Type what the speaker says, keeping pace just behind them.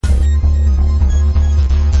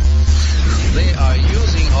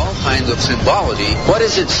kinds of symbology. What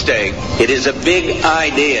is at stake? It is a big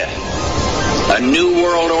idea, a new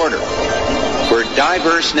world order, where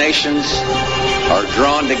diverse nations are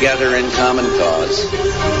drawn together in common cause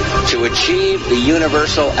to achieve the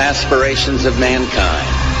universal aspirations of mankind.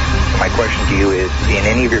 My question to you is, in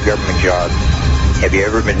any of your government jobs, have you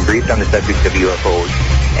ever been briefed on the subject of UFOs?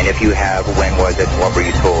 And if you have, when was it? What were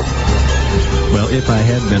you told? Well, if I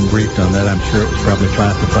had been briefed on that, I'm sure it was probably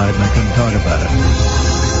classified and I couldn't talk about it.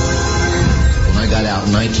 When I got out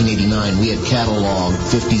in 1989, we had cataloged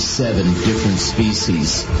 57 different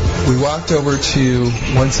species. We walked over to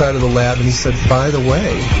one side of the lab and he said, by the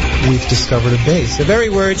way, we've discovered a base. The very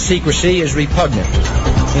word secrecy is repugnant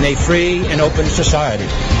in a free and open society.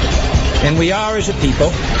 And we are, as a people,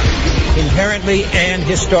 inherently and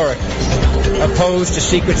historically opposed to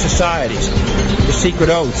secret societies, to secret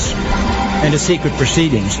oaths, and to secret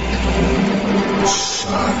proceedings.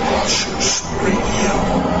 Skywatchers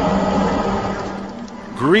Radio.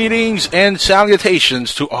 Greetings and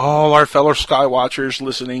salutations to all our fellow Skywatchers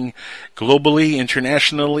listening globally,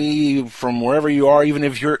 internationally, from wherever you are, even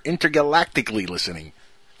if you're intergalactically listening.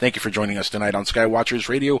 Thank you for joining us tonight on Skywatchers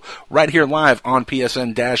Radio, right here live on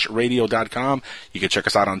psn-radio.com. You can check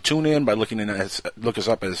us out on TuneIn by look us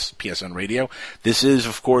up as PSN Radio. This is,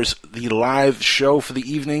 of course, the live show for the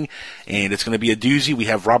evening, and it's going to be a doozy. We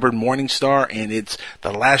have Robert Morningstar, and it's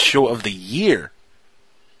the last show of the year.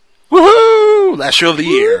 Woohoo! Last show of the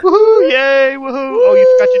year. Woohoo! Yay! Woohoo! Oh,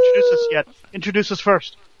 you forgot to introduce us yet. Introduce us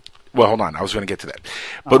first. Well, hold on. I was going to get to that.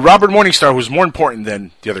 But Robert Morningstar, who's more important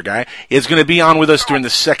than the other guy, is going to be on with us during the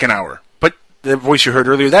second hour. But the voice you heard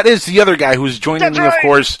earlier, that is the other guy who's joining me, of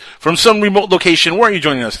course, from some remote location. Where are you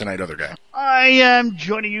joining us tonight, other guy? I am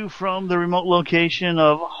joining you from the remote location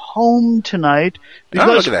of home tonight. Oh,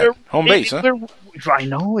 look at that. Home base, huh? I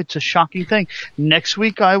know. It's a shocking thing. Next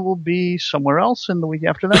week I will be somewhere else, and the week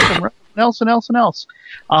after that somewhere else.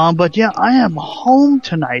 But yeah, I am home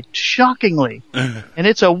tonight, shockingly. And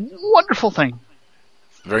it's a wonderful thing.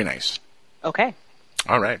 Very nice. Okay.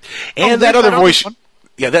 All right. And that other voice,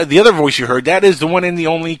 the other voice you heard, that is the one and the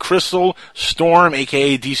only Crystal Storm,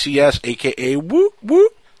 a.k.a. DCS, a.k.a. Woo Woo,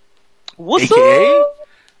 a.k.a.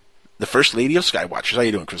 the First Lady of Skywatchers. How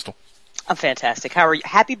you doing, Crystal? I'm fantastic. How are you?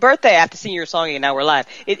 Happy birthday. I have to sing your song and now we're live.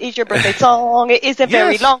 It is your birthday song. It isn't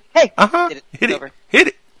very long. Hey. Hit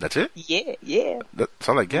it. That's it? Yeah. That's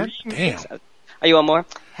all I get? Damn. Are you on more?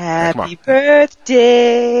 Happy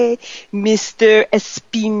birthday, Mr.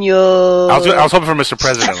 Espino. I was hoping for Mr.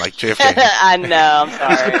 President, like JFK. I know, I'm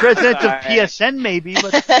sorry. Mr. President of PSN, maybe.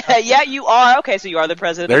 But yeah, you are. Okay, so you are the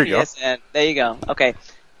president there of you PSN. Go. There you go. Okay.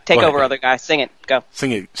 Take over, other guy. Sing it. Go.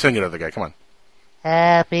 Sing it, other guy. Come on.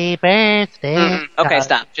 Happy birthday. Okay,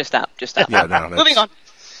 stop. Just stop. Yeah, no, Moving on.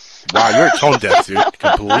 Wow, you're tone deaf, dude.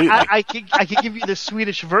 Completely. I could give you the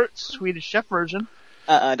Swedish chef version.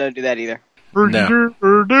 Don't do that either. No.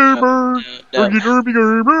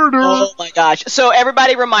 Oh my gosh. So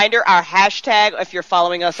everybody, reminder, our hashtag, if you're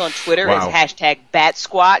following us on Twitter, is hashtag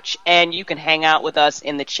BatSquatch, and you can hang out with us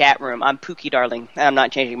in the chat room. I'm Pookie Darling. I'm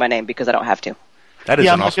not changing my name because I don't have to. That is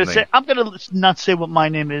an awesome name. I'm going to not say what my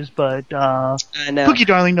name is, but I know. Pookie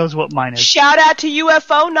Darling knows what mine is. Shout out to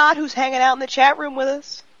UFO Not, who's hanging out in the chat room with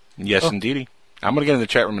us. Yes, indeedy. I'm going to get in the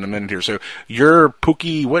chat room in a minute here. So you're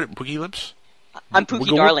Pookie, what? Pookie Lips? I'm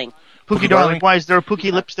Pookie Darling. Pookie Darling. Why is there a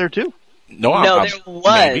Pookie Lips there too? No, there was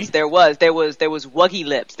Wuggy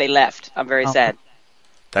Lips. They left. I'm very sad.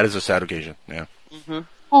 That is a sad occasion. Yeah. Mm-hmm.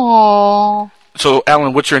 Aww. So,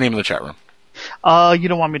 Alan, what's your name in the chat room? You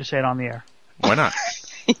don't want me to say it on the air. Why not?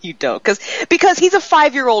 You don't, because he's a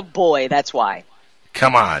 5-year-old boy. That's why.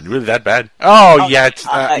 Come on, really that bad? Oh yeah,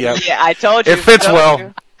 yeah. Yeah, I told you. It fits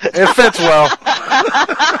well. It fits well.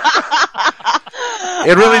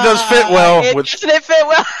 It really does fit well. Doesn't it fit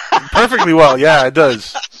well? Perfectly well. Yeah, it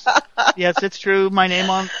does. Yes, it's true. My name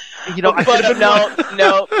on. No,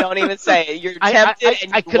 don't even say it. You're tempted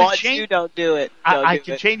and you want to. Don't do it. I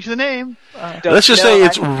can change the name. Let's just say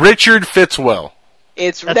it's Richard Fitzwell.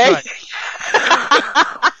 It's That's right.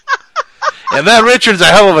 And that Richard's a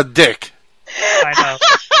hell of a dick. I know.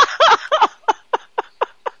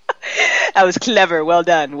 That was clever. Well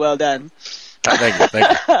done. Thank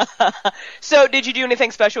you. So, did you do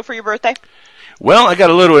anything special for your birthday? Well, I got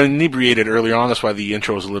a little inebriated earlier on. That's why the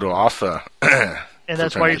intro was a little off. And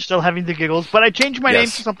that's why you're still having the giggles. But I changed my name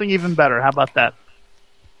to something even better. How about that?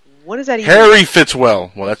 What is that even? Harry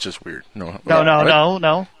Fitzwell. Well, that's just weird. No.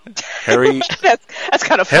 Harry. that's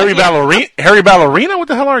kind of funny. Harry Ballerina? What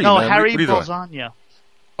the hell are you? No, man? Harry Balzania.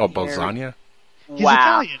 Oh, Balzania? He's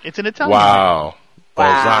Italian. It's an Italian. Wow.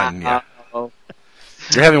 Balzania.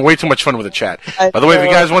 You're having way too much fun with the chat. By the way, if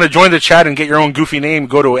you guys want to join the chat and get your own goofy name,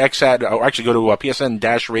 go to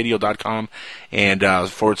psn-radio.com and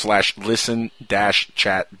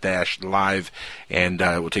 /listen-chat-live, and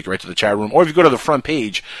we'll take you right to the chat room. Or if you go to the front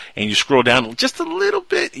page and you scroll down just a little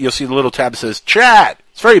bit, you'll see the little tab that says chat.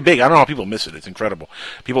 It's very big. I don't know how people miss it. It's incredible.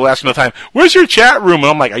 People ask me all the time, "Where's your chat room?" And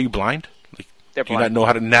I'm like, "Are you blind? Do you not know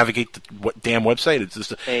how to navigate the damn website? It's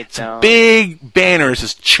just it's a big banner. It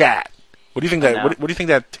says chat. What do you think that? What do you think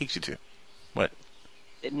that takes you to? What?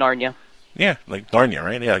 Narnia. Yeah, like Narnia,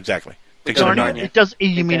 right? Yeah, exactly. Takes Narnia. It does.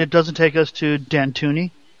 You mean it doesn't take us to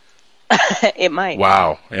Dantoonie? It might.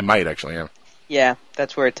 Wow, it might actually. Yeah. Yeah,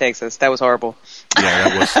 that's where it takes us. That was horrible. Yeah,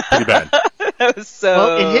 that was pretty bad. That was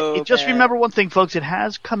so Well, just remember one thing, folks. It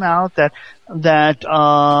has come out that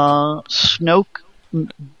Snoke,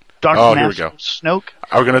 Darth Master Snoke.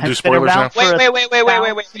 Are we going to do spoilers now? Wait. Hang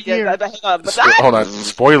on. Hold on.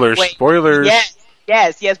 Spoilers. Spoilers.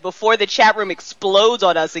 Yes. Before the chat room explodes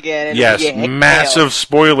on us again. Yes, massive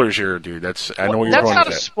spoilers here, dude. I know where you're going with that. That's not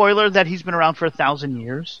a spoiler that he's been around for 1,000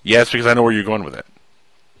 years. Yes, because I know where you're going with it.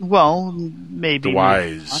 Well, maybe. The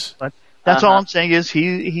wise. But that's all I'm saying is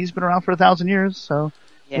he's been around for 1,000 years, so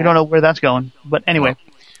we don't know where that's going. But anyway.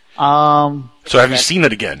 So have you seen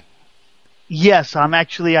it again? Yes, I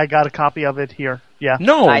got a copy of it here. Yeah.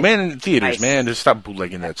 No, man, in theaters, man. Just stop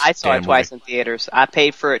bootlegging that. I saw it twice in theaters. I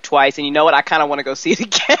paid for it twice, and you know what? I kind of want to go see it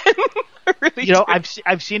again. Really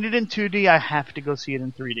I've seen it in 2D. I have to go see it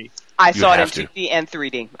in 3D. I saw it in 2D and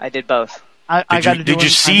 3D. I did both. Did you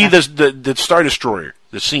see the Star Destroyer,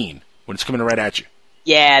 the scene, when it's coming right at you?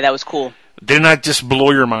 Yeah, that was cool. Didn't that just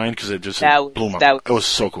blow your mind? Because it just blew my mind. It was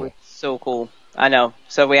so cool. So cool. I know.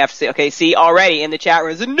 So we have to see. Okay, see, already in the chat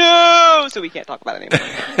room, no! So we can't talk about it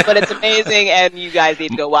anymore. But it's amazing, and you guys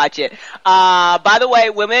need to go watch it. By the way,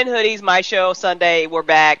 Women in Hoodies, my show, Sunday, we're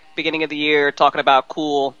back, beginning of the year, talking about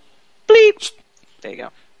cool bleep. There you go.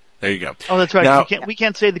 There you go. Oh, that's right. Now, we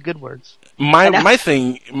can't say the good words. My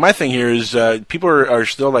thing here is people are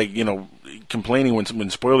still like, complaining when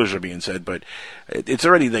spoilers are being said, but it's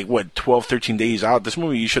already like 12, 13 days out. This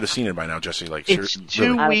movie, you should have seen it by now, Jesse. Like it's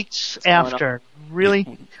 2 weeks after.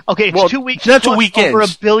 Really? Okay, it's 2 weeks. That's a weekend. Over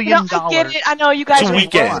 $1 billion. I get it. I know you guys are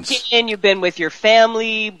working. You've been with your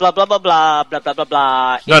family. Blah blah blah blah blah blah blah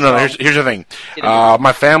blah. No. Here's the thing.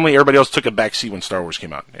 My family, everybody else took a back seat when Star Wars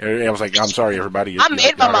came out. I was like, I'm sorry, everybody. I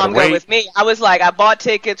made my mom go with me. I was like, I bought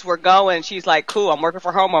tickets. We're going. She's like, cool. I'm working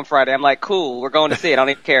from home on Friday. I'm like, cool. We're going to see it. I don't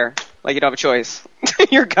even care. Like, you don't have a choice.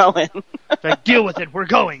 You're going. Like, deal with it. We're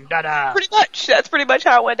going. Da-da. Pretty much. That's pretty much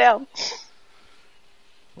how it went down.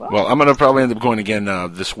 Well, I'm going to probably end up going again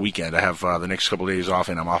this weekend. I have the next couple of days off,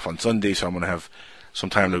 and I'm off on Sunday, so I'm going to have some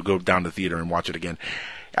time to go down to the theater and watch it again.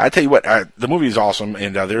 I tell you what, the movie is awesome,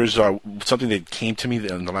 and there's something that came to me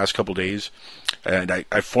in the last couple of days, and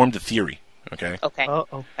I formed a theory. Okay. Okay.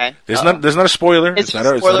 Okay. There's not a spoiler. It's not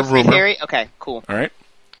a rumor. Theory? Okay. Cool. All right.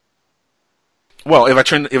 Well, if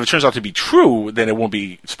it turns out to be true, then it won't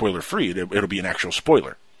be spoiler free. It'll be an actual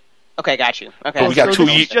spoiler. Okay, got you. Okay. But we got 2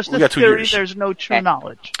 years. Just a theory. There's no true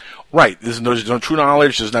knowledge. Right. There's no true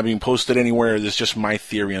knowledge. There's not being posted anywhere. There's just my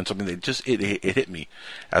theory on something that just it hit me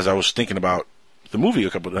as I was thinking about the movie a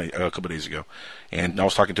couple of days ago, and I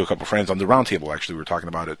was talking to a couple of friends on the round table. Actually, we were talking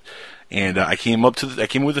about it, and I came with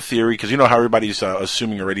a theory because you know how everybody's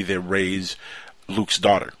assuming already that Rey's Luke's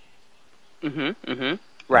daughter.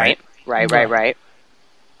 Right.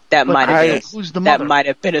 That might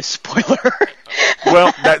have been a spoiler.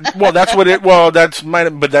 That's what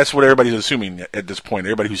everybody's assuming at this point.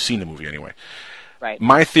 Everybody who's seen the movie anyway. Right.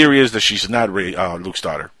 My theory is that she's not Luke's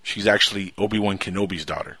daughter. She's actually Obi-Wan Kenobi's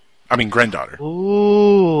daughter. I mean, granddaughter.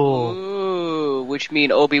 Ooh, which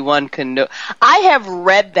mean Obi-Wan Kenobi. I have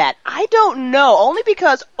read that. I don't know, only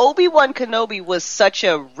because Obi-Wan Kenobi was such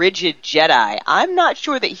a rigid Jedi. I'm not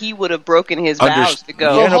sure that he would have broken his vows to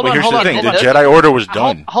go. Yeah, but here's the thing. The Jedi Order was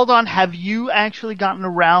done. Hold on. Have you actually gotten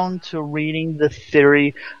around to reading the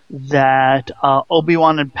theory that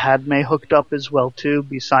Obi-Wan and Padme hooked up as well, too,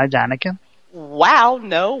 besides Anakin? Wow,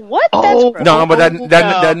 no. What? No, but that doesn't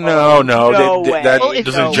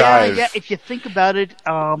jive. Yeah, if you think about it,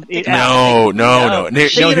 no.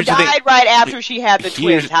 She would have died right after she had the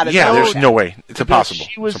twins. How does that there's no way. It's impossible.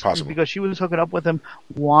 Because she was hooking up with him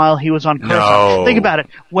while he was on Coruscant. No. Think about it.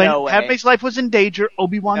 When Padme's life was in danger,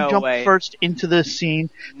 Obi-Wan jumped first into the scene.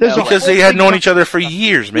 Because they had known each other for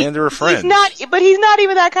years, man. They were friends. But he's not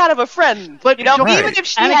even that kind of a friend. But even if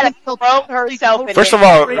she had thrown herself in. First of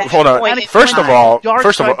all, hold on. First of all,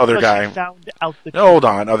 other guy. Hold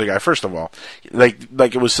on, other guy. First of all, like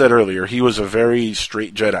it was said earlier, he was a very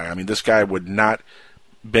straight Jedi. I mean, this guy would not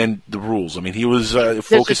bend the rules. I mean, he was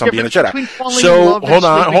focused on being a Jedi. So hold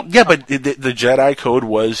on, yeah, but the Jedi code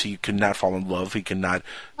was he could not fall in love. He could not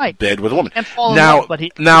bed with a woman.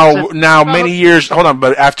 Now, many years. Hold on,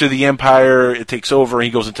 but after the Empire it takes over, and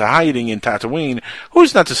he goes into hiding in Tatooine.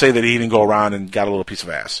 Who's not to say that he didn't go around and got a little piece of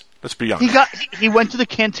ass? Let's be honest. He went to the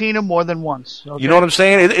cantina more than once. Okay? You know what I'm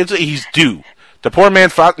saying? He's due. The poor man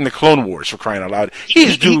fought in the Clone Wars, for crying out loud.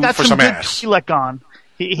 He's due for some ass. He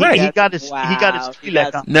got his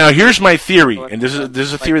Twi'lek on. Now here's my theory, and this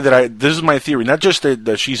is a theory this is my theory, not just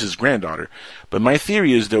that she's his granddaughter, but my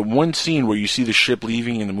theory is that one scene where you see the ship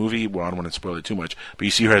leaving in the movie. Well, I don't want to spoil it too much, but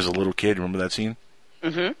you see her as a little kid. Remember that scene?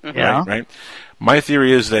 Mm-hmm. Yeah. Right. My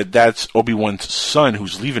theory is that that's Obi-Wan's son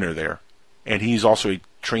who's leaving her there, and he's also a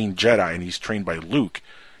trained Jedi, and he's trained by Luke.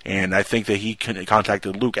 And I think that he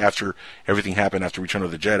contacted Luke after everything happened after Return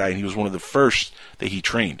of the Jedi, and he was one of the first that he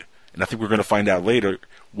trained. And I think we're going to find out later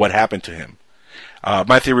what happened to him.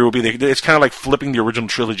 My theory will be that it's kind of like flipping the original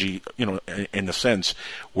trilogy, in a sense,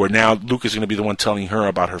 where now Luke is going to be the one telling her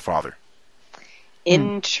about her father.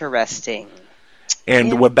 Interesting.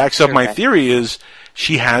 And what backs up my theory is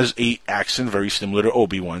she has a accent very similar to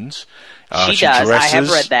Obi-Wan's. She does. I have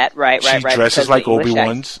read that. Right. She dresses like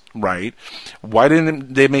Obi-Wan's. Right. Why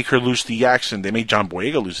didn't they make her lose the accent? They made John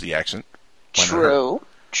Boyega lose the accent. True.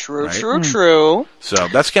 True. So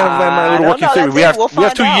that's kind of my little working theory. We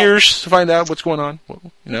have 2 years to find out what's going on.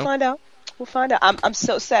 We'll find out. I'm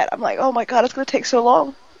so sad. I'm like, oh my god, it's going to take so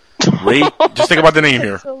long. Rey, just think about the name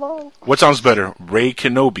here. So long. What sounds better, Rey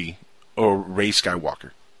Kenobi or Rey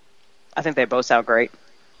Skywalker? I think they both sound great.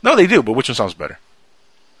 No, they do, but which one sounds better?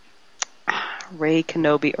 Rey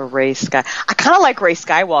Kenobi or Rey Sky? I kind of like Rey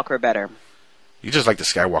Skywalker better. You just like the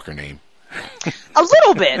Skywalker name. A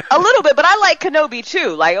little bit, but I like Kenobi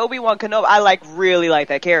too. Like Obi-Wan Kenobi, I really like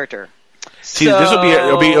that character. See, this will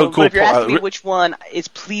be a cool. But if you're asking me which one is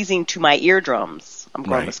pleasing to my eardrums, I'm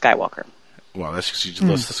going with Skywalker. Well, that's the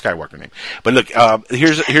Skywalker name. But look,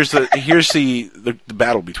 here's the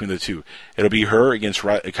battle between the two. It'll be her against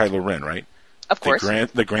Kylo Ren, right? Of course.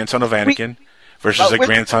 The grandson of Anakin versus the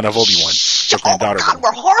grandson of Obi-Wan. Oh my God,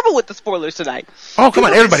 we're horrible with the spoilers tonight. Oh, come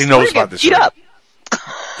on, everybody knows about this.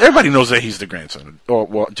 Everybody knows that he's the grandson. Oh,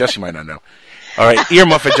 well, Jesse might not know. All right,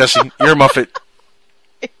 earmuff it, Jesse. Earmuff it.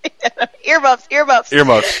 Earmuffs.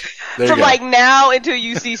 There From you go. Now until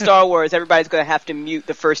you see Star Wars, everybody's going to have to mute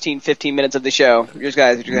the first 15 minutes of the show. You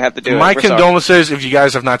guys are going to have to do it. My condolences if you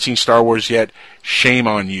guys have not seen Star Wars yet. Shame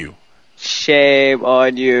on you. Shame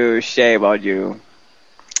on you. Shame on you.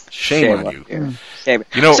 So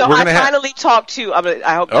I finally talked to.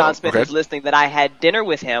 I hope Don Smith is listening. That I had dinner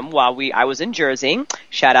with him while I was in Jersey.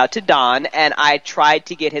 Shout out to Don, and I tried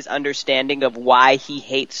to get his understanding of why he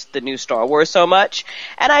hates the new Star Wars so much.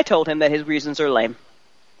 And I told him that his reasons are lame,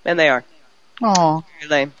 and they are. Oh, very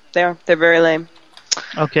lame. They are. They're very lame.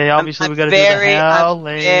 Okay, obviously we got to do the how I'm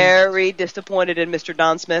lame. Very disappointed in Mr.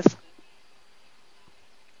 Don Smith.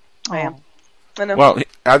 I am. I know. Well,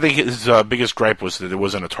 I think his biggest gripe was that there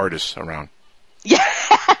wasn't a TARDIS around. Yeah.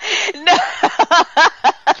 No.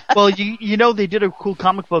 Well, you know they did a cool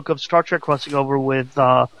comic book of Star Trek crossing over with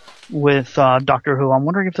Doctor Who. I'm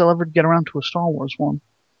wondering if they'll ever get around to a Star Wars one.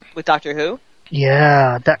 With Doctor Who?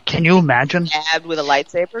 Yeah, can you imagine? Stabbed with a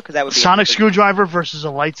lightsaber? Because that would be sonic screwdriver versus a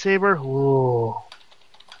lightsaber. Ooh.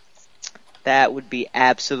 That would be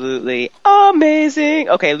absolutely amazing.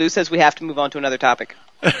 Okay, Lou says we have to move on to another topic.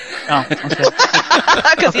 Oh,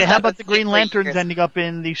 okay. Okay, how about the Green Lanterns ending up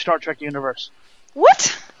in the Star Trek universe?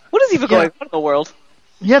 What? What is even going on in the world?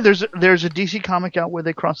 Yeah, there's a DC comic out where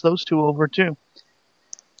they cross those two over too.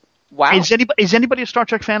 Wow. Is anybody a Star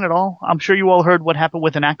Trek fan at all? I'm sure you all heard what happened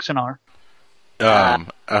with an Axanar. Who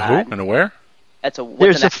and where?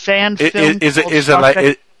 There's a fan film.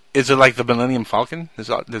 Is it like the Millennium Falcon? Is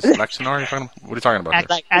Axanar? What are you talking about?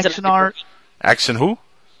 Axanar. Axon who?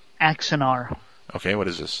 Axanar. Okay, what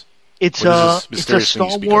is this? It's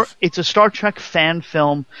a Star Trek fan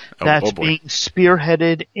film that's being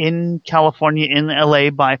spearheaded in California, in LA,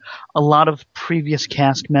 by a lot of previous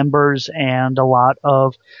cast members and a lot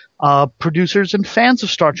of producers and fans of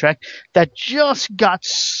Star Trek that just got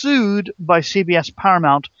sued by CBS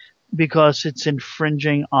Paramount because it's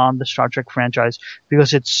infringing on the Star Trek franchise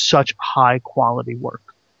because it's such high quality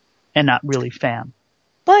work and not really fan.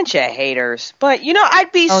 Bunch of haters. But,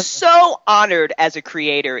 I'd be so honored as a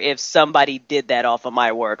creator if somebody did that off of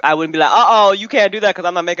my work. I wouldn't be like, you can't do that because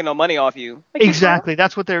I'm not making no money off you. Like, exactly.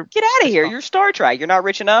 That's what they're... Get out of here. You're Star Trek. You're not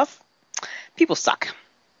rich enough. People suck.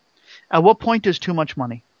 At what point is too much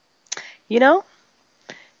money?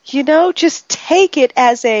 Just take it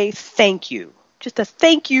as a thank you. Just a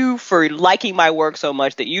thank you for liking my work so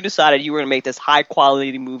much that you decided you were going to make this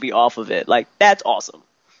high-quality movie off of it. Like, that's awesome.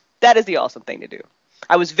 That is the awesome thing to do.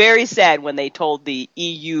 I was very sad when they told the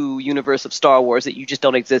EU universe of Star Wars that you just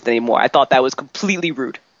don't exist anymore. I thought that was completely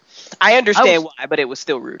rude. I understand why, but it was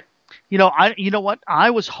still rude. You know what? I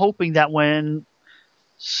was hoping that when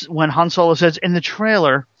Han Solo says in the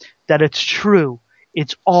trailer that it's true,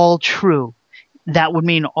 it's all true, that would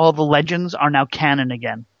mean all the legends are now canon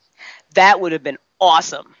again. That would have been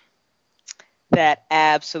awesome. That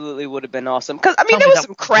absolutely would have been awesome. Because, I mean, there was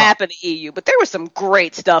some crap in the EU, but there was some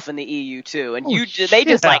great stuff in the EU, too. And they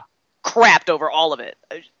just, like, crapped over all of it.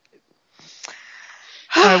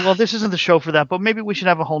 All right, well, this isn't the show for that, but maybe we should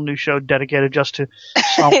have a whole new show dedicated just to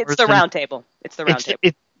Star Wars. It's the round table. It's the round table.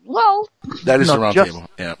 Well, that is the round table.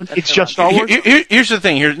 Yeah, it's just Star Wars. Here's the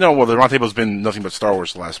thing. The round table has been nothing but Star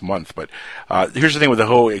Wars the last month. But here's the thing with the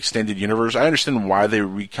whole extended universe. I understand why they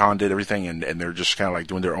reconned everything, and they're just kind of like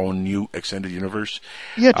doing their own new extended universe.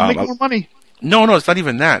 Yeah, to make more money. No, it's not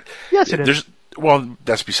even that. Yes, it is. Well,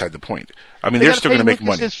 that's beside the point. I mean, they're still going to make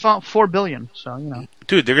money. It's $4 billion, so you know.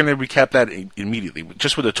 Dude, they're going to recap that immediately.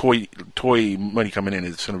 Just with the toy money coming in,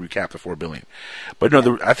 it's going to recap the $4 billion. But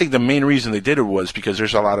no, I think the main reason they did it was because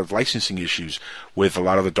there's a lot of licensing issues with a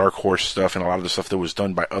lot of the Dark Horse stuff and a lot of the stuff that was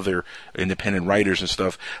done by other independent writers and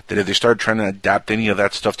stuff. That if they start trying to adapt any of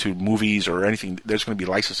that stuff to movies or anything, there's going to be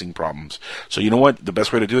licensing problems. So you know what? The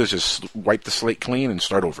best way to do it is just wipe the slate clean and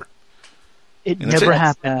start over. It never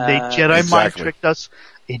happened. They Jedi mind tricked us.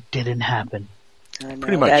 It didn't happen. I know,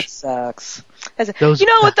 pretty much. That sucks. You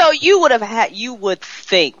know what though? You would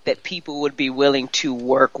think that people would be willing to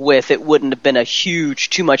work with. It wouldn't have been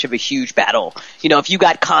too much of a huge battle. You know, if you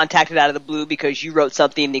got contacted out of the blue because you wrote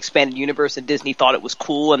something in the expanded universe and Disney thought it was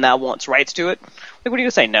cool and now wants rights to it, like, what are you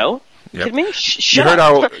gonna say? No? Yep. Kidding me?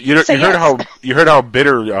 You heard how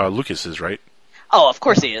bitter Lucas is, right? Oh, of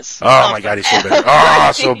course he is. Oh my God, he's so bitter.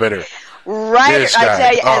 Oh, so bitter. Writer, I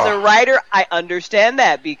tell you, as a writer, I understand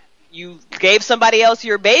that. You gave somebody else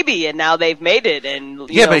your baby, and now they've made it. And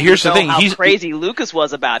but here's the thing: how crazy Lucas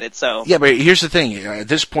was about it. So yeah, but here's the thing: at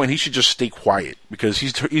this point, he should just stay quiet because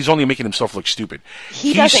he's only making himself look stupid.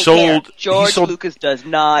 He doesn't care. George Lucas does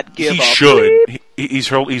not give. He should. He's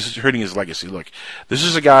hurting his legacy. Look, this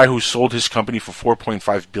is a guy who sold his company for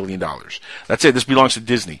 $4.5 billion. That's it. This belongs to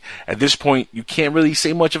Disney. At this point, you can't really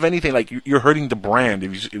say much of anything. Like, you're hurting the brand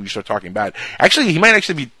if you start talking bad. Actually, he might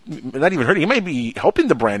actually be not even hurting. He might be helping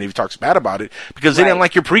the brand if he talks bad about it because they didn't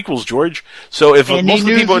like your prequels, George. So if most of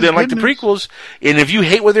the people didn't like the prequels, and if you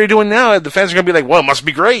hate what they're doing now, the fans are going to be like, well, it must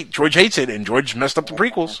be great. George hates it, and George messed up the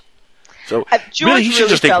prequels. So George he should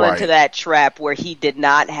just fell quiet. into that trap where he did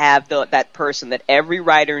not have that person that every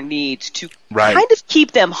writer needs to kind of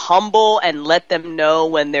keep them humble and let them know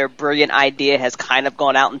when their brilliant idea has kind of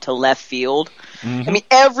gone out into left field. Mm-hmm. I mean,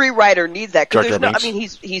 every writer needs that because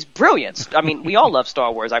he's brilliant. I mean, we all love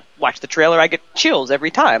Star Wars. I watch the trailer, I get chills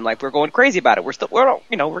every time. Like, we're going crazy about it. We're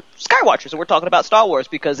Skywatchers, and we're talking about Star Wars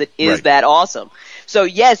because it is that awesome. So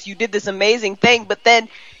yes, you did this amazing thing, but then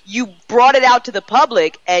you brought it out to the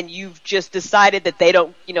public, and you've just decided that they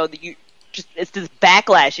don't, it's this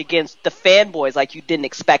backlash against the fanboys like you didn't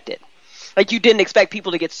expect it. Like, you didn't expect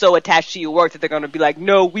people to get so attached to your work that they're going to be like,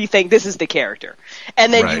 no, we think this is the character.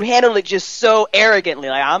 And then you handle it just so arrogantly,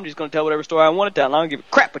 like, I'm just going to tell whatever story I want to tell, and I don't give a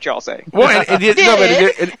crap what y'all say. Well, at the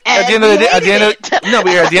end of the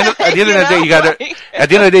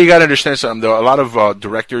day, you got to understand something, though. A lot of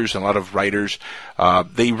directors and a lot of writers,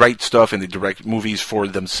 they write stuff and they direct movies for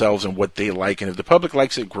themselves and what they like, and if the public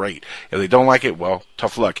likes it, great. If they don't like it, well,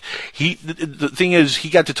 tough luck. The thing is, he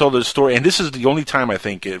got to tell the story, and this is the only time I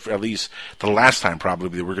think, at least the last time probably,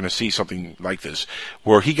 that we're going to see something like this,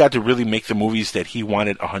 where he got to really make the movies that he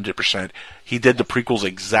wanted 100%. He did the prequels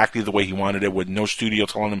exactly the way he wanted it, with no studio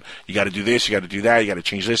telling him, you got to do this, you got to do that, you got to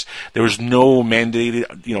change this. There was no mandated,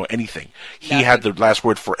 anything. He had the last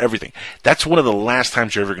word for everything. That's one of the last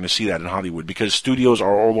times you're ever going to see that in Hollywood, because studios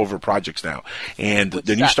are all over projects now. And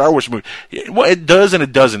the new Star Wars movie, well, it does and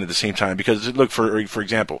it doesn't at the same time, because look, for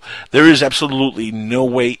example, there is absolutely no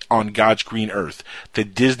way on God's green earth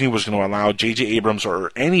that Disney was going to allow J.J. Abrams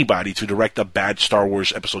or anybody to direct a bad Star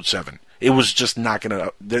Wars Episode 7. It was just not going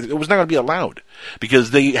to, it was not going to be allowed,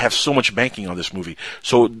 because they have so much banking on this movie.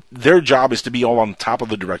 So their job is to be all on top of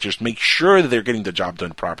the directors, make sure that they're getting the job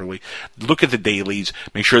done properly, look at the dailies,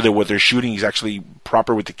 make sure that what they're shooting is actually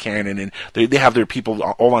proper with the canon, and they have their people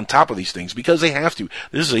all on top of these things, because they have to.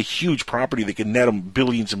 This is a huge property that can net them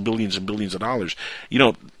billions and billions and billions of dollars.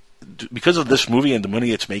 Because of this movie and the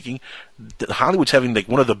money it's making, Hollywood's having like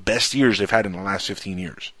one of the best years they've had in the last 15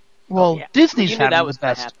 years. Well, Disney's having the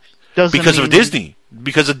best. Because of Disney.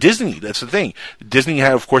 because of Disney. That's the thing. Disney,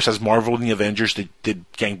 of course, has Marvel and the Avengers that did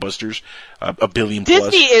gangbusters, $1 billion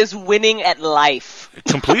plus. Disney is winning at life.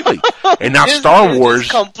 Completely. And now Star Wars.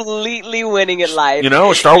 Is completely winning at life. You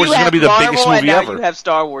know, Star Wars is going to be the biggest movie now ever. You have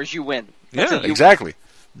Star Wars, you win. Yeah, exactly.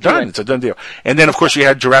 Done. It's a done deal. And then, of course, you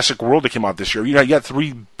had Jurassic World that came out this year. You got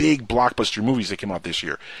 3 big blockbuster movies that came out this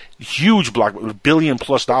year. Huge $1 billion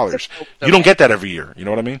plus. You don't get that every year. You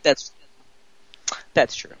know what I mean? That's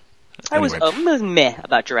true. Anyway. I was meh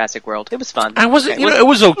about Jurassic World. It was fun. It was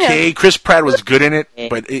okay. Yeah. Chris Pratt was good in it,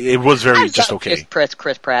 but it was very just okay.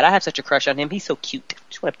 Chris Pratt. I have such a crush on him. He's so cute. I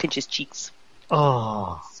just want to pinch his cheeks.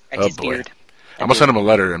 Oh, his beard. I'm gonna send him a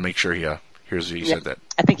letter and make sure he hears he said that.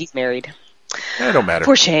 I think he's married. It don't matter.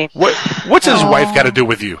 Poor Shane. What's his wife got to do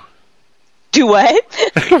with you? Do what?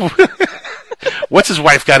 What's his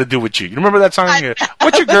wife got to do with you? You remember that song?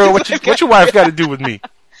 What's your girl? What's your wife got to do with me?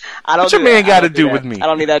 What's your man got to do with me? I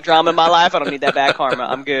don't need that drama in my life. I don't need that bad karma.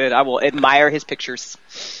 I'm good. I will admire his pictures.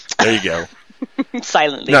 There you go.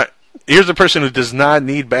 Silently. Now, here's a person who does not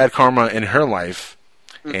need bad karma in her life,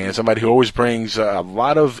 and somebody who always brings a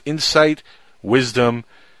lot of insight, wisdom,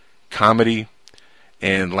 comedy,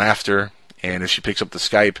 and laughter. And if she picks up the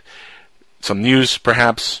Skype, some news,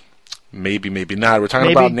 perhaps, maybe not. We're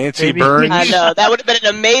talking about Nancy Burns. I know. That would have been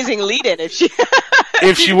an amazing lead-in if she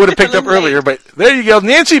would have picked up earlier. But there you go.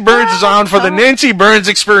 Nancy Burns is on for the Nancy Burns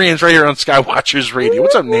Experience right here on Skywatchers Radio.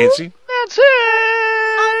 What's up, Nancy? Nancy!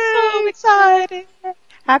 I'm so excited.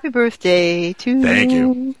 Happy birthday to you. Thank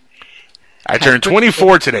you. I turned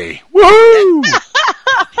 24 today. Woohoo!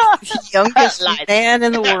 The youngest man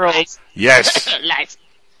in the world. Yes.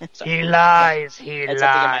 He lies. He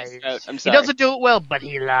lies. He doesn't do it well, but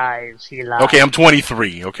he lies. He lies. Okay, I'm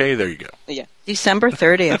 23. Okay, there you go. Yeah. December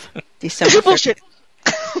 30th. December 30th. Bullshit.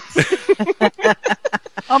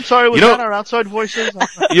 I'm sorry, was that our outside voices?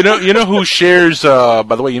 You know who shares, by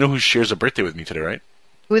the way, you know who shares a birthday with me today, right?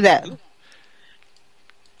 Who that?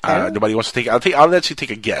 Nobody wants to take, I'll let you take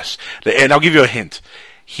a guess. And I'll give you a hint.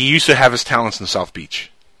 He used to have his talents in South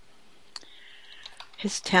Beach.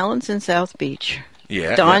 His talents in South Beach.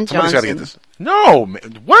 Yeah. Don Johnson. Gotta get this. No,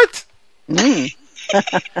 what?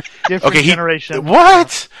 Different generation.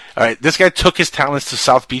 What? All right, this guy took his talents to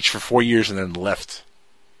South Beach for 4 years and then left.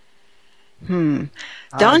 Don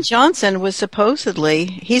Johnson was supposedly,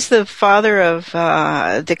 he's the father of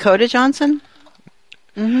Dakota Johnson.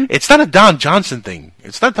 Mm-hmm. It's not a Don Johnson thing.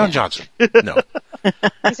 It's not Don Johnson. No.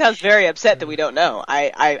 He sounds very upset that we don't know.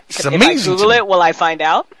 It's if amazing I Google it, will I find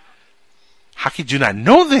out? How could you not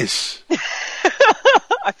know this?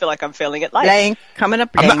 I feel like I'm failing at life. Coming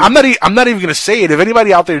up. I'm not even going to say it. If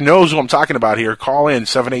anybody out there knows who I'm talking about here, call in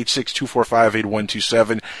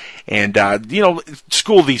 786-245-8127 and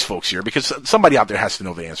school these folks here because somebody out there has to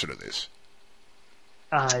know the answer to this.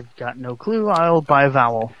 I've got no clue. I'll buy a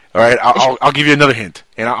vowel. All right, I'll give you another hint,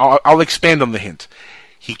 and I'll expand on the hint.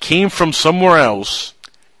 He came from somewhere else,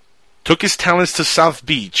 took his talents to South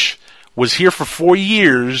Beach, was here for 4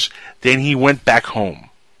 years, then he went back home.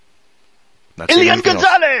 Elian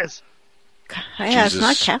Gonzalez! Yeah, it's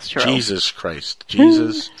not Castro. Jesus Christ.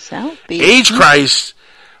 Jesus. South Beach. Age Christ.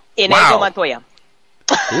 Inigo Montoya.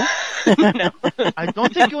 No. I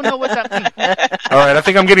don't think you'll know what that means. All right, I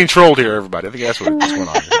think I'm getting trolled here, everybody. I think that's what's going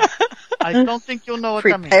on here. I don't think you'll know what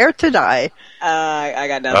that means. Prepare to die. I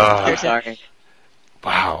got nothing. Sorry.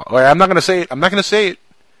 Wow. All right, I'm not going to say it. I'm going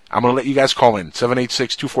to let you guys call in.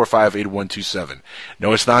 786-245-8127.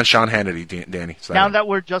 No, it's not Sean Hannity, Danny. Now that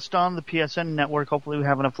we're just on the PSN network, hopefully we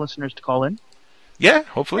have enough listeners to call in. Yeah,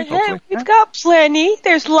 hopefully. We've got plenty.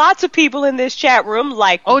 There's lots of people in this chat room,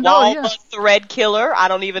 like Thread Killer. I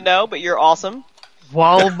don't even know, but you're awesome.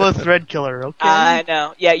 Walba Thread Killer, okay. I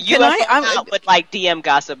know. Yeah, you would like DM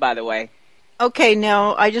gossip, by the way. Okay,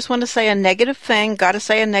 now I just want to say a negative thing. Got to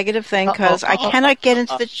say a negative thing because I cannot get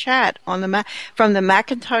into the chat on from the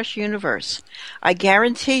Macintosh universe. I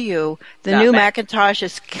guarantee you, the new Macintosh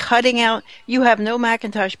is cutting out. You have no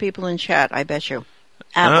Macintosh people in chat. I bet you.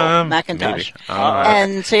 Apple Macintosh,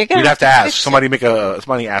 and so you're gonna. We'd have to ask somebody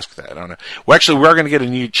ask that. I don't know. Well, actually, we're going to get a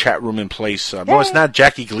new chat room in place. No, it's not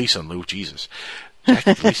Jackie Gleason, Lou. Jesus,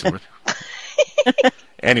 Jackie Gleason.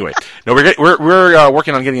 Anyway, no, we're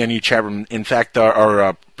working on getting a new chat room. In fact,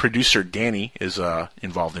 our producer Danny is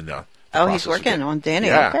involved in the. He's working on Danny.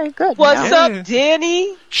 Yeah. Okay, good. What's up,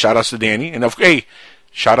 Danny? Shout outs to Danny, and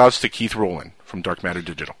shout outs to Keith Rowland from Dark Matter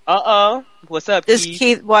Digital. What's up,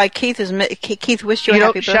 Keith? Keith wished you a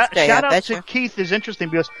happy birthday. Shout out to Keith is interesting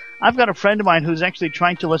because I've got a friend of mine who's actually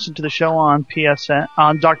trying to listen to the show on PSN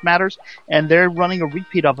on Dark Matters, and they're running a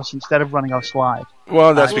repeat of us instead of running us live.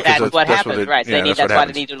 Well, that's because that's what happens, right? That's why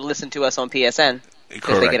they need to listen to us on PSN. If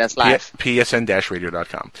they get us live.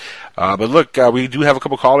 PSN-radio.com. But look, we do have a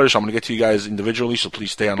couple callers. I'm going to get to you guys individually, so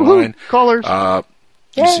please stay on the line. Callers.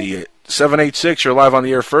 You see 786, you're live on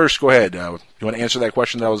the air first. Go ahead. You want to answer that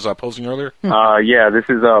question that I was posing earlier? Yeah, this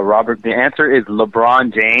is Robert. The answer is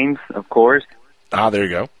LeBron James, of course. There you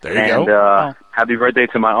go. There you go. Happy birthday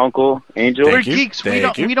to my uncle, Angel. We're geeks. We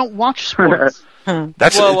don't watch sports.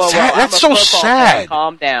 That's whoa. That's so sad.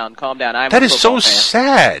 Calm down. That is so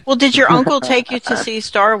sad. Well, did your uncle take you to see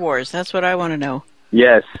Star Wars? That's what I want to know.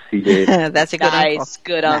 Yes, he did. That's a good uncle.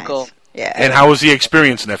 Good uncle. Yeah. And how was the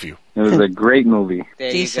experience, nephew? It was a great movie.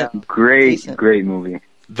 Decent. Great movie.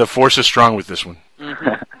 The Force is strong with this one.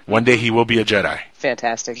 Mm-hmm. One day he will be a Jedi.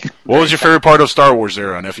 Fantastic. What was your favorite part of Star Wars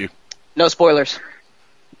there, nephew? No spoilers.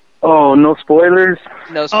 Oh, no spoilers?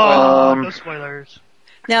 No spoilers. No spoilers.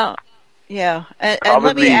 Now, yeah. And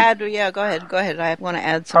let me add, go ahead. I want to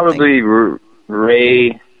add something. Probably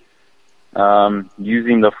Rey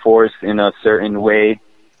using the Force in a certain way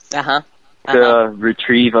to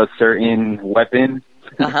retrieve a certain weapon.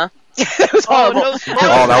 That was horrible.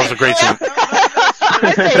 That was a great scene.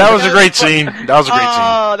 That was a great scene.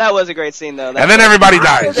 Oh, that was a great scene, though. And then everybody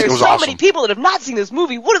dies. There's it was so awesome. many people that have not seen this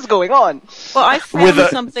movie. What is going on? Well, I found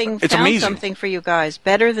something for you guys.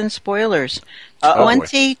 Better than spoilers.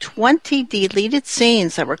 20 deleted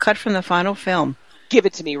scenes that were cut from the final film. Give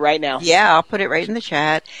it to me right now. Yeah, I'll put it right in the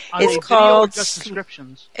chat. It's called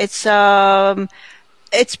descriptions. It's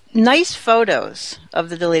nice photos of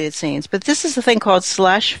the deleted scenes, but this is a thing called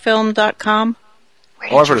slashfilm.com.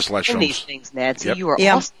 I've heard of Slash Films. These things, Nancy. Yep. You are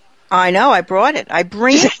awesome. I know. I brought it. I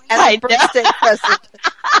bring it as a birthday present.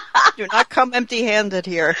 Do not come empty-handed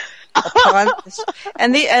here.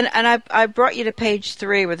 And I brought you to page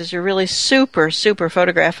 3 where there's a really super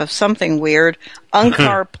photograph of something weird.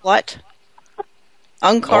 Unkar Plut.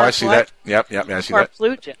 I see that. Yep, I see that.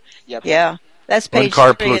 Plut. Yep. Yeah. That's page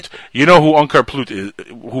Unkar 3. Plut. You know who Unkar Plut is?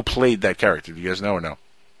 Who played that character? Do you guys know or no?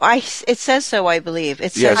 It says so, I believe.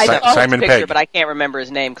 It says Yes, Simon Pegg. But I can't remember his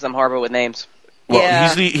name because I'm horrible with names.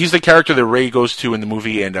 Well, he's the character that Rey goes to in the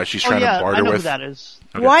movie, and she's trying to barter I know with. Who that is.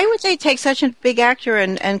 Okay. Why would they take such a big actor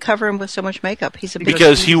and cover him with so much makeup?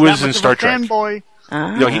 Because he was in Star Trek. Fanboy.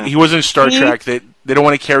 He was in Star Trek. They don't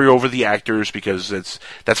want to carry over the actors because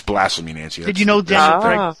that's blasphemy, Nancy. Did you know Daniel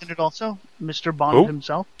Craig was in it also? Mr. Bond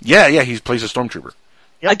himself? Yeah, he plays a stormtrooper.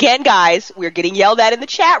 Yep. Again, guys, we're getting yelled at in the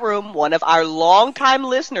chat room. One of our longtime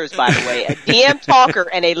listeners, by the way, a DM talker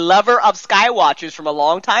and a lover of Skywatchers from a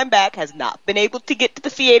long time back, has not been able to get to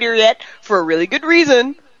the theater yet for a really good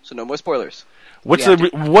reason. So no more spoilers. What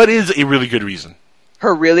is a really good reason?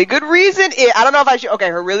 Her really good reason is, I don't know if I should,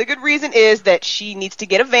 her really good reason is that she needs to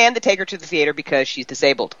get a van to take her to the theater because she's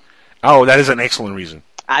disabled. Oh, that is an excellent reason.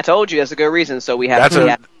 I told you that's a good reason, so we have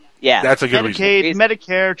to. Yeah, that's a good reason.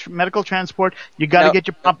 Medicare, medical transport. You got to get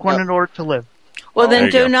your popcorn in order to live. Well,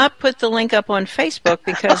 then do not put the link up on Facebook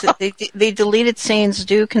because the deleted scenes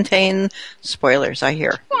do contain spoilers. I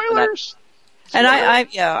hear spoilers. And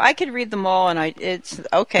I could read them all, and it's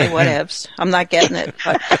okay, whatevs. I'm not getting it,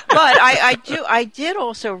 but I did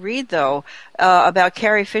also read though about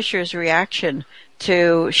Carrie Fisher's reaction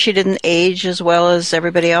to she didn't age as well as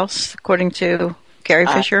everybody else, according to Carrie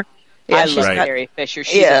Fisher. Yeah, I love Carrie Fisher.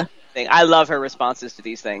 She's I love her responses to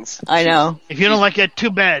these things. I know. If you don't like it, too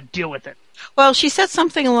bad. Deal with it. Well, she said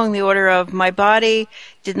something along the order of, my body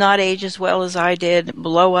did not age as well as I did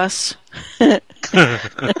below us.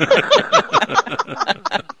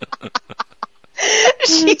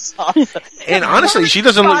 She's awesome. And honestly, she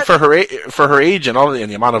doesn't look for her age and all and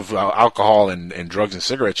the amount of alcohol and drugs and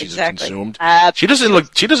cigarettes she's consumed. She doesn't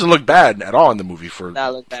look bad at all in the movie for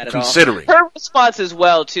not look bad considering. At all. Her response as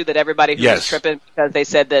well too, that everybody who was tripping because they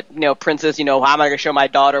said that Princess, how am I going to show my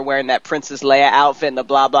daughter wearing that Princess Leia outfit and the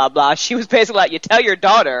blah blah blah. She was basically like, you tell your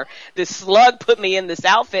daughter this slug put me in this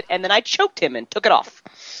outfit and then I choked him and took it off.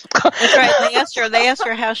 That's right. They asked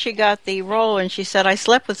her how she got the role, and she said, "I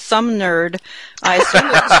slept with some nerd. I assume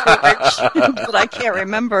it was George, but I can't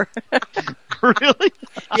remember." Really?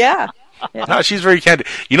 Yeah. No, she's very candid.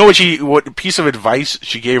 You know what piece of advice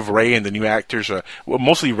she gave Rey and the new actors?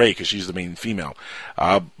 Mostly Rey because she's the main female.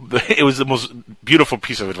 It was the most beautiful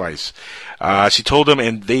piece of advice. She told them,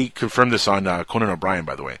 and they confirmed this on Conan O'Brien,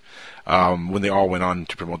 by the way. When they all went on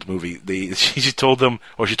to promote the movie, she told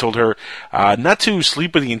her, not to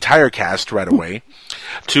sleep with the entire cast right away,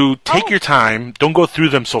 to take your time, don't go through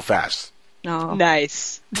them so fast. No.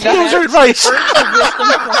 Nice. That was her advice.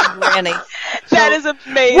 That is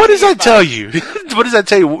amazing. What does that tell you? What does that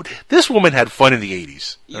tell you? This woman had fun in the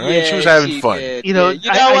 80s. All right? She was having fun. Did. I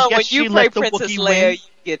guess when you play Princess Leia, you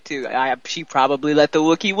get to. She probably let the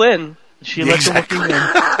Wookiee win. She let the Wookiee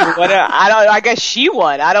win. I guess she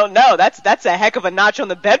won. I don't know. That's a heck of a notch on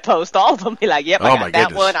the bedpost. All of them be like, "Yep, I got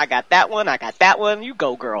that one. I got that one. I got that one. You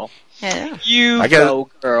go, girl. Yeah. Go,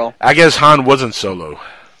 girl." I guess Han wasn't solo.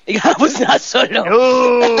 I was not solo.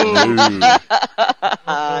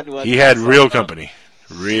 He had real company.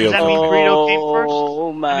 Real. Does that mean Greedo came first?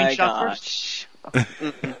 Oh my gosh.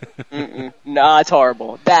 Nah, it's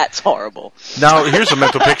horrible. That's horrible. Now, here's a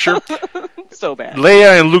mental picture. So bad.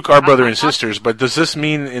 Leia and Luke are brother and sisters, but does this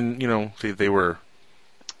mean they were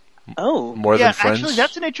more than friends? Actually,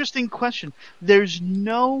 that's an interesting question. There's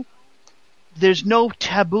no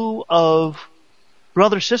taboo of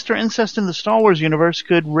brother-sister incest in the Star Wars universe.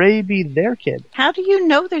 Could Rey be their kid? How do you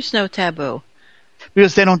know there's no taboo?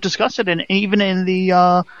 Because they don't discuss it, and even in the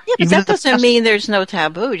but that doesn't mean there's no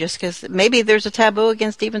taboo. Just because maybe there's a taboo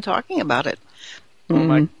against even talking about it.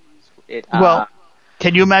 Well,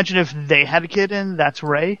 can you imagine if they had a kid and that's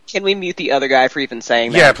Rey? Can we mute the other guy for even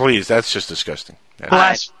saying that? Yeah, please. That's just disgusting.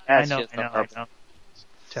 I know.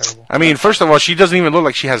 Terrible. I mean, first of all, she doesn't even look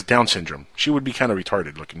like she has Down syndrome. She would be kind of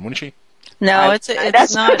retarded looking, wouldn't she? No, it's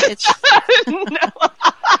not. It's no.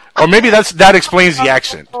 Or maybe that explains the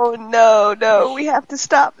accent. Oh no, we have to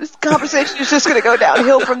stop. This conversation is just going to go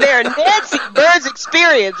downhill from there. Nancy Bird's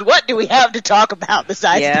experience. What do we have to talk about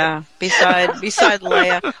besides? Yeah, beside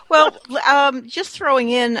Leia. Well, just throwing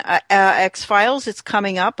in X-Files. It's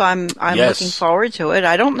coming up. I'm looking forward to it.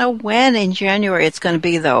 I don't know when in January it's going to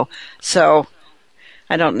be though. So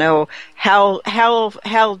I don't know how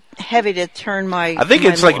heavy to turn my. I think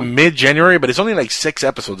it's like mid-January, but it's only like 6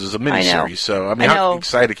 episodes. It's a miniseries, so I mean, how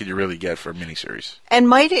excited could you really get for a miniseries? And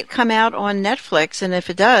might it come out on Netflix? And if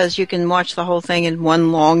it does, you can watch the whole thing in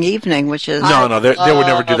one long evening, which is no, they would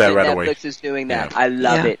never do that right away. Netflix is doing that. Yeah. I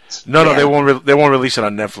love it. No, they won't. They won't release it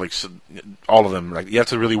on Netflix. All of them, like you have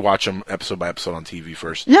to really watch them episode by episode on TV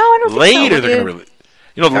first. No, I don't. Later, they're going to release.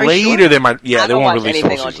 Later they might. Yeah, they won't release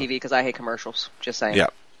anything on TV because I hate commercials. Just saying. Yeah.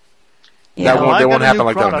 That won't happen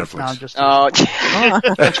like that on Netflix.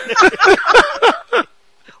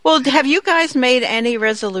 Well, have you guys made any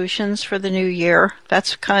resolutions for the new year?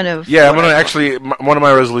 That's kind of... Yeah, I'm going to actually... One of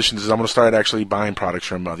my resolutions is I'm going to start actually buying products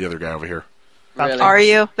from the other guy over here. Really? Are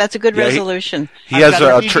you? That's a good resolution. He has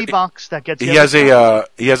a TV box that gets... He has a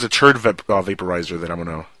turd vaporizer that I'm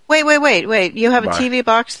going to... Wait. You have a TV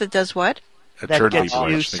box that does what? That gets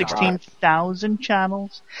you 16,000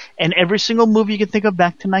 channels, and every single movie you can think of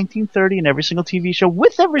back to 1930, and every single TV show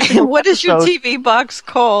with every single What is your TV box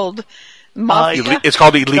called? It's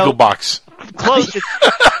called Illegal Box. Close.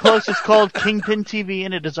 It's called Kingpin TV,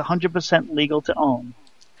 and it is 100% legal to own.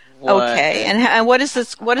 Okay, and what is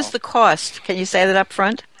this? What is the cost? Can you say that up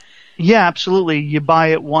front? Yeah, absolutely. You buy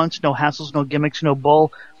it once, no hassles, no gimmicks, no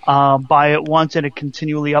bull. Buy it once and it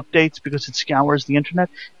continually updates because it scours the internet,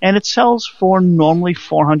 and it sells for normally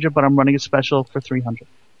 $400, but I'm running a special for $300.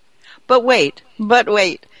 But wait. Here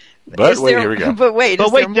we go. But wait,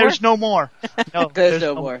 there's no more. No, there's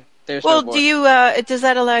no more. Do you? Does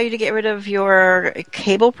that allow you to get rid of your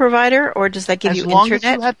cable provider, or does that give you internet? As long as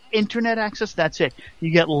you have internet access, that's it. You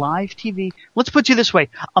get live TV. Let's put it this way: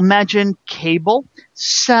 imagine cable,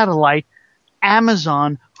 satellite,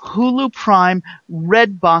 Amazon, Hulu Prime,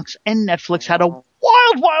 Redbox, and Netflix had a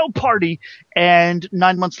wild party, and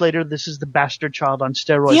 9 months later, this is the bastard child on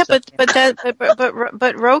steroids. Yeah,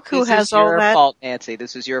 but Roku has all that. This is your fault, Nancy.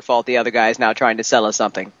 This is your fault. The other guy is now trying to sell us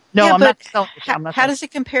something. No, yeah, I'm not selling it. How does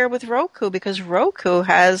it compare with Roku? Because Roku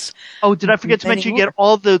has... Oh, did I forget to mention you get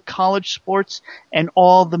all the college sports and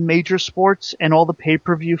all the major sports and all the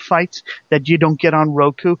pay-per-view fights that you don't get on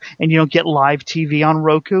Roku, and you don't get live TV on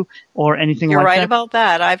Roku or anything like that? You're right about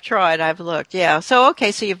that. I've tried. I've looked. Yeah. So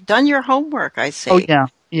you've done your homework, I see. Oh, yeah.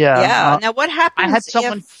 Yeah. Now, what happens I had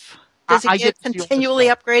someone... Does it get continually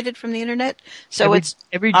upgraded from the internet? So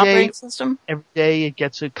every operating system? Every day it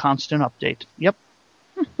gets a constant update. Yep.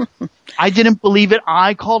 I didn't believe it.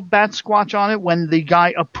 I called Bat Squatch on it when the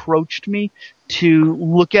guy approached me to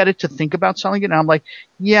look at it, to think about selling it. And I'm like,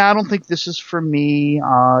 yeah, I don't think this is for me.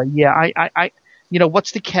 I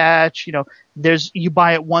what's the catch? You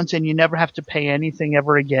buy it once and you never have to pay anything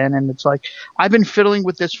ever again. And it's like, I've been fiddling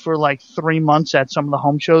with this for like 3 months at some of the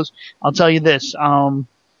home shows. I'll tell you this.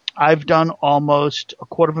 I've done almost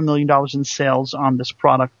 $250,000 in sales on this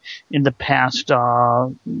product in the past,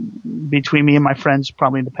 between me and my friends,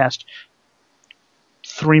 probably in the past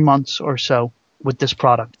 3 months or so with this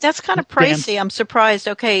product. That's kind of pricey. I'm surprised.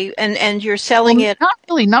 Okay. And you're selling it.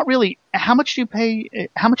 Not really. How much do you pay?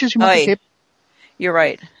 How much is your monthly cable? You're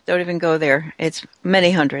right. Don't even go there. It's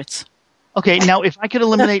many hundreds. Okay. Now, if I could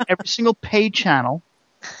eliminate every single pay channel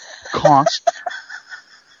cost,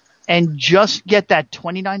 and just get that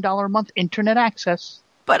 $29 a month internet access.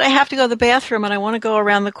 But I have to go to the bathroom, and I want to go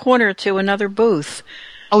around the corner to another booth.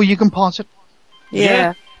 Oh, you can pause it.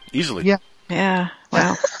 Yeah. Easily. Yeah. Yeah.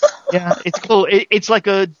 Wow. Yeah, it's cool. It's like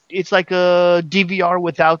a DVR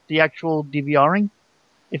without the actual DVRing,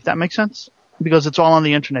 if that makes sense. Because it's all on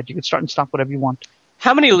the internet. You can start and stop whatever you want.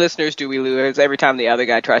 How many listeners do we lose every time the other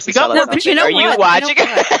guy tries to sell us something? But you know Are you what? watching? You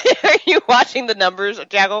know what? Are you watching the numbers,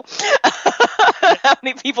 Jaggle? How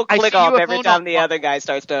many people click off every time the other guy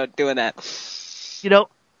starts doing that?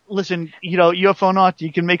 Listen, UFO Not,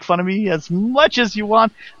 you can make fun of me as much as you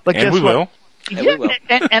want, but and guess we what? will. Yeah,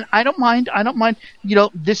 and I don't mind.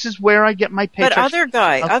 This is where I get my paycheck. But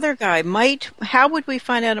other guy, how would we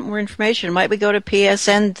find out more information? Might we go to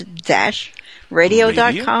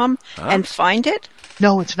psn-radio.com and find it?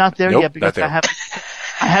 No, it's not there yet because I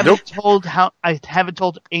haven't told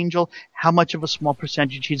Angel how much of a small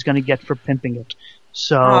percentage he's going to get for pimping it.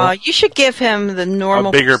 So you should give him the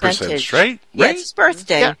normal bigger percentage, right? Yeah, it's his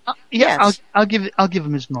birthday. Yes. I'll give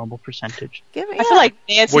him his normal percentage. I feel like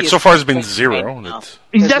Nancy. Which so far has been 0. That's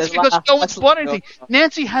because no one's bought anything.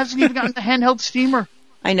 Nancy hasn't even gotten the handheld steamer.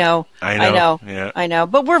 I know. Yeah. I know.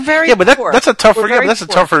 But we're very poor. That's a tougher. Yeah, but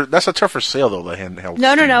that's a tougher sale though. The handheld.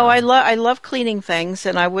 No. I love cleaning things,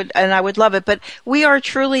 and I would love it. But we are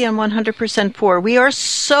truly and 100% poor. We are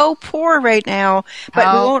so poor right now.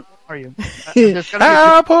 But we won't. Are you?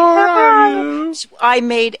 How poor are you? I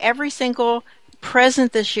made every single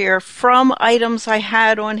present this year from items I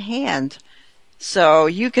had on hand. So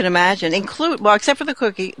you can imagine, except for the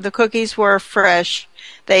cookie. The cookies were fresh.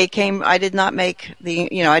 They came. I did not make the.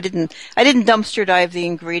 I didn't dumpster dive the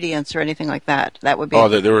ingredients or anything like that. That would be. Oh,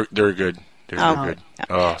 they were good. They were good.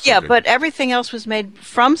 Oh, so good. But everything else was made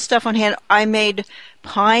from stuff on hand. I made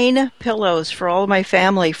pine pillows for all of my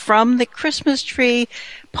family from the Christmas tree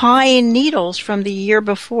pine needles from the year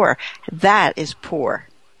before. That is poor.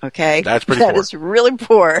 Okay, that's pretty poor. That is really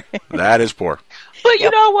poor. That is poor. But you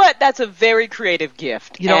know what? That's a very creative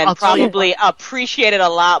gift, and probably appreciated a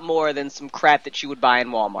lot more than some crap that you would buy in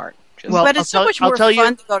Walmart. But it's so much more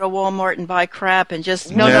fun to go to Walmart and buy crap and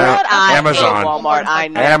just Amazon. Walmart. I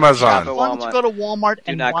know. Amazon. It's fun to go to Walmart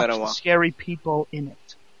and watch the scary people in it.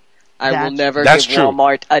 I will never give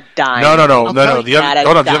Walmart a dime. No.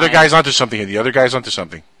 The other guy's onto something here. The other guy's onto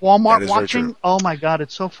something. Walmart watching. Oh my God,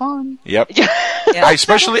 it's so fun. Yep. I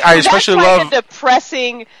especially love a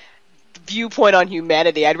depressing viewpoint on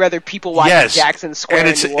humanity. I'd rather people watch Jackson Square and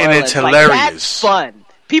it's in New Orleans. And it's hilarious. That's fun.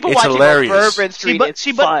 People watching on Bourbon Street. It's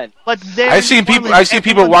fun. But I've seen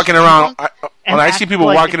people walking around. I see people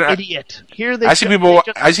walking around. Idiot. I see people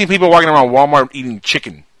walking around Walmart eating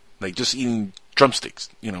chicken, like just eating drumsticks.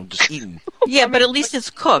 Just eating. Yeah, but at least it's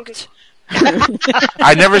cooked.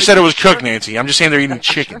 I never said it was cooked, Nancy. I'm just saying they're eating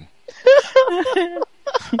chicken.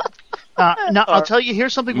 Now I'll tell you.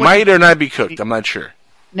 Here's something. Might or not be cooked. I'm not sure.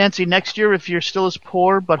 Nancy, next year, if you're still as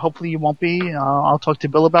poor, but hopefully you won't be, I'll talk to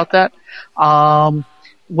Bill about that.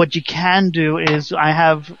 What you can do is I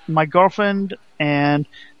have my girlfriend and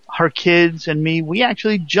her kids and me, we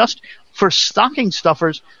actually just, for stocking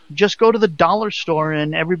stuffers, just go to the dollar store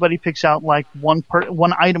and everybody picks out like one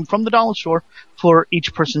item from the dollar store for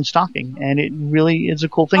each person's stocking. And it really is a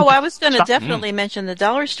cool thing. Oh, I was going to definitely mention the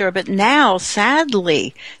dollar store, but now,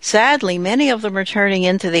 sadly, many of them are turning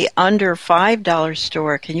into the under $5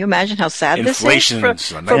 store. Can you imagine how sad this is for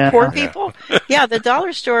poor people? Yeah, the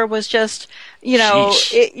dollar store was just,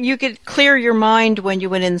 you could clear your mind when you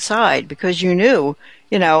went inside because you knew.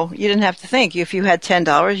 You didn't have to think. If you had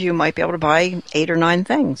 $10, you might be able to buy 8 or 9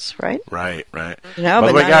 things, right? Right. By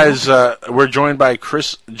the way, guys, we're joined by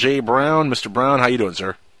Chris J. Brown. Mr. Brown, how you doing,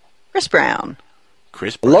 sir? Chris Brown.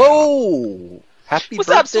 Hello. Happy What's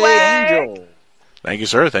birthday, up, Swag? Angel. Thank you,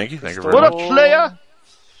 sir. Thank you very much. What up, player?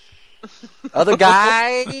 Other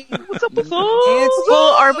guy. What's up,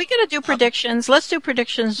 Well, are we going to do predictions? Let's do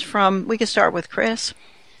predictions we can start with Chris.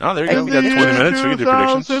 Oh, there you go. We got 20 minutes. We can do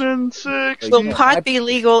predictions. Will pot be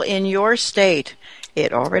legal in your state?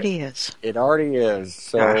 It already is. It already is.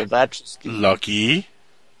 So that's lucky.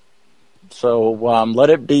 So let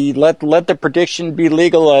it be. Let the prediction be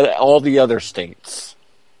legal at all the other states.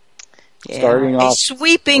 Yeah. Starting off a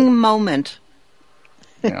sweeping moment.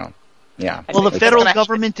 Yeah. Well, the federal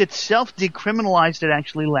government itself decriminalized it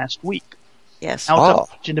actually last week. Yes. Now it's up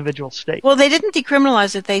to each individual state. Well, they didn't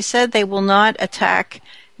decriminalize it. They said they will not attack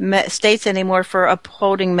states anymore for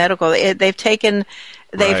upholding medical. They've taken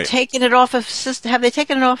it off of. Have they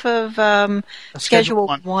taken it off of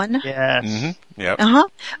Schedule 1? Yes. Mm-hmm. Yep.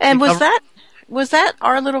 And that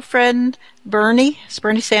our little friend Bernie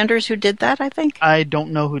Sanders who did that, I think? I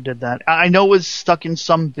don't know who did that. I know it was stuck in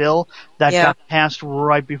some bill that got passed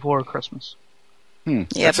right before Christmas.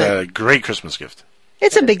 That's a great Christmas gift.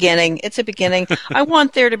 It's a beginning. I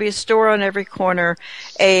want there to be a store on every corner,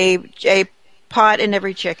 a pot in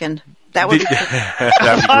every chicken. That would be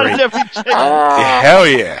that'd be great. Hell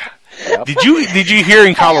yeah. Yep. Did you hear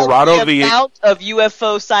in Colorado the amount of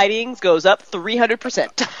UFO sightings goes up 300%?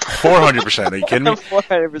 400%. Are you kidding me?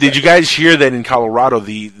 400%. Did you guys hear that in Colorado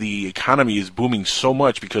the economy is booming so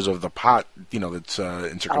much because of the pot, that's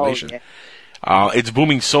in circulation? Oh, yeah. It's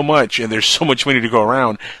booming so much, and there's so much money to go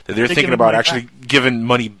around that they're thinking about actually giving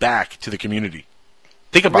money back to the community.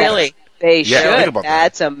 Think about that. They should. Think about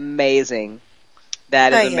That's amazing.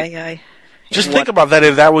 That is amazing. Just think about that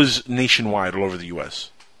if that was nationwide all over the U.S.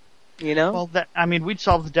 Well, we'd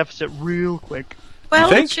solve the deficit real quick.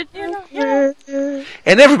 Well, it should, and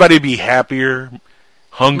everybody would be happier,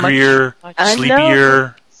 hungrier,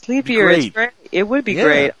 sleepier. Sleepier is great. It would be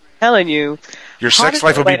great. I'm telling you. Your sex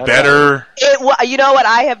life would be better. You know what?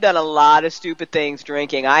 I have done a lot of stupid things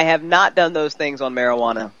drinking. I have not done those things on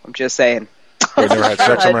marijuana. I'm just saying. You've never had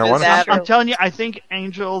sex on marijuana? I'm telling you, I think,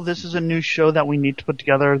 Angel, this is a new show that we need to put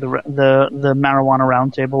together, the marijuana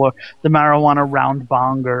roundtable or the marijuana round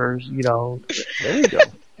bongers, There you go.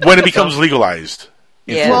 When it becomes legalized.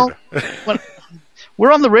 Well,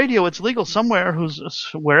 we're on the radio. It's legal somewhere.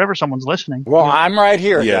 Wherever someone's listening. Well, I'm right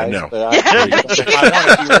here. Yeah, guys, no. I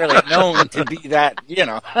want to be really known to be that.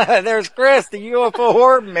 There's Chris, the UFO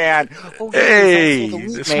orb man. Hey,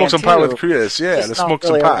 smoke some pot with Chris. Yeah, let's smoke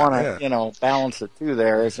some pot. I want to balance the two.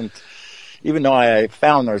 There isn't. Even though I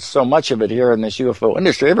found there's so much of it here in this UFO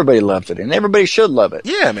industry, everybody loves it, and everybody should love it.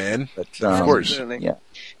 Yeah, man. But, of course. Yeah.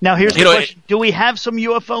 Now here's the question: do we have some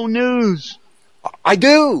UFO news? I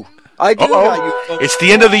do. It's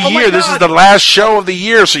the end of the year. This is the last show of the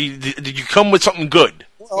year. So did you come with something good?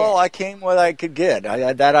 Well, I came what I could get.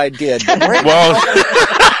 I did. Well,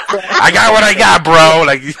 I got what I got, bro.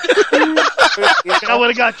 I would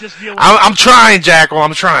have got just deal with I'm trying, Jackal.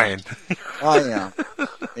 I'm trying. Oh yeah.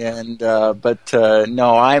 And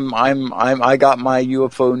no, I got my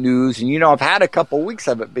UFO news, and I've had a couple weeks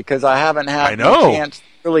of it because I haven't had a chance to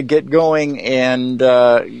really get going, and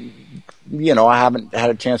I haven't had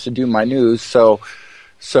a chance to do my news, so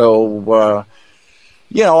I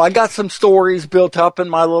got some stories built up in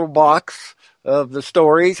my little box of the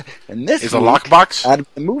stories, and this is a lockbox out of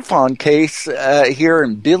the MUFON case here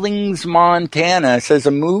in Billings, Montana. It says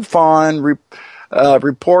a MUFON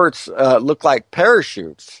reports look like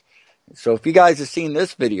parachutes. So if you guys have seen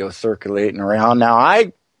this video circulating around, now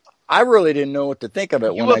I really didn't know what to think of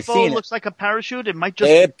it when I seen it. UFO looks like a parachute. It might just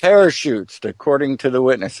be parachutes, according to the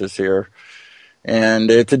witnesses here,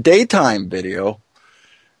 and it's a daytime video,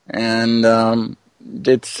 and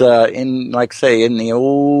it's in the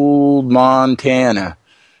old Montana,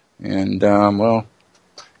 and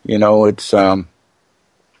it's it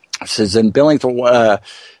says in Billings.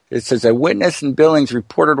 It says a witness in Billings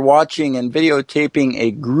reported watching and videotaping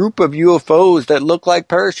a group of UFOs that looked like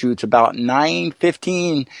parachutes about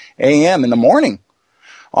 9:15 a.m. in the morning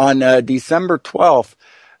on December 12th,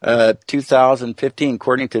 2015,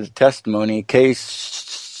 according to the testimony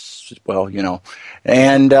case.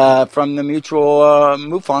 And from the Mutual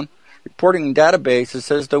MUFON reporting database, it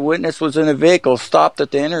says the witness was in a vehicle stopped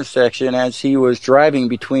at the intersection as he was driving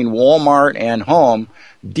between Walmart and Home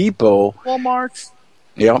Depot. Walmart.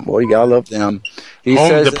 Yeah, well, you gotta love them.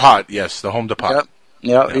 Home Depot, yes, the Home Depot.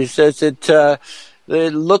 Yep. He says it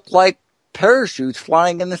looked like parachutes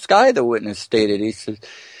flying in the sky, the witness stated. He says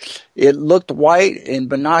it looked white in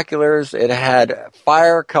binoculars. It had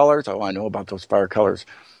fire colors. Oh, I know about those fire colors.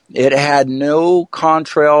 It had no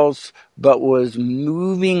contrails, but was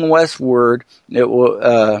moving westward. It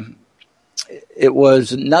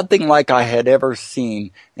was nothing like I had ever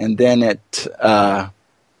seen, and then it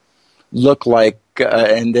looked like.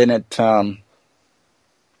 And then it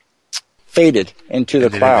faded into the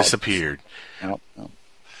cloud. It disappeared. Yep.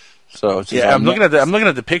 So I'm looking at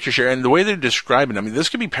the pictures here, and the way they're describing. I mean, this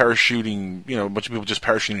could be parachuting. A bunch of people just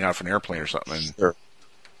parachuting out of an airplane or something.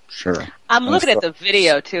 Sure. I'm looking at the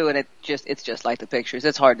video too, and it's just like the pictures.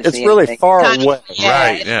 It's hard to see. It's really far away.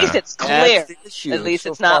 Right. At least it's clear. At least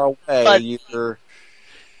it's not far away.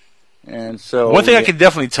 And so one thing I can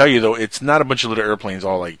definitely tell you though, it's not a bunch of little airplanes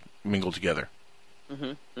all mingled together.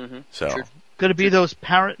 So sure. Could it be those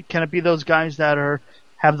Can it be those guys that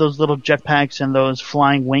have those little jetpacks and those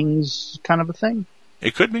flying wings, kind of a thing?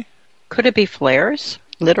 It could be. Could it be flares?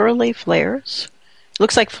 Literally flares?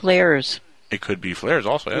 Looks like flares. It could be flares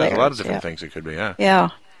also. Yeah, there's a lot of different things it could be.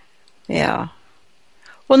 Yeah. Yeah.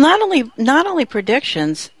 Well, not only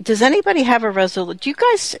predictions. Does anybody have a resolution? Do you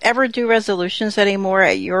guys ever do resolutions anymore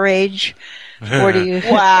at your age? Or do you?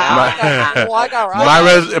 Wow.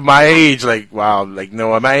 My age,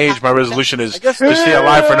 no. At my age, my resolution is to stay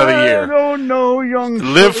alive for another year. No, young.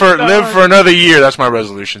 Live for another year. That's my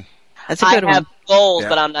resolution. That's a good one. I have goals,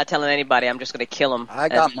 but I'm not telling anybody. I'm just going to kill them. I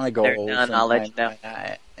got my goals. Done, I'll let you know.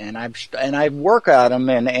 And I work at them,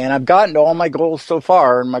 and I've gotten to all my goals so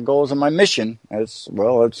far, and my goals and my mission. It's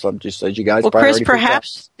just as you guys. Well, Chris,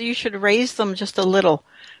 perhaps you should raise them just a little,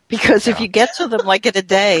 because if you get to them like in a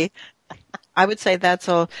day, I would say that's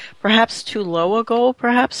perhaps too low a goal.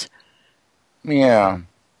 Perhaps. Yeah.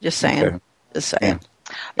 Just saying. Okay. Just saying. Yeah.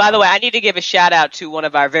 By the way, I need to give a shout out to one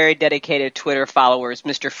of our very dedicated Twitter followers.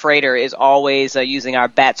 Mr. Frater is always using our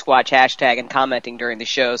BatSquatch hashtag and commenting during the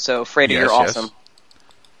show. So, Frater, you're awesome. Yes.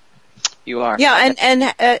 You are. Yeah,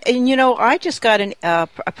 and you know, I just got a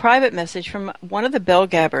private message from one of the bell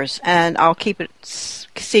gabbers, and I'll keep it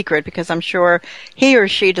secret because I'm sure he or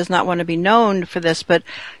she does not want to be known for this, but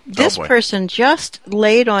this person just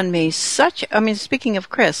laid on me speaking of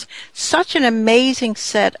Chris, such an amazing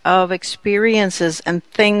set of experiences and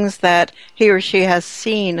things that he or she has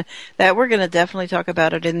seen that we're going to definitely talk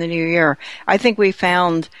about it in the new year. I think we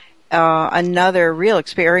found another real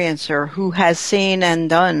experiencer who has seen and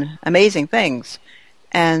done amazing things.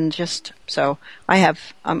 And just so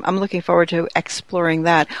I'm looking forward to exploring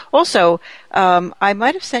that. Also, I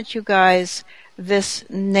might have sent you guys this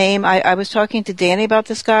name. I was talking to Danny about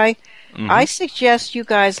this guy. Mm-hmm. I suggest you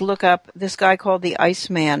guys look up this guy called the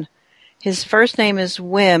Iceman. His first name is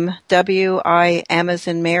Wim, W-I-M as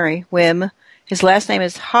in Mary, Wim. His last name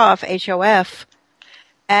is Hoff, H-O-F.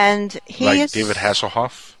 And he is... David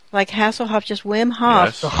Hasselhoff? Like Hasselhoff, just Wim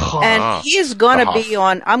Hof. Yes. And he is going to be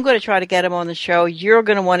on, I'm going to try to get him on the show. You're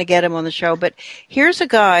going to want to get him on the show. But here's a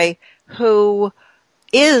guy who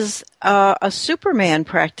is a Superman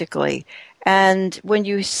practically. And when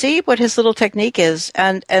you see what his little technique is,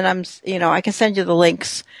 and I can send you the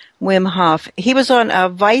links, Wim Hof. He was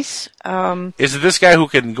on Vice. Is it this guy who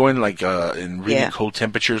can go in in really cold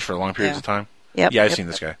temperatures for long periods of time? Yep. Yeah, I've seen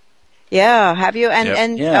this guy. Yeah, have you?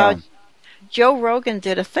 And Joe Rogan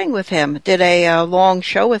did a thing with him, did a long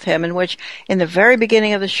show with him in which, in the very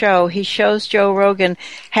beginning of the show, he shows Joe Rogan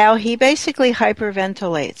how he basically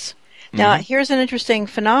hyperventilates. Mm-hmm. Now, here's an interesting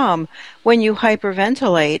phenomenon. When you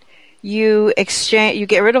hyperventilate, you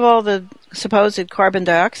get rid of all the supposed carbon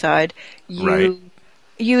dioxide. You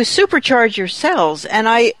supercharge your cells. And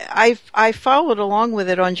I followed along with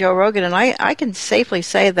it on Joe Rogan, and I can safely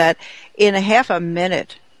say that in a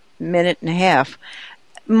minute and a half,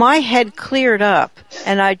 my head cleared up,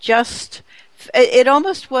 and it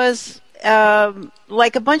almost was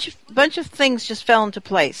like a bunch of things just fell into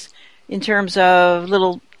place in terms of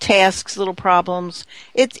little tasks, little problems.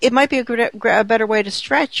 It might be a better way to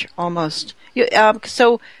stretch almost.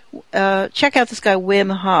 So check out this guy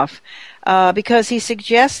Wim Hof because he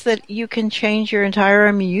suggests that you can change your entire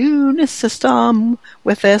immune system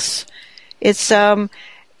with this.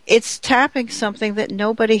 It's tapping something that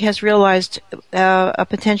nobody has realized, a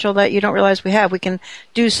potential that you don't realize we have. We can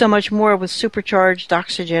do so much more with supercharged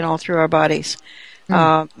oxygen all through our bodies.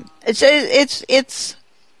 It's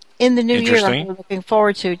in the new year. I'm looking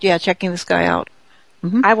forward to checking this guy out.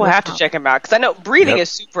 Mm-hmm. I will have to check him out because I know breathing is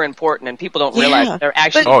super important, and people don't realize they're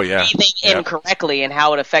actually breathing incorrectly and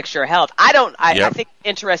how it affects your health. I think it's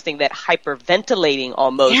interesting that hyperventilating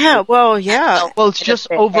almost. Yeah, well, it's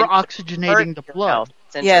just over oxygenating the blood.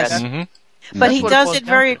 Yes. Mm-hmm. But he does it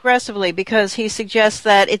very aggressively because he suggests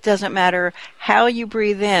that it doesn't matter how you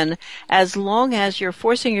breathe in as long as you're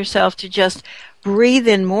forcing yourself to just breathe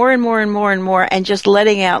in more and more and more and more and just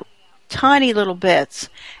letting out tiny little bits.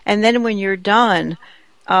 And then when you're done,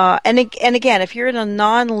 and again, if you're in a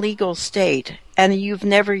non-legal state and you've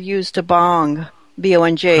never used a bong,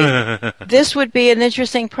 B-O-N-G, this would be an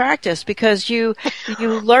interesting practice because you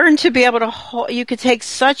learn to be able to you could take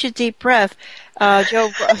such a deep breath. Joe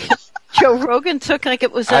Rogan took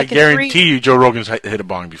it was like I guarantee you Joe Rogan's hit a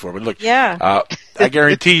bong before. But look, I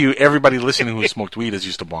guarantee you everybody listening who smoked weed has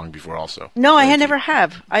used a bong before also. No, I never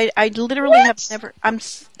have. I literally have never.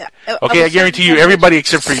 Okay, I guarantee you everybody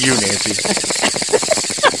except for you, Nancy.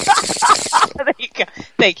 There you go.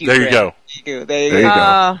 Thank you. There you go. There you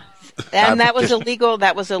go. And that was illegal.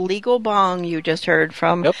 That was a legal bong you just heard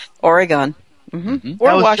from Oregon. Mm-hmm. Or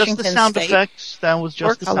that was Washington just the sound State. Effects. That was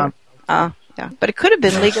just the sound. Yeah, but it could have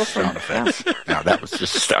been legal for sound effects. No, that was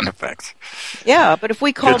just sound effects. Yeah, but if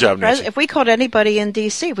we called if we called anybody in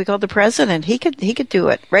D.C., if we called the president, he could do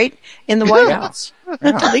it right in the White House.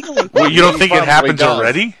 Legally. Well, you don't think it happens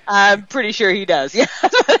already? I'm pretty sure he does. Yeah.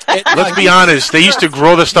 Let's be honest. They used to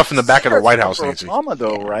grow the stuff in the back of the White House, Nancy. Obama,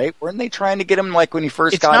 though, right? Weren't they trying to get him like when he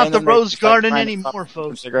first it's got in? It's not the Rose Garden anymore,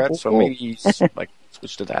 folks. Cigarettes, so maybe he's like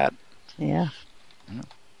switched to that. Yeah.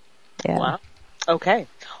 Wow. Okay.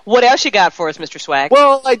 What else you got for us, Mr. Swag?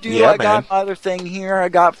 Well, I do. Yeah, I got another thing here. I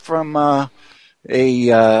got from a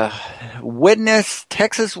witness.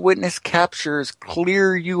 Texas witness captures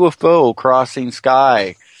clear UFO crossing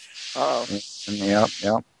sky. Oh.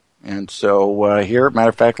 Yep. And so here, matter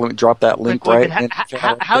of fact, let me drop that link right.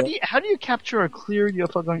 How do you capture a clear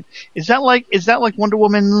UFO going? Is that like Wonder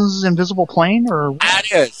Woman's invisible plane, or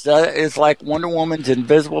that is? That is like Wonder Woman's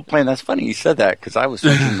invisible plane. That's funny you said that because I was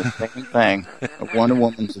thinking the same thing. Wonder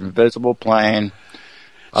Woman's invisible plane.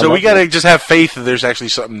 So we gotta just have faith that there's actually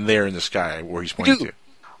something there in the sky where he's pointing to.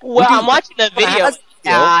 Well, I'm watching the video.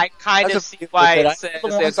 I kind of see why it says the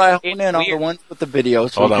ones I hone in on the ones with the video.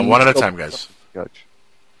 So hold on, one at a time, guys.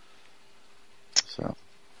 So.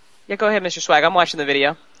 Yeah, go ahead, Mr. Swag. I'm watching the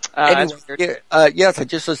video. Yes, I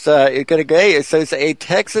just was it says a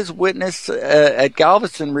Texas witness at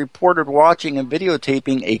Galveston reported watching and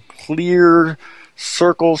videotaping a clear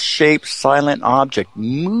circle-shaped silent object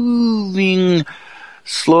moving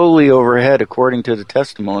slowly overhead, according to the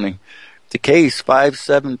testimony. The case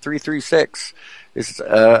 57336 is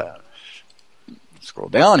scroll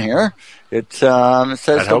down here. It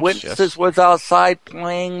says the witness was outside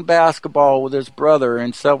playing basketball with his brother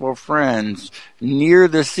and several friends near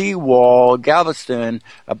the seawall, Galveston,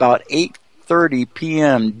 about 8:30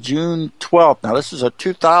 p.m. June 12th. Now, this is a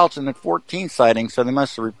 2014 sighting, so they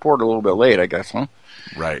must have reported a little bit late, I guess, huh?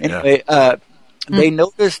 Right, anyway, they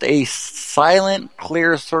noticed a silent,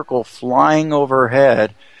 clear circle flying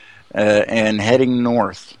overhead and heading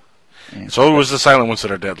north. So it was the silent ones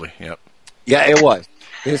that are deadly, yep. Yeah, it was.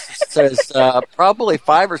 This says probably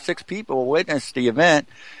 5 or 6 people witnessed the event,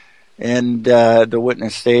 and the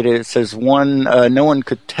witness stated, it says no one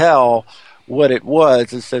could tell what it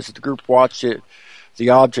was. It says the group watched the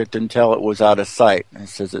object until it was out of sight. It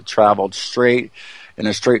says it traveled straight in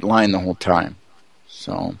a straight line the whole time.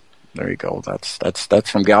 So there you go.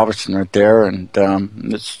 That's from Galveston right there, and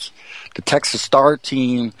the Texas Star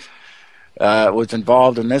team was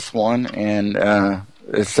involved in this one, and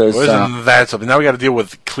it says, isn't that something? Now we got to deal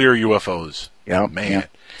with clear UFOs. Yeah, man.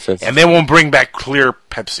 Yeah. And they won't bring back clear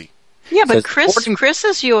Pepsi. Yeah, but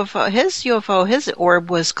Chris's UFO, his orb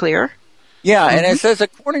was clear. Yeah, and it says,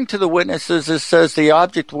 according to the witnesses, it says the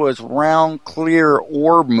object was round, clear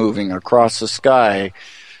orb moving across the sky.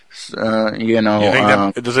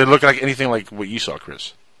 Does it look like anything like what you saw,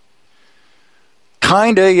 Chris?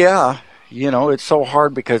 Kinda, yeah. It's so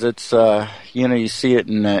hard because it's, you see it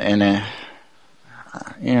in a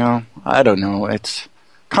I don't know. It's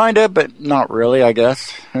kind of, but not really, I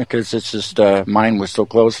guess, because it's just mine was so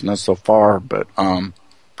close and that's so far. But kind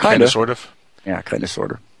of, sort of. Yeah, kind of,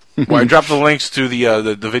 sort of. Well, I dropped the links to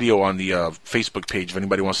the video on the Facebook page if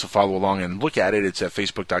anybody wants to follow along and look at it. It's at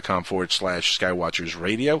facebook.com/Skywatchers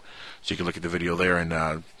Radio, so you can look at the video there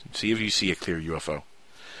and see if you see a clear UFO.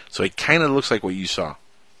 So it kind of looks like what you saw,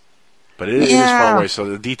 but it is far away, so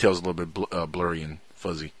the details a little bit blurry and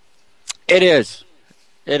fuzzy. It is.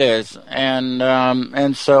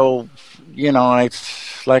 And so,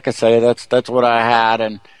 it's like I say, that's what I had,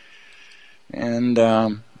 and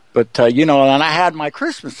I had my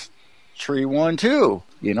Christmas tree one too,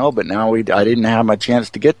 but now I didn't have my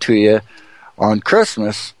chance to get to you on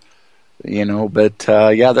Christmas, but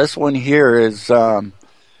this one here is the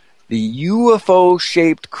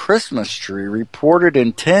UFO-shaped Christmas tree reported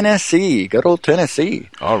in Tennessee, good old Tennessee.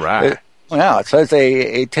 All right. It says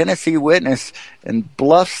a Tennessee witness in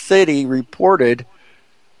Bluff City reported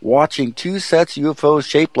watching 2 sets of UFOs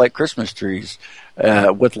shaped like Christmas trees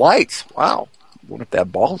with lights. Wow. What if they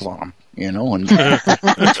have balls on them, and a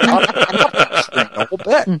whole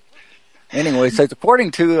bit. Anyway, it says,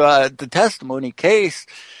 according to the testimony case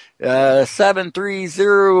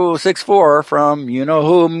 73064 from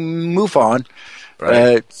you-know-who MUFON,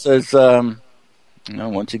 it says...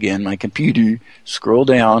 once again, my computer, scroll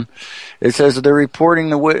down. It says the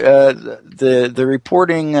reporting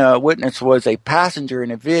witness was a passenger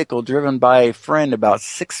in a vehicle driven by a friend about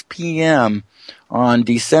 6 p.m. on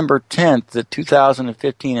December 10th,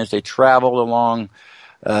 2015, as they traveled along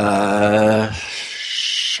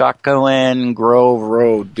Choctaw Grove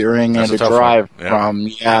Road during the drive from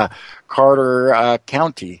Carter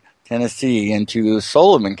County, Tennessee, into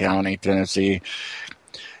Sullivan County, Tennessee.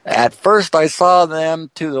 At first, I saw them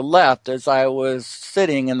to the left as I was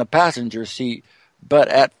sitting in the passenger seat, but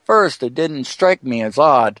at first it didn't strike me as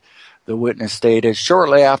odd, the witness stated.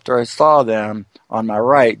 Shortly after I saw them on my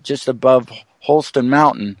right, just above Holston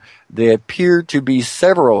Mountain, there appeared to be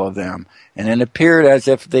several of them, and it appeared as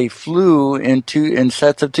if they flew in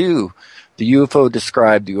sets of two. The UFO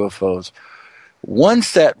described the UFOs. One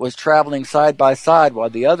set was traveling side by side while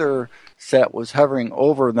the other set was hovering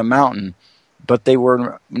over the mountain, but they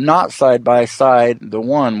were not side by side. The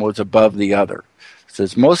one was above the other. It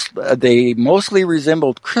says they mostly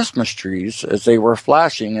resembled Christmas trees as they were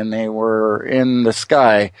flashing and they were in the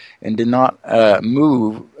sky and did not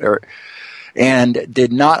move and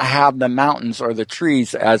did not have the mountains or the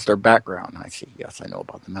trees as their background. I see. Yes, I know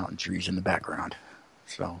about the mountain trees in the background.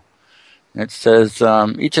 So it says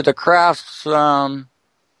each of the crafts were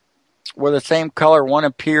the same color. One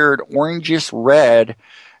appeared orangish red.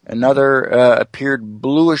 Another appeared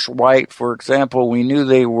bluish white. For example, we knew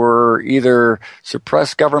they were either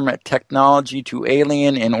suppressed government technology to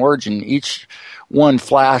alien in origin. Each one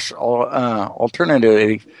flashed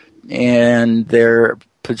alternatively, and their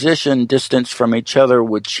position distance from each other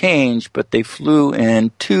would change, but they flew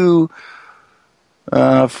in two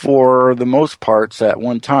for the most parts at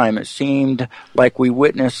one time. It seemed like we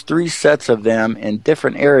witnessed three sets of them in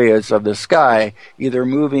different areas of the sky, either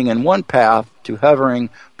moving in one path to hovering,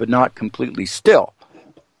 but not completely still.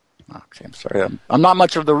 Okay, I'm sorry. I'm not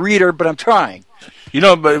much of the reader, but I'm trying.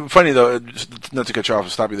 But funny though, not to cut you off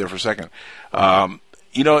and stop you there for a second.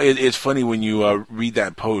 It's funny when you read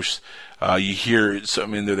that post. You hear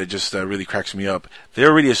something in there that just really cracks me up. They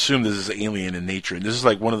already assume this is alien in nature, and this is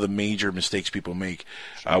like one of the major mistakes people make,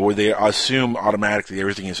 where they assume automatically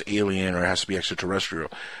everything is alien or it has to be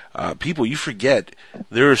extraterrestrial. People, you forget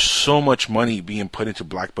there is so much money being put into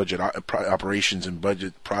black budget operations and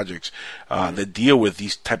budget projects that deal with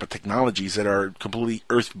these type of technologies that are completely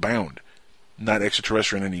earthbound, not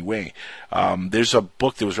extraterrestrial in any way. There's a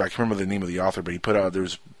book that was, I can't remember the name of the author, but he put out,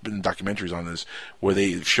 there's been documentaries on this where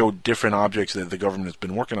they showed different objects that the government has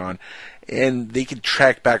been working on, and they could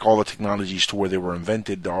track back all the technologies to where they were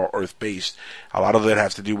invented, are Earth-based. A lot of that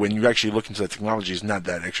has to do, when you actually look into the technology, it's not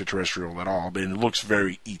that extraterrestrial at all, but it looks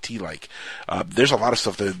very ET-like. There's a lot of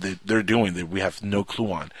stuff that they're doing that we have no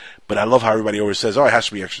clue on. But I love how everybody always says, it has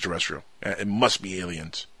to be extraterrestrial. It must be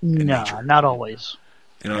aliens. No, not always.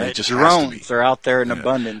 It just drones are out there in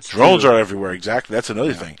abundance. Drones are everywhere. Exactly. That's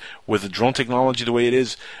another thing. With the drone technology the way it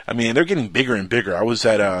is, I mean, they're getting bigger and bigger. I was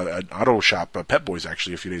at an auto shop, Pep Boys,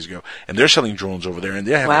 actually, a few days ago, and they're selling drones over there, and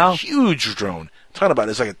they have a huge drone. I'm talking about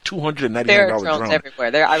it's like a $299 there are drones drone.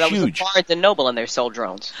 Everywhere. I was at Barnes and Noble, and they sold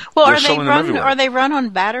drones. Well, are they run on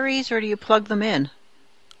batteries, or do you plug them in?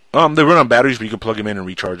 They run on batteries, but you can plug them in and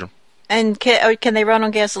recharge them. And can they run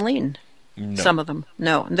on gasoline? No. Some of them,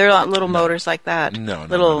 no. They're not little motors like that. No.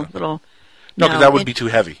 Little. No, because that would be too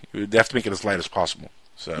heavy. They have to make it as light as possible.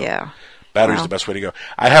 So yeah, battery's the best way to go.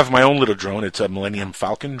 I have my own little drone. It's a Millennium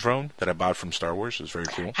Falcon drone that I bought from Star Wars. It's very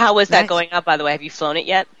cool. How is that going up, by the way? Have you flown it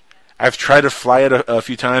yet? I've tried to fly it a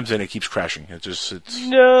few times, and it keeps crashing. It's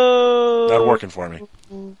not working for me.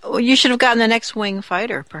 Well, you should have gotten the X-Wing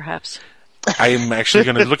fighter, perhaps. I am actually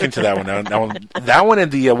going to look into that one. That one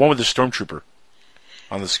and the one with the Stormtrooper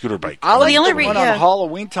on the scooter bike. I like the one on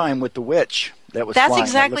Halloween time with the witch. That's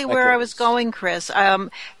exactly where I was going, Chris.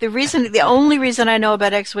 The only reason I know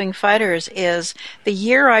about X-Wing fighters is the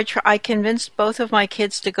year I convinced both of my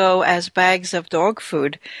kids to go as bags of dog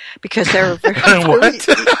food because they were very what?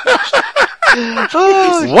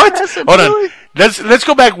 What? Hold on. Let's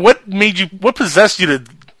go back. What possessed you to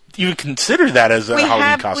even consider that as a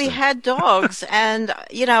Halloween costume? We had dogs, and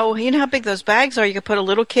you know how big those bags are. You could put a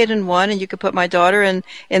little kid in one, and you could put my daughter in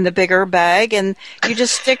the bigger bag, and you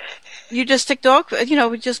just stick dog.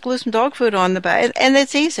 We just glue some dog food on the bag, and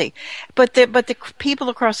it's easy. But the people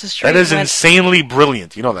across the street. That is insanely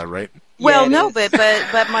brilliant. You know that, right? Well, no, but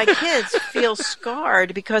my kids feel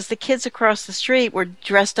scarred because the kids across the street were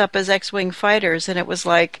dressed up as X-Wing fighters, and it was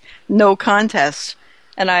like no contest.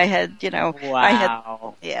 And I had,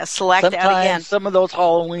 select out again. Some of those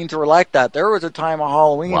Halloweens were like that. There was a time of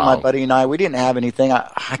Halloween, my buddy and I, we didn't have anything.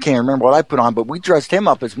 I can't remember what I put on, but we dressed him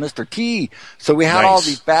up as Mr. T. So we had all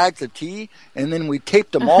these bags of tea, and then we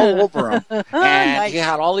taped them all over him. And he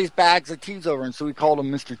had all these bags of teas over him, so we called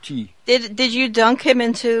him Mr. T. Did you dunk him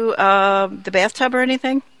into the bathtub or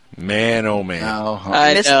anything? Man, oh man. No.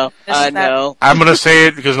 I know. I'm going to say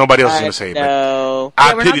it because nobody else is going to say it. But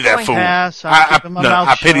I pity that fool.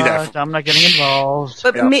 I pity that fool. I'm not getting involved.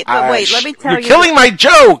 But wait, let me tell you. You're killing my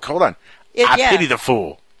joke. Hold on. I pity the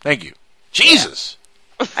fool. Thank you. Jesus.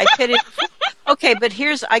 I pity the fool. Okay, but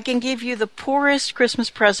I can give you the poorest Christmas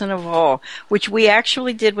present of all, which we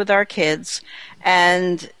actually did with our kids,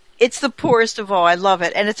 and it's the poorest of all. I love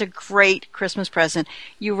it, and it's a great Christmas present.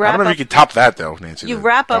 I don't know if you can top that, though, Nancy. You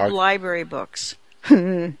wrap up library books.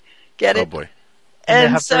 Get it? Oh, boy. And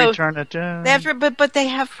they have to return it. But they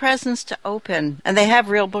have presents to open, and they have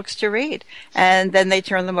real books to read. And then they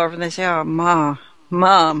turn them over, and they say, oh, Mom.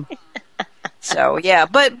 So, yeah.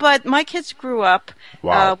 But my kids grew up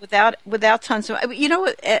without tons of...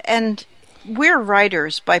 and we're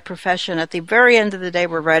writers by profession. At the very end of the day,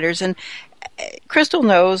 we're writers. And Crystal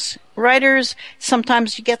knows, writers,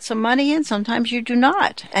 sometimes you get some money in, sometimes you do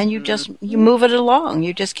not. And you move it along.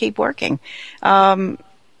 You just keep working. And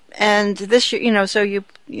this year,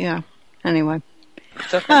 anyway.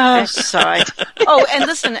 Oh, sigh. Oh, and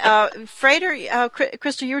listen, Frater,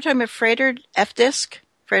 Crystal, you were talking about Frater F-Disc?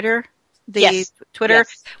 Frater? Yes. Twitter?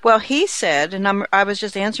 Yes. Well, he said, and I was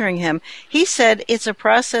just answering him, he said it's a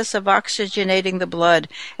process of oxygenating the blood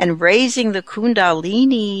and raising the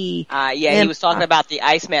Kundalini. He was talking about the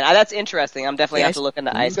Iceman. That's interesting. I'm definitely have to look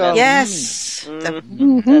into Iceman. Yes.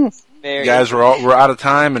 Guys, we're out of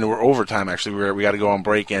time, and we're over time, actually. We got to go on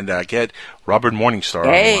break and get Robert Morningstar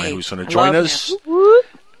on the line, who's going to join us.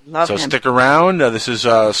 So stick around. This is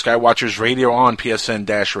Skywatchers Radio on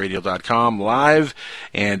psn-radio.com live,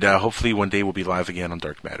 and hopefully one day we'll be live again on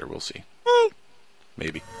Dark Matter. We'll see.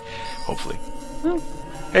 Maybe. Hopefully.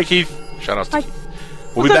 Hey, Keith. Shout out to Keith.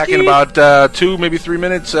 We'll be back in about 2, maybe 3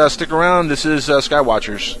 minutes. Stick around. This is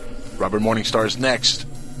Skywatchers. Robert Morningstar's next.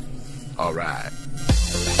 All right.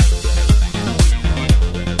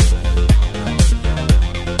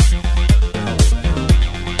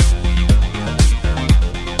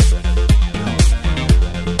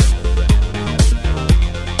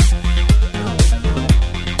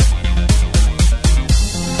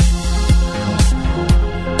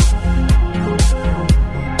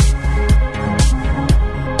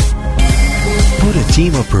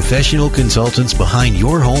 Team of professional consultants behind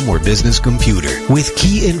your home or business computer with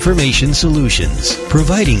Key Information Solutions,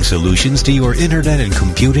 providing solutions to your internet and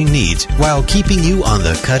computing needs while keeping you on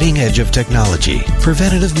the cutting edge of technology.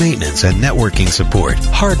 Preventative maintenance and networking support,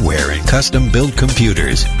 hardware and custom-built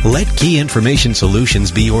computers. Let Key Information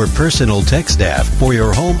Solutions be your personal tech staff for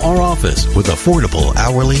your home or office with affordable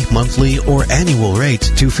hourly, monthly, or annual rates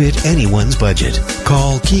to fit anyone's budget.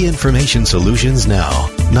 Call Key Information Solutions now.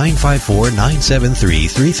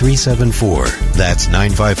 954-973-3374. That's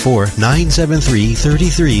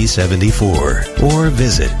 954-973-3374. Or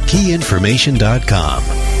visit keyinformation.com.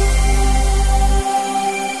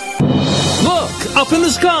 Look, up in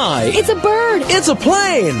the sky. It's a bird. It's a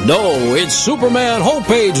plane. No, it's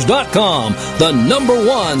SupermanHomepage.com, the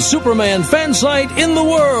 #1 Superman fan site in the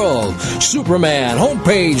world.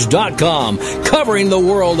 SupermanHomepage.com, covering the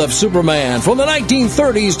world of Superman from the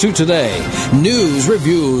 1930s to today. News,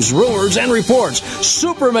 reviews, rumors, and reports.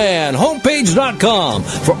 SupermanHomepage.com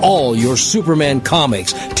for all your Superman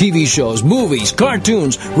comics, TV shows, movies,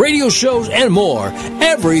 cartoons, radio shows, and more.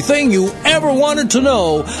 Everything you ever wanted to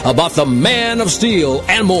know about the Man of Steel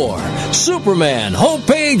and more.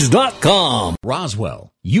 SupermanHomepage.com.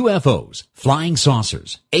 Roswell, UFOs, flying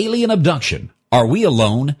saucers, alien abduction. Are we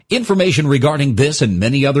alone? Information regarding this and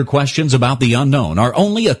many other questions about the unknown are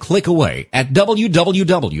only a click away at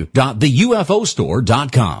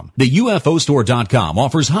www.theufostore.com. The UFOstore.com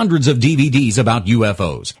offers hundreds of DVDs about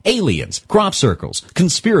UFOs, aliens, crop circles,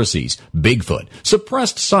 conspiracies, Bigfoot,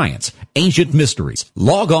 suppressed science, ancient mysteries.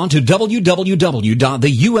 Log on to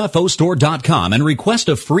www.theufostore.com and request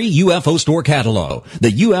a free UFO Store catalog.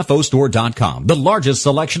 The UFOstore.com, the largest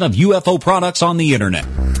selection of UFO products on the internet.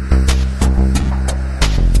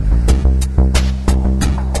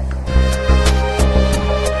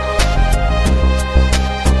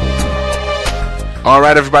 All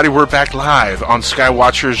right, everybody, we're back live on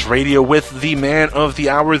Skywatchers Radio with the man of the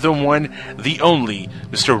hour, the one, the only,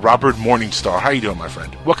 Mr. Robert Morningstar. How you doing, my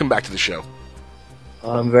friend? Welcome back to the show.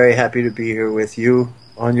 I'm very happy to be here with you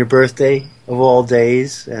on your birthday of all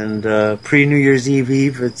days, and pre-New Year's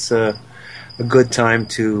Eve. It's a good time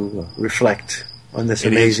to reflect on this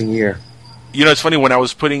amazing year. You know, it's funny, when I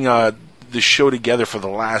was putting the show together for the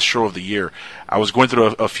last show of the year, I was going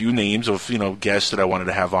through a few names of, guests that I wanted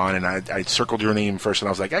to have on, and I circled your name first, and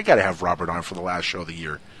I was like, I got to have Robert on for the last show of the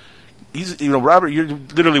year. He's, Robert, you're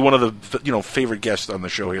literally one of the, favorite guests on the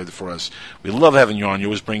show here for us. We love having you on. You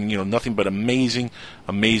always bring, nothing but amazing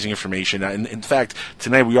information. And in fact,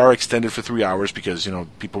 tonight we are extended for 3 hours because,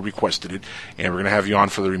 people requested it, and we're going to have you on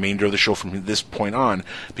for the remainder of the show from this point on,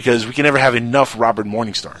 because we can never have enough Robert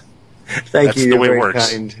Morningstar. Thank you. You're very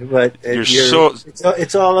kind. But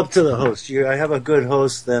it's all up to the host. I have a good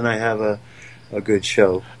host, then I have a good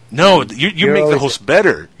show. No, you make the host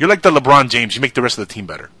better. You're like the LeBron James. You make the rest of the team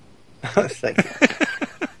better. Thank you.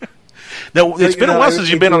 Now, it's been a while since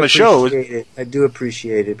you've been on the show. I do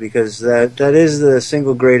appreciate it because that is the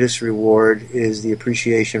single greatest reward, is the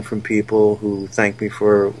appreciation from people who thank me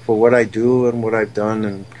for what I do and what I've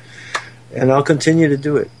done, and I'll continue to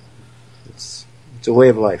do it. It's a way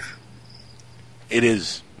of life. It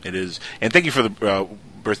is. And thank you for the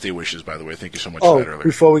birthday wishes, by the way. Thank you so much for that earlier.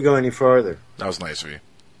 Before we go any farther. That was nice of you.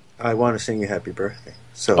 I want to sing you happy birthday.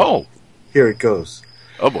 So here it goes.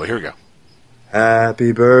 Oh, boy, here we go.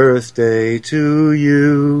 Happy birthday to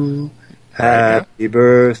you. Happy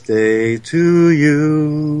birthday to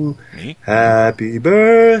you. Me? Happy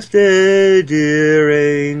birthday, dear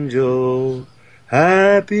angel.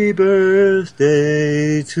 Happy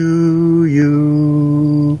birthday to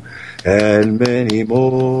you. And many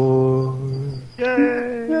more.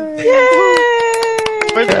 Yay! Yay!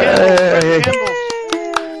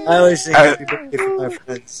 I always say happy birthday for my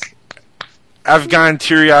friends. I've gone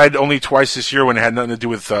teary-eyed only twice this year when it had nothing to do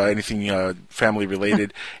with anything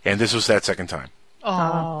family-related, and this was that second time.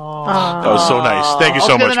 Oh, that was so nice. Thank you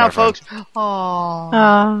so much, my friend. Folks.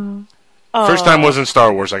 First time wasn't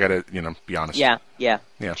Star Wars. I gotta, be honest. Yeah.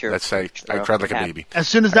 True. I cried like a baby. As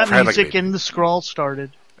soon as that music in the scroll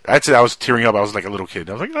started. That's it. I was tearing up. I was like a little kid.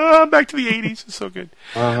 I was like, I'm back to the 80s. It's so good.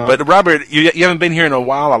 But, Robert, you haven't been here in a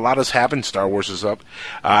while. A lot has happened. Star Wars is up.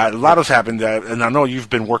 A lot has happened. And I know you've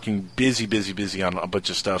been working busy on a bunch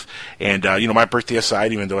of stuff. And, my birthday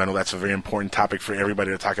aside, even though I know that's a very important topic for everybody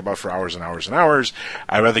to talk about for hours and hours and hours,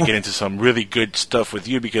 I'd rather get into some really good stuff with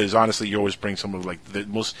you because, honestly, you always bring some of, the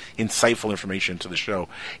most insightful information to the show.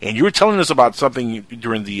 And you were telling us about something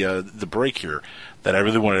during the break here that I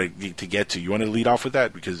really wanted to get to. You want to lead off with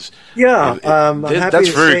that? Because I'm happy that's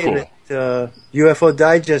to very say cool. That UFO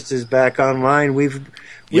Digest is back online. We've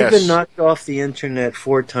been knocked off the internet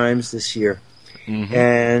 4 times this year. Mm-hmm.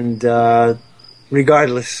 And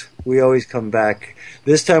regardless, we always come back.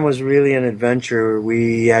 This time was really an adventure.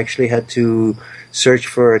 We actually had to search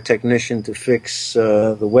for a technician to fix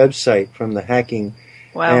the website from the hacking.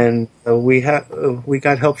 Wow. And we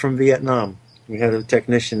got help from Vietnam. We had a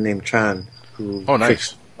technician named Tran who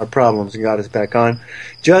fixed our problems and got us back on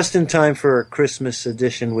just in time for a Christmas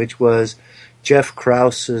edition, which was Jeff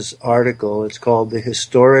Krause's article. It's called The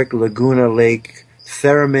Historic Laguna Lake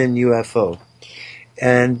Theremin UFO.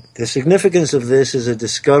 And the significance of this is a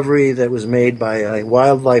discovery that was made by a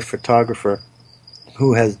wildlife photographer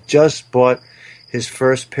who has just bought his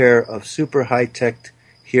first pair of super high-tech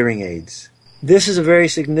hearing aids. This is a very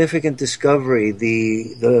significant discovery.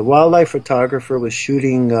 The wildlife photographer was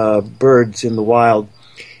shooting birds in the wild,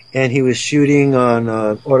 and he was shooting on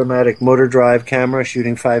an automatic motor drive camera,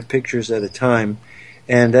 shooting 5 pictures at a time.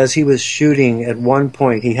 And as he was shooting, at one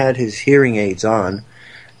point, he had his hearing aids on,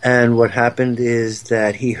 and what happened is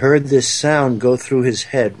that he heard this sound go through his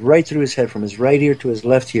head, right through his head, from his right ear to his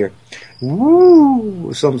left ear.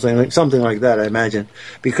 Woo! Something like that, I imagine,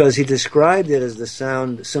 because he described it as the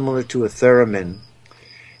sound similar to a theremin.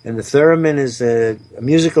 And the theremin is a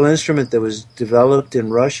musical instrument that was developed in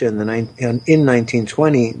Russia in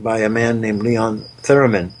 1920 by a man named Leon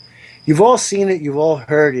Theremin. You've all seen it, you've all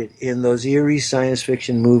heard it in those eerie science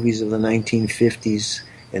fiction movies of the 1950s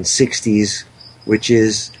and 60s, which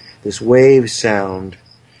is this wave sound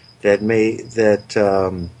that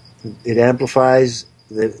it amplifies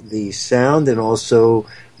the sound and also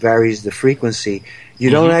varies the frequency. You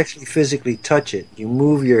don't actually physically touch it. You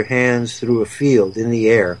move your hands through a field in the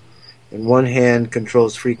air, and one hand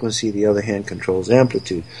controls frequency, the other hand controls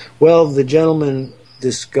amplitude. Well, the gentleman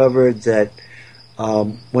discovered that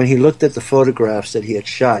when he looked at the photographs that he had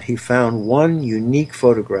shot, he found one unique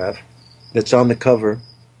photograph that's on the cover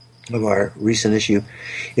of our recent issue,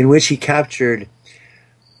 in which he captured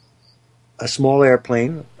a small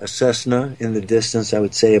airplane, a Cessna in the distance, I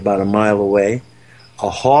would say about a mile away, a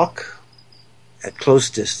hawk at close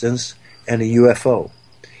distance, and a UFO.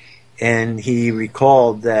 And he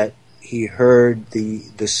recalled that he heard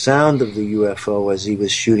the sound of the UFO as he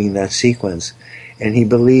was shooting that sequence. And we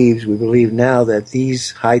believe now that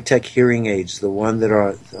these high-tech hearing aids, the one that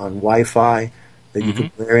are on Wi-Fi, that you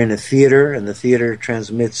can wear in a theater, and the theater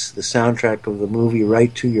transmits the soundtrack of the movie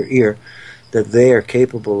right to your ear, that they are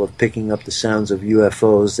capable of picking up the sounds of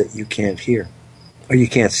UFOs that you can't hear, or you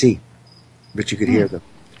can't see, but you could hear them.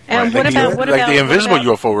 And what about the invisible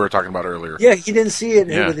UFO we were talking about earlier? Yeah, he didn't see it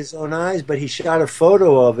with his own eyes, but he shot a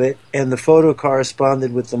photo of it, and the photo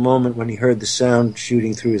corresponded with the moment when he heard the sound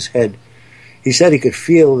shooting through his head. he said he could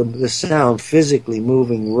feel the sound physically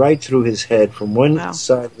moving right through his head from one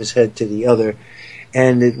side of his head to the other,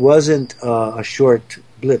 and it wasn't a short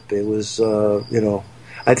blip. It was,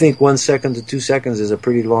 I think 1 second to 2 seconds is a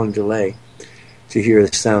pretty long delay to hear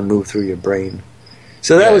the sound move through your brain.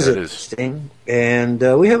 So that was interesting. And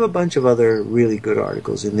we have a bunch of other really good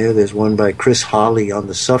articles in there. There's one by Chris Hawley on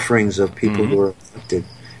the sufferings of people who are afflicted.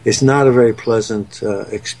 It's not a very pleasant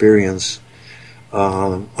experience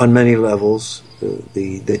on many levels.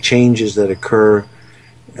 The changes that occur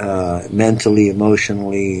mentally,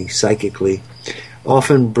 emotionally, psychically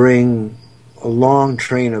often bring a long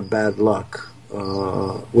train of bad luck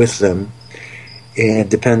with them, and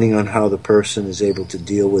depending on how the person is able to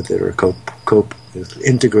deal with it or cope with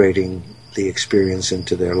integrating the experience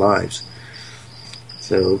into their lives.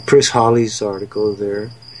 So Chris Hawley's article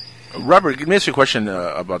there. Robert, let me ask you a question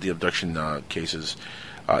about the abduction cases.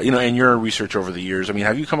 In your research over the years, I mean,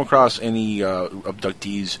 have you come across any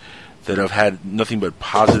abductees that have had nothing but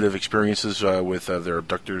positive experiences with their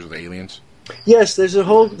abductors or the aliens? Yes, there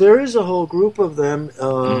is a whole group of them.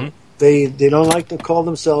 They don't like to call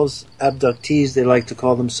themselves abductees. They like to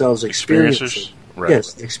call themselves experiencers. Right.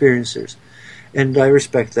 Yes, experiencers, and I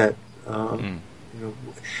respect that.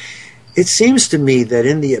 It seems to me that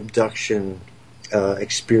in the abduction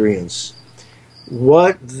experience,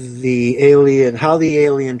 how the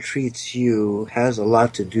alien treats you has a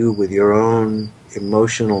lot to do with your own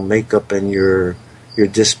emotional makeup and your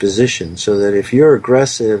disposition. So that if you're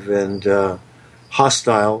aggressive and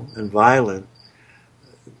hostile and violent,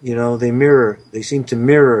 they seem to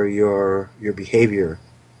mirror your behavior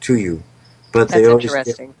to you. But they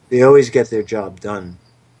always get their job done.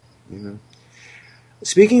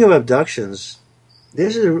 Speaking of abductions,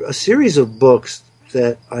 there's a series of books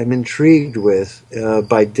that I'm intrigued with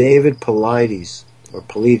by David Paulides,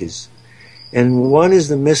 and one is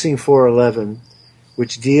The Missing 411,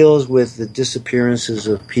 which deals with the disappearances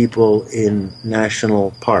of people in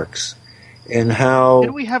national parks, and how.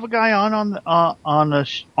 Did we have a guy on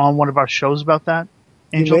one of our shows about that?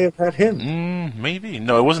 Angel? You may have had him. Maybe.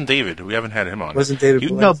 No, it wasn't David. We haven't had him on. Wasn't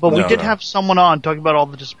David? No, but we did have someone on talking about all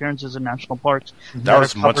the disappearances in national parks. That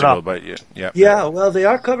was months ago, but yeah. Yeah, well, they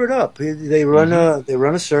are covered up. They run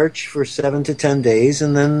a search for 7 to 10 days,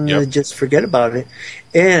 and then they just forget about it.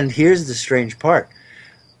 And here's the strange part.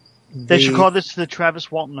 They should call this the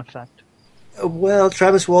Travis Walton effect. Well,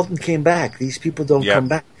 Travis Walton came back. These people don't come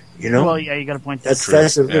back. Well, yeah, you got to point that.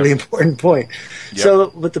 That's a really important point. Yep.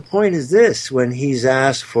 So, but the point is this: when he's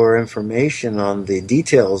asked for information on the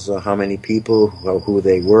details of how many people, who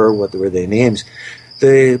they were, what were their names,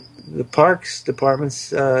 the parks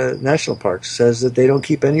departments, national parks, says that they don't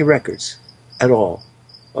keep any records at all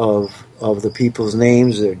of the people's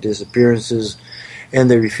names, their disappearances,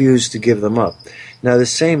 and they refuse to give them up. Now, the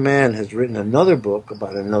same man has written another book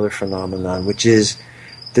about another phenomenon, which is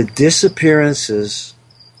the disappearances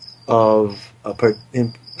of,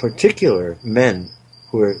 in particular, men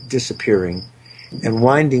who are disappearing and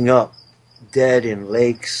winding up dead in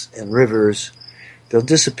lakes and rivers. They'll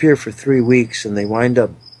disappear for 3 weeks, and they wind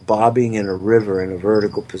up bobbing in a river in a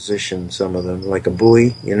vertical position, some of them, like a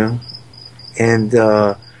buoy, and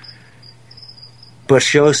but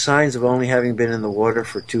show signs of only having been in the water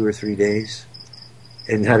for 2 or 3 days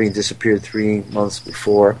and having disappeared 3 months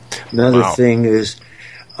before. Another thing is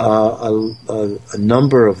a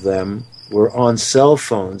number of them were on cell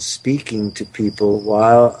phones speaking to people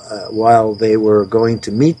while they were going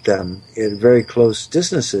to meet them at very close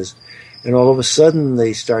distances, and all of a sudden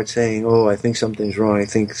they start saying, "Oh, I think something's wrong. I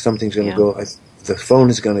think something's going to go. The phone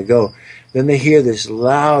is going to go." Then they hear this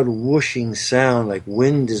loud whooshing sound, like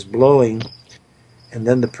wind is blowing, and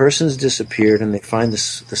then the person's disappeared, and they find the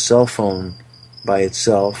cell phone by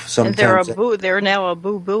itself. Sometimes they're now a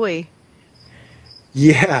buoy.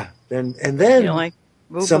 Yeah, and then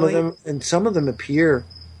some of them appear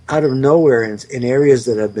out of nowhere in areas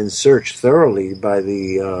that have been searched thoroughly by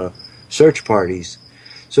the search parties.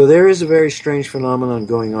 So there is a very strange phenomenon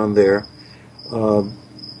going on there.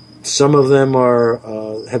 Some of them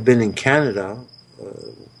have been in Canada.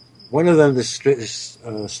 One of them that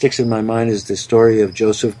sticks in my mind is the story of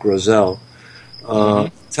Joseph Grosel,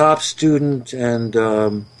 top student and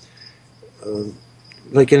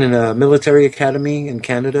like in a military academy in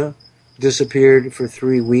Canada, disappeared for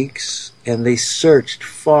 3 weeks, and they searched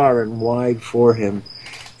far and wide for him.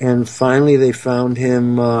 And finally they found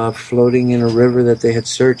him floating in a river that they had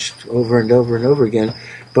searched over and over and over again.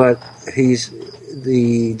 But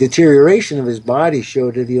the deterioration of his body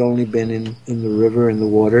showed that he'd only been in the river, in the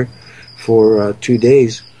water, for 2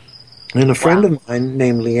 days. And a friend of mine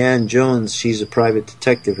named Leanne Jones, she's a private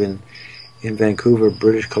detective in in Vancouver,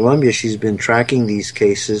 British Columbia. She's been tracking these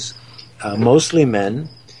cases, mostly men,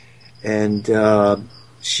 and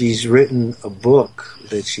she's written a book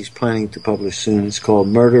that she's planning to publish soon. It's called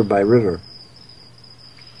Murder by River.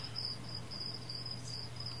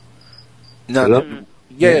 No,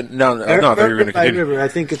 yeah, no. Murder by River. I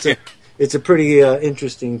think it's a pretty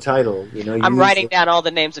interesting title. You know, I'm writing down all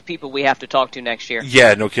the names of people we have to talk to next year.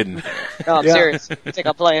 Yeah, no kidding. No, I'm serious. You think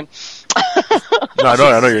I'm playing? No,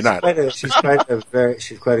 I know you're not. She's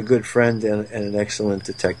quite a good friend and an excellent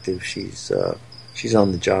detective. She's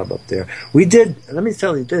on the job up there. Let me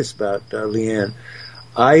tell you this about Leanne.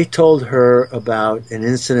 I told her about an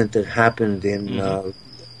incident that happened in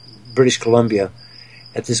British Columbia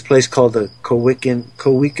at this place called the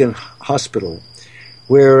Cowichan Hospital,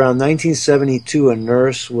 where around 1972 a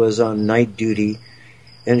nurse was on night duty,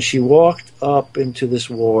 and she walked up into this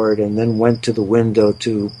ward and then went to the window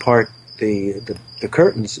to part the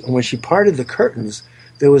curtains. And when she parted the curtains,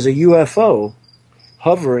 there was a UFO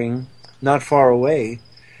hovering not far away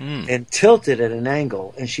and tilted at an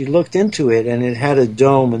angle. And she looked into it, and it had a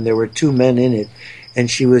dome, and there were two men in it. And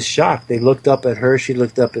she was shocked. They looked up at her, she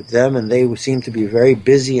looked up at them, and they seemed to be very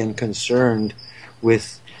busy and concerned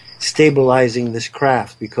with stabilizing this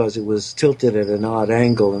craft because it was tilted at an odd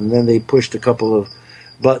angle. And then they pushed a couple of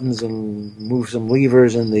buttons and moved some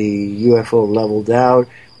levers, and the UFO leveled out.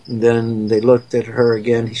 And then they looked at her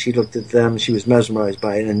again. She looked at them. She was mesmerized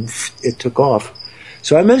by it, and it took off.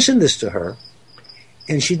 So I mentioned this to her,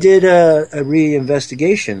 and she did a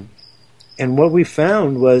re-investigation. And what we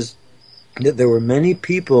found was that there were many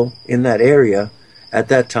people in that area at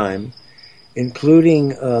that time, including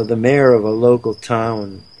the mayor of a local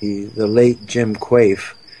town, the late Jim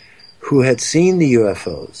Quaife, who had seen the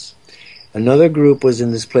UFOs. Another group was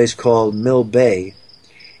in this place called Mill Bay,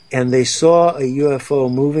 and they saw a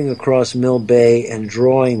UFO moving across Mill Bay and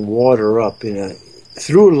drawing water up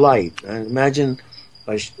through light. And imagine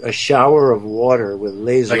a shower of water with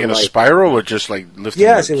laser light. Like in a spiral, or just like lifting?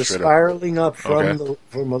 Yes, it was spiraling up from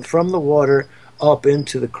the water up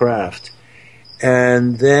into the craft.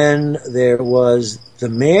 And then there was the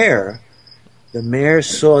mayor. The mayor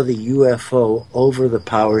saw the UFO over the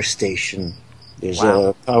power station. There's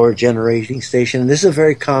a power generating station. And this is a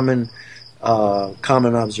very common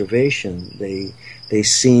observation. They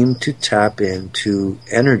seem to tap into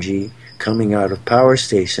energy coming out of power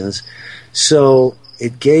stations. So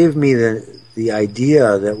it gave me the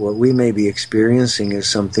idea that what we may be experiencing is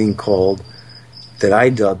something that I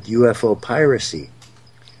dubbed UFO piracy.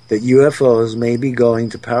 That UFOs may be going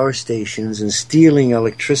to power stations and stealing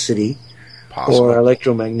electricity or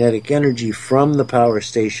electromagnetic energy from the power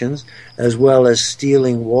stations, as well as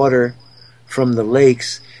stealing water from the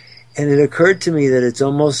lakes. And it occurred to me that it's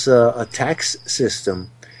almost a tax system,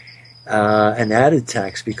 an added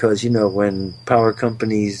tax, because, when power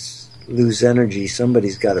companies lose energy,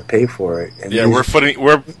 somebody's got to pay for it. And we're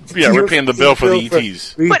paying the bill for the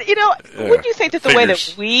ETs. But wouldn't you think that the way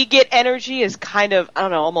that we get energy is kind of, I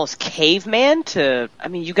don't know, almost caveman to? I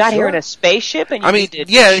mean, you got here in a spaceship, and you need to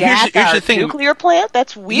jack here's the thing. Nuclear plant.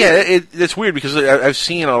 That's weird. Yeah, it's weird because I've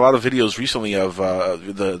seen a lot of videos recently of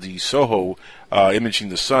the Soho imaging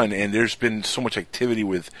the sun, and there's been so much activity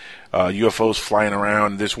with UFOs flying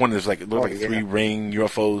around. There's one that's like 3-ring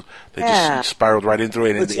UFO that just spiraled right into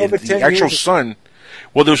it, and the actual sun.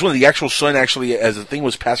 Well, there was one. The actual sun actually, as the thing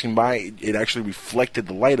was passing by, it actually reflected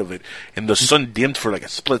the light of it, and the sun dimmed for like a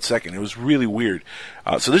split second. It was really weird.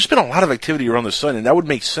 So there's been a lot of activity around the sun, and that would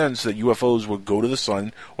make sense that UFOs would go to the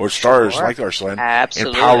sun or stars like our sun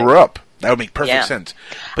and power up. That would make perfect sense.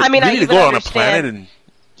 But we need to go on a planet and.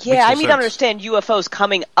 Yeah, I understand UFOs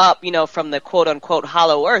coming up, from the quote-unquote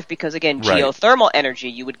hollow Earth, because, again, geothermal energy,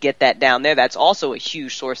 you would get that down there. That's also a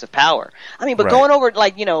huge source of power. I mean, but going over,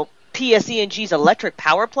 PSE&G's electric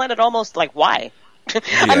power plant, it almost, why?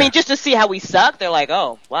 I mean, just to see how we suck, they're like,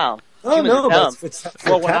 oh, wow. Oh, no,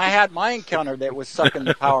 well, when I had my encounter, that was sucking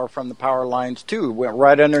the power from the power lines, too. It went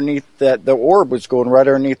right underneath the orb was going right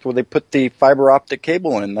underneath where they put the fiber optic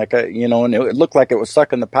cable in, and it looked like it was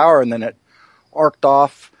sucking the power, and then it arced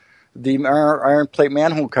off the iron plate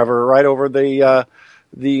manhole cover right over the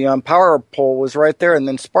power pole was right there, and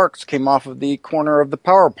then sparks came off of the corner of the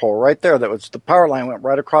power pole right there. That was the power line went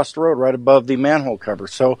right across the road, right above the manhole cover.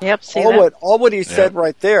 So all what he said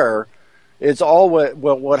right there is all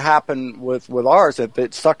what happened with ours. That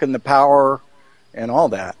it's sucking the power and all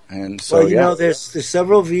that. And so there's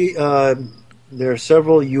several there are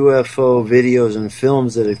several UFO videos and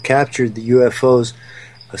films that have captured the UFOs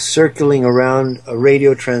circling around a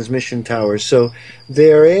radio transmission tower. So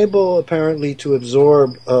they're able, apparently, to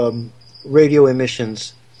absorb radio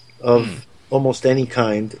emissions of almost any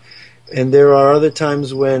kind. And there are other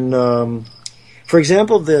times when, for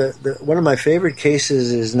example, the one of my favorite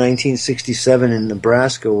cases is 1967 in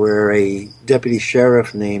Nebraska, where a deputy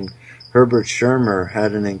sheriff named Herbert Schirmer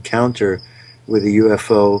had an encounter with a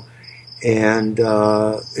UFO, and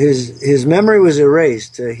his memory was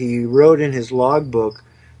erased. He wrote in his logbook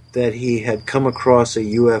that he had come across a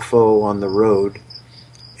UFO on the road,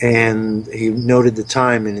 and he noted the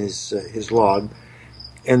time in his log,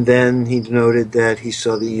 and then he noted that he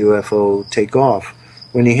saw the UFO take off.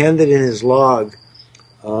 When he handed in his log,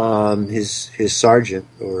 his sergeant,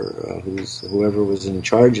 or whoever was in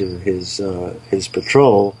charge of his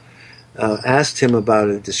patrol, asked him about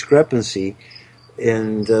a discrepancy,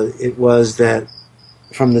 and it was that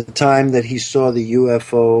from the time that he saw the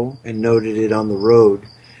UFO and noted it on the road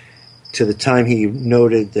to the time he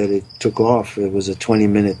noted that it took off, it was a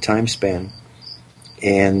 20-minute time span,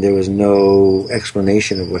 and there was no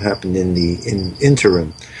explanation of what happened in the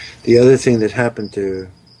interim. The other thing that happened to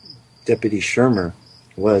Deputy Schirmer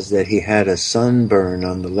was that he had a sunburn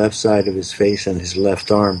on the left side of his face and his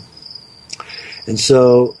left arm, and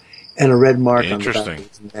a red mark on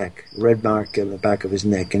the back of his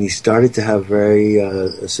neck, and he started to have very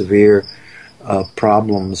severe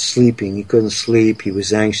problems sleeping. He couldn't sleep. He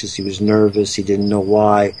was anxious. He was nervous. He didn't know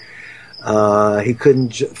why. He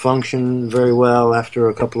couldn't function very well after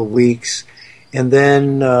a couple of weeks, and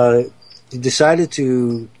then he decided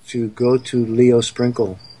to go to Leo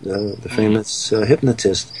Sprinkle, the famous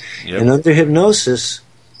hypnotist. Yep. And under hypnosis,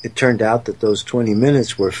 it turned out that those 20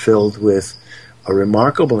 minutes were filled with a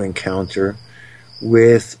remarkable encounter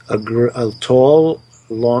with a tall,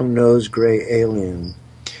 long-nosed gray alien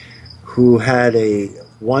who had a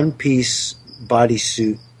one-piece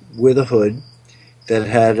bodysuit with a hood that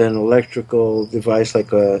had an electrical device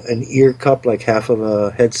like an ear cup, like half of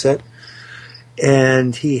a headset.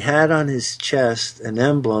 And he had on his chest an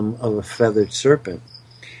emblem of a feathered serpent.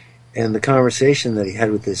 And the conversation that he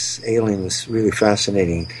had with this alien was really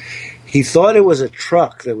fascinating. He thought it was a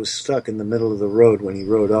truck that was stuck in the middle of the road when he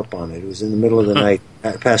rode up on it. It was in the middle of the night,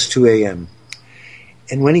 past 2 a.m.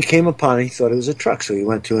 And when he came upon it, he thought it was a truck. So he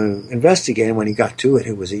went to investigate, and when he got to it,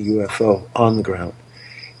 it was a UFO on the ground.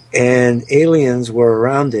 And aliens were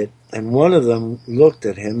around it, and one of them looked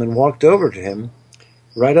at him and walked over to him,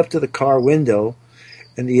 right up to the car window,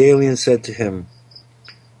 and the alien said to him,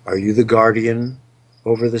 "Are you the guardian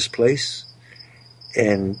over this place?"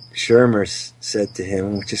 And Schirmer said to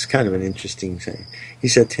him, which is kind of an interesting thing, he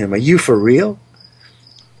said to him, "Are you for real?"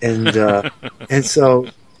 And and so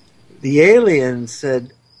the alien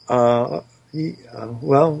said, "Well,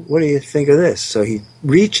 what do you think of this?" So he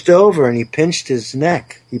reached over and he pinched his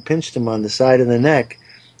neck. He pinched him on the side of the neck,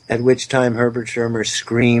 at which time Herbert Schirmer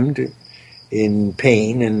screamed in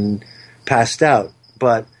pain and passed out.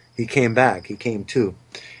 But he came back. He came to.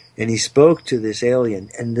 And he spoke to this alien.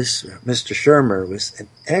 And this Mr. Schirmer was an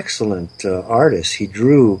excellent artist. He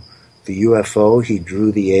drew the UFO. He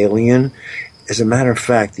drew the alien. As a matter of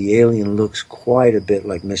fact, the alien looks quite a bit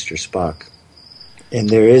like Mr. Spock. And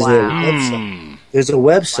there is a website. There's a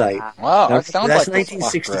website. Wow, that sounds that's like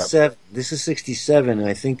 1967. This is 67, and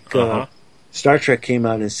I think Star Trek came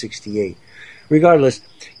out in 68. Regardless,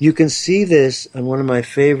 you can see this on one of my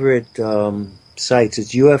favorite sites.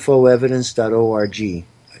 It's ufoevidence.org,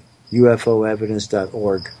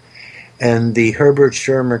 ufoevidence.org, and the Herbert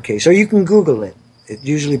Schirmer case. Or you can Google it. It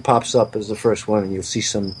usually pops up as the first one, and you'll see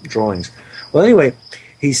some drawings. Well, anyway,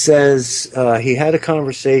 he says he had a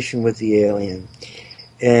conversation with the alien,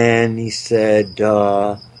 and he said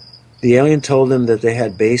the alien told him that they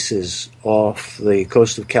had bases off the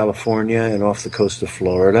coast of California and off the coast of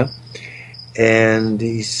Florida. And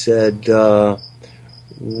he said,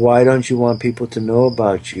 "Why don't you want people to know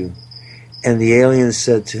about you?" And the alien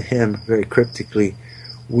said to him very cryptically,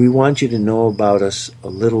 "We want you to know about us a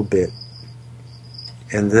little bit."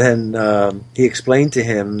 And then he explained to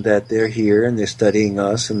him that they're here and they're studying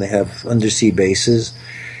us and they have undersea bases,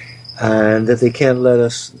 and that they can't let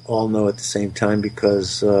us all know at the same time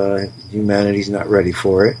because humanity's not ready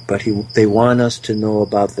for it. But they want us to know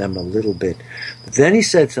about them a little bit. But then he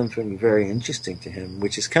said something very interesting to him,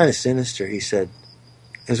 which is kind of sinister. He said,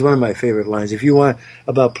 it's one of my favorite lines, if you want,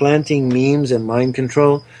 about planting memes and mind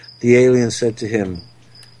control, the alien said to him,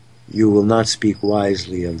 "You will not speak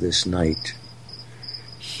wisely of this night."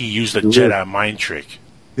 He used a Jedi mind trick.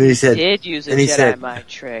 He did use a Jedi mind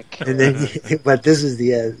trick. And then, but this is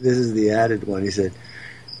the added one. He said,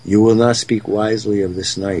 "You will not speak wisely of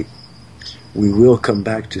this night. We will come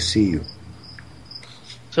back to see you."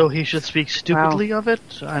 So he should speak stupidly of it?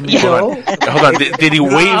 I mean, Hold on. Did he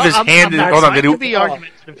wave his hand? Hold on.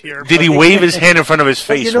 Did he wave his hand in front of his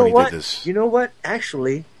face when he did this? You know what?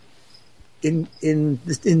 Actually,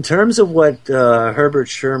 in terms of what Herbert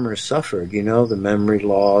Schirmer suffered, you know, the memory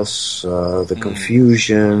loss, the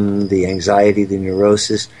confusion, the anxiety, the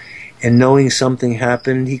neurosis, and knowing something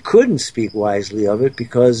happened, he couldn't speak wisely of it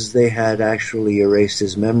because they had actually erased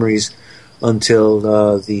his memories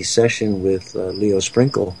until the session with Leo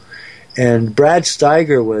Sprinkle. And Brad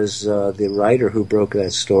Steiger was the writer who broke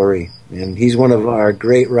that story. And he's one of our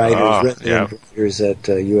great writers, writers at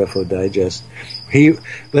UFO Digest.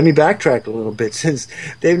 Let me backtrack a little bit, since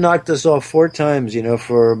they've knocked us off 4 times, you know,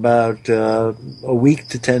 for about a week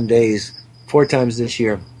to 10 days, 4 times this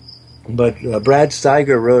year. But Brad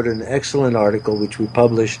Steiger wrote an excellent article, which we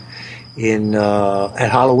published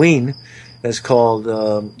at Halloween, that's called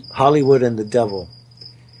Hollywood and the Devil.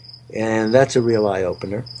 And that's a real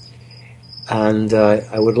eye-opener. And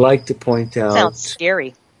I would like to point out... Sounds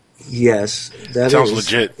scary. Yes. That sounds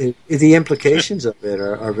legit. The implications of it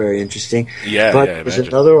are very interesting. Yeah, but there's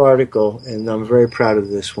another article, and I'm very proud of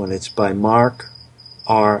this one. It's by Mark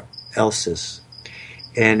R. Elsis.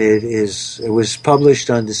 And it was published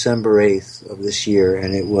on December 8th of this year,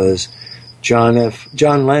 and it was John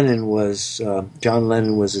Lennon was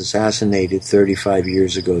assassinated 35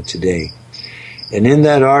 years ago today. And in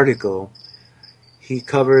that article, he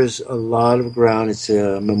covers a lot of ground. It's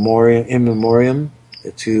a in memoriam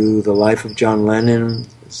to the life of John Lennon,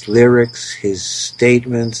 his lyrics, his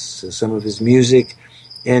statements, some of his music,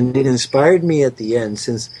 and it inspired me at the end,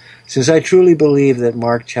 since I truly believe that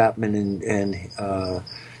Mark Chapman and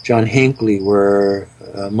John Hinckley were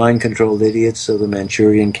mind-controlled idiots of the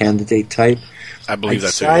Manchurian Candidate type. I believe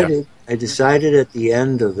that's it. I decided at the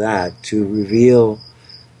end of that to reveal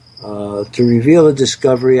a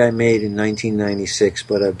discovery I made in 1996,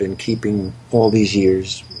 but I've been keeping all these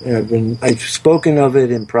years. I've spoken of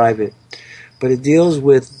it in private, but it deals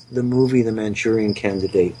with the movie The Manchurian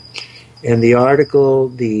Candidate. And the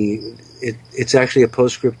article, it's actually a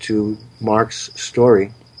postscript to Mark's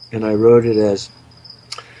story, and I wrote it as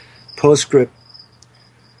postscript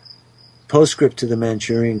to The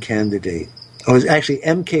Manchurian Candidate. Oh, it's actually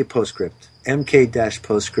MK postscript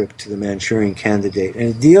to The Manchurian Candidate. And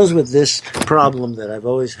it deals with this problem that I've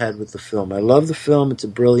always had with the film. I love the film. It's a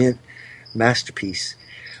brilliant masterpiece.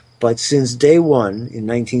 But since day one in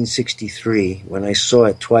 1963, when I saw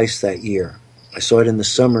it twice that year, I saw it in the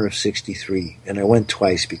summer of 63, and I went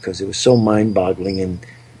twice because it was so mind-boggling and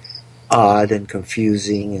odd and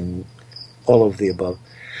confusing and all of the above.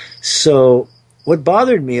 So what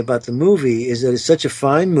bothered me about the movie is that it's such a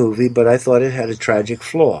fine movie, but I thought it had a tragic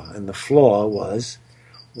flaw. And the flaw was,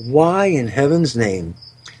 why in heaven's name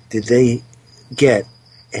did they get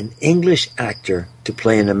an English actor to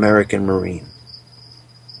play an American Marine?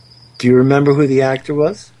 Do you remember who the actor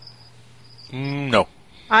was? No.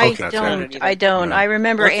 I don't. No. I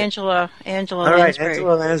remember Angela All right, Lansbury.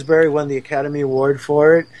 Angela Lansbury won the Academy Award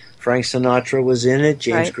for it. Frank Sinatra was in it.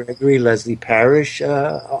 James Gregory, Leslie Parrish,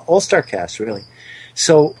 all-star cast, really.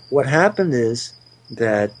 So what happened is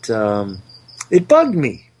that it bugged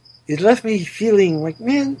me. It left me feeling like,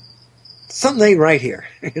 man, something ain't right here.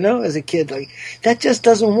 You know, as a kid, like that just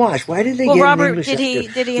doesn't wash. Why did they get Robert, an English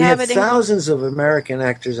actor? did he we have had it? Thousands of American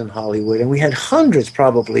actors in Hollywood, and we had hundreds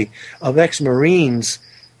probably of ex-Marines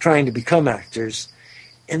trying to become actors.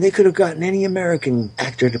 And they could have gotten any American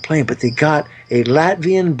actor to play him, but they got a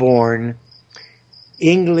Latvian-born,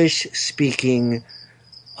 English-speaking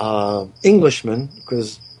Englishman,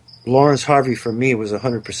 because Lawrence Harvey, for me, was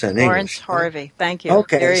 100% English. Lawrence Harvey, thank you.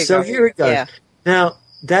 Okay, so here it goes. Yeah. Now,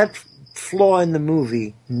 that flaw in the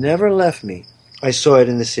movie never left me. I saw it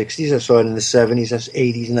in the 60s, I saw it in the 70s,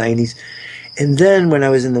 80s, 90s. And then when I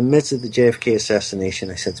was in the midst of the JFK assassination,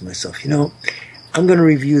 I said to myself, you know, I'm going to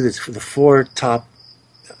review this for the 4 top,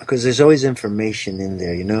 because there's always information in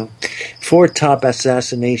there, you know. 4 top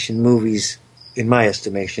assassination movies, in my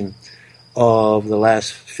estimation, of the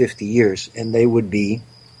last 50 years. And they would be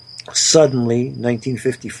Suddenly,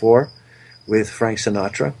 1954, with Frank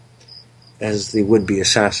Sinatra as the would-be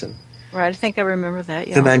assassin. Right, I think I remember that,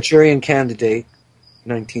 yeah. The Manchurian Candidate,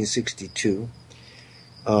 1962.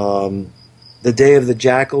 The Day of the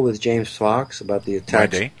Jackal with James Fox, about the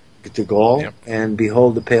attack de Gaulle. Yep. And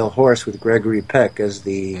Behold the Pale Horse with Gregory Peck as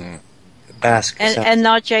the Basque assassin. And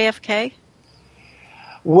not JFK?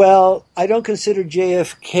 Well, I don't consider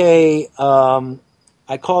JFK,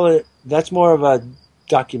 I call it, that's more of a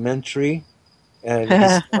documentary and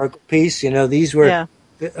historical piece. You know, these were,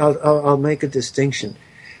 I'll make a distinction.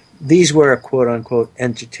 These were quote-unquote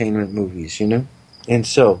entertainment movies, you know? And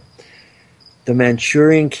so, The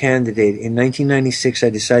Manchurian Candidate, in 1996,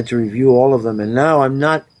 I decided to review all of them, and now I'm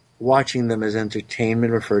not watching them as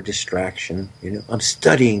entertainment or for distraction, you know? I'm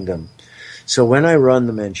studying them. So when I run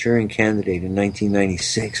The Manchurian Candidate in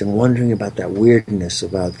 1996 and wondering about that weirdness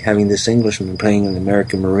about having this Englishman playing an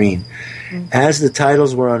American Marine, as the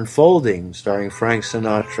titles were unfolding, starring Frank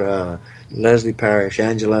Sinatra, Leslie Parrish,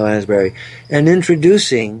 Angela Lansbury, and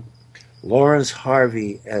introducing Lawrence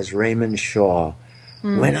Harvey as Raymond Shaw,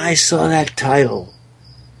 when I saw that title,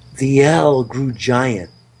 the L grew giant.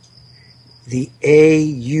 The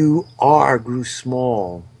A-U-R grew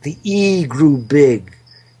small. The E grew big.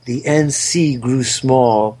 The N-C grew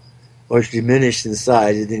small, or diminished in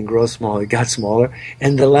size. It didn't grow small. It got smaller.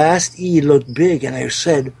 And the last E looked big. And I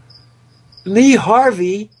said, Lee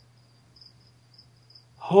Harvey?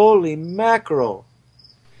 Holy mackerel.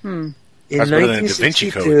 In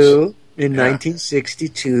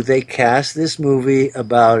 1962, they cast this movie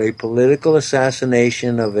about a political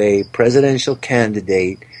assassination of a presidential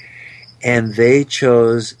candidate, and they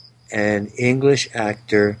chose an English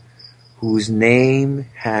actor whose name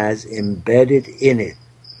has embedded in it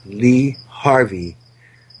Lee Harvey.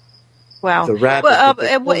 Wow. The rabbit that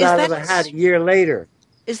they pulled out of the hat a year later.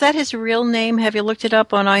 Is that his real name? Have you looked it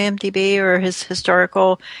up on IMDb or his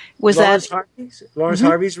historical? Lawrence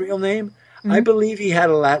Harvey's real name? I believe he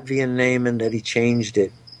had a Latvian name and that he changed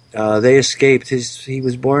it. They escaped. He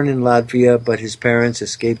was born in Latvia, but his parents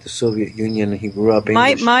escaped the Soviet Union. He grew up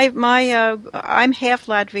English. I'm half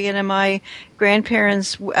Latvian, and my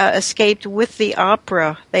grandparents escaped with the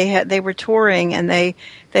opera. They were touring, and they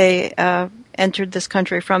entered this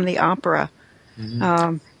country from the opera.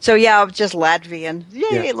 So yeah, just Latvian.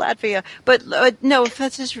 Yay, Latvia! But no,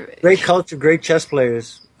 that's just great culture, great chess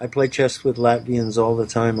players. I play chess with Latvians all the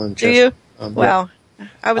time on chess. Do you? Wow.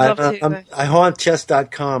 I would love to. I haunt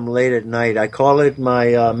chess.com late at night. I call it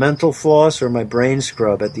my mental floss or my brain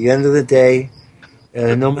scrub. At the end of the day,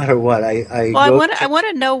 no matter what, I want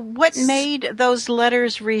to know what made those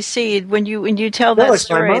letters recede when you tell that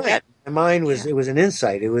story. My mind was it was an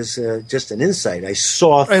insight. It was just an insight. I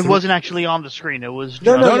saw. It wasn't actually on the screen. It was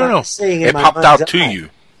no. It popped out to you.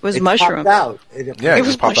 It was mushroom. It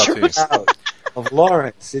was popped out to you. Of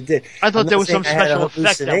Lawrence, it did. I thought there was some special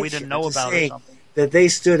effect that we didn't know about or something. That they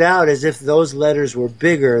stood out as if those letters were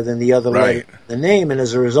bigger than the other letters in the name, and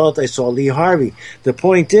as a result, I saw Lee Harvey. The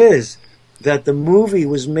point is that the movie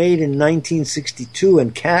was made in 1962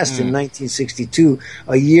 and cast in 1962,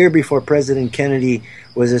 a year before President Kennedy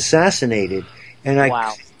was assassinated, and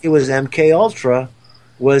it was MK Ultra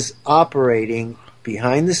was operating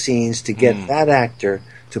behind the scenes to get that actor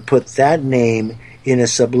to put that name in a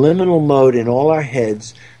subliminal mode in all our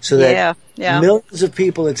heads so that millions of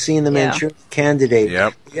people had seen the Manchurian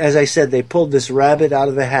Candidate. As I said, they pulled this rabbit out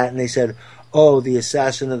of the hat and they said, oh, the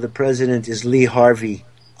assassin of the president is Lee Harvey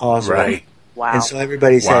Oswald. Right. Wow. And so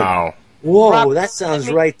everybody said, whoa, that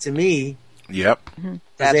sounds right to me. Yep.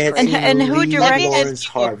 That's and who directed Lawrence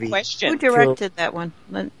Harvey? Who directed that one?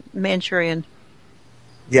 Manchurian.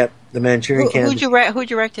 Yep, the Manchurian Candidate. Who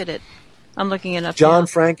directed it? I'm looking it up. John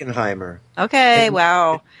Frankenheimer. Okay,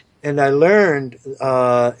 wow. And I learned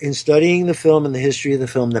in studying the film and the history of the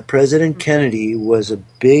film that President Kennedy was a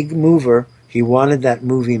big mover. He wanted that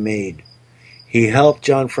movie made. He helped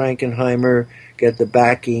John Frankenheimer get the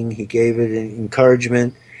backing. He gave it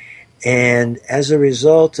encouragement. And as a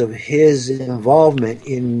result of his involvement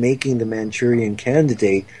in making the Manchurian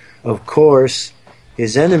Candidate, of course,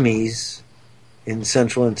 his enemies in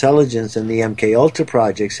Central Intelligence and the MK Ultra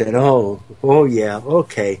project said, oh yeah,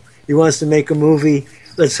 okay. He wants to make a movie.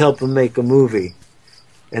 Let's help him make a movie.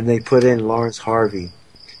 And they put in Lawrence Harvey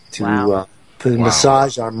to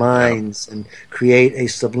massage our minds and create a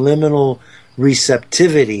subliminal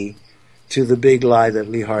receptivity to the big lie that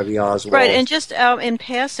Lee Harvey Oswald. Right, and just in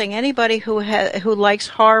passing, anybody who likes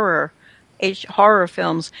horror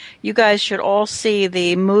films, you guys should all see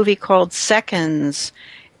the movie called Seconds.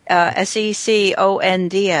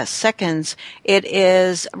 Seconds. Seconds. It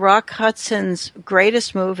is Rock Hudson's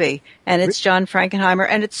greatest movie, and it's John Frankenheimer,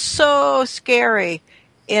 and it's so scary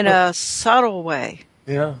in a subtle way.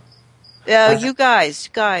 Yeah. You guys,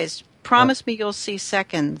 promise me you'll see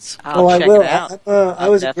Seconds. I will. I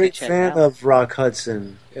was a great fan of Rock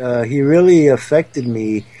Hudson. He really affected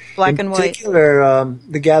me. Black and white. In particular,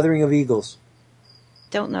 The Gathering of Eagles.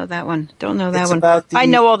 Don't know that one. I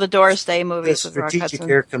know all the Doris Day movies with Rock Hudson. Strategic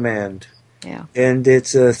Air Command. Yeah. And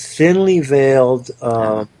it's a thinly veiled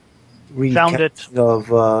recounting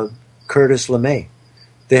of Curtis LeMay.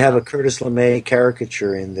 They have a Curtis LeMay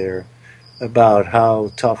caricature in there about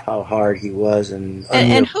how tough, how hard he was. And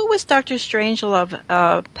who was Dr. Strangelove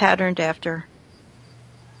patterned after?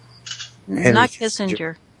 Not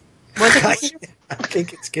Kissinger. Was it Kissinger? I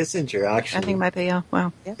think it's Kissinger, actually. I think it might be,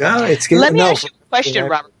 wow. Yeah, it's Kissinger. Let me ask you a question,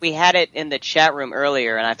 Robert. We had it in the chat room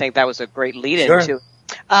earlier, and I think that was a great lead-in to it.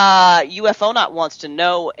 UFOnaut wants to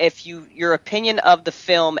know if your opinion of the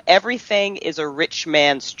film Everything is a Rich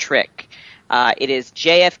Man's Trick. It is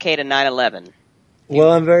JFK to 9/11.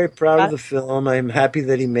 Well, I'm very proud of the film. I'm happy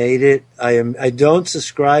that he made it. I don't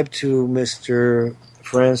subscribe to Mr.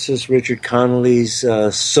 Francis Richard Connolly's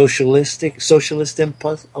socialist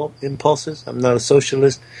impulses. I'm not a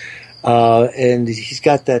socialist, and he's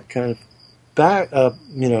got that kind of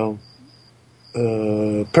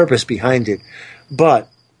purpose behind it. But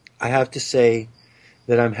I have to say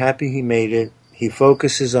that I'm happy he made it. He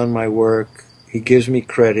focuses on my work. He gives me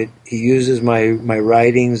credit. He uses my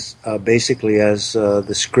writings basically as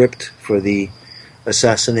the script for the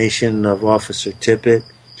assassination of Officer Tippit.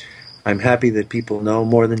 I'm happy that people know.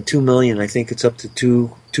 More than 2 million, I think it's up to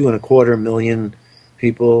 2.25 million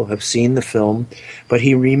people have seen the film. But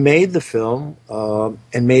he remade the film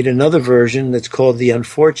and made another version that's called The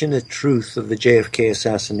Unfortunate Truth of the JFK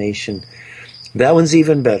Assassination. That one's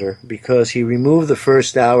even better because he removed the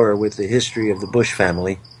first hour with the history of the Bush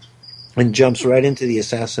family and jumps right into the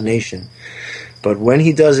assassination. But when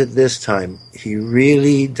he does it this time, he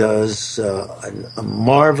really does a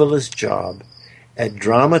marvelous job at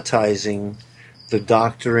dramatizing the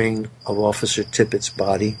doctoring of Officer Tippit's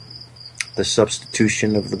body, the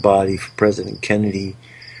substitution of the body for President Kennedy,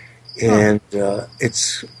 and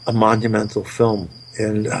it's a monumental film.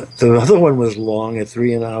 And the other one was long at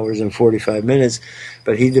 3 hours and 45 minutes,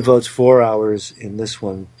 but he devotes 4 hours in this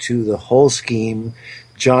one to the whole scheme.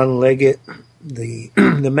 John Leggett, the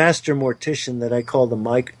master mortician that I call the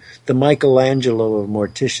Michelangelo of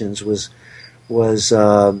morticians,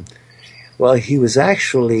 he was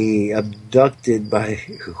actually abducted by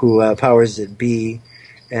powers that be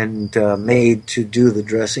and made to do the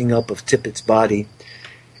dressing up of Tippit's body.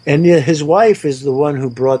 And his wife is the one who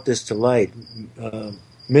brought this to light.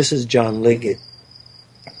 Mrs. John Liggett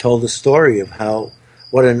told the story of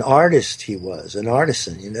what an artist he was, an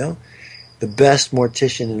artisan, the best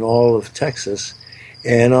mortician in all of Texas.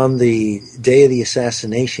 And on the day of the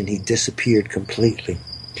assassination, he disappeared completely.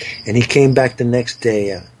 And he came back the next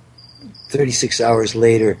day, 36 hours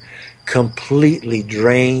later, completely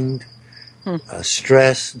drained,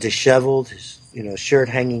 stressed, disheveled, his shirt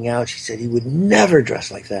hanging out. She said he would never dress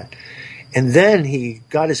like that. And then he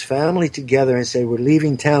got his family together and said, we're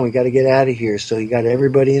leaving town. We got to get out of here. So he got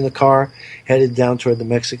everybody in the car, headed down toward the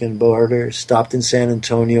Mexican border, stopped in San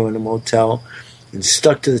Antonio in a motel, and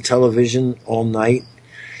stuck to the television all night.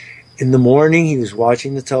 In the morning, he was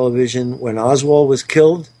watching the television. When Oswald was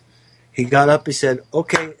killed, he got up. He said,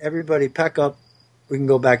 okay, everybody pack up. We can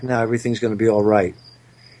go back now. Everything's going to be all right.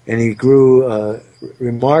 And he grew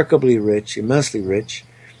remarkably rich, immensely rich.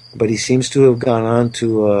 But he seems to have gone on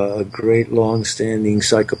to a great, long-standing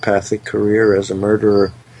psychopathic career as a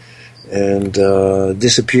murderer, and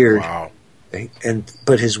disappeared. Wow!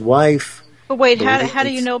 But his wife. But wait, how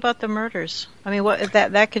do you know about the murders? I mean, what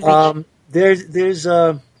that could be?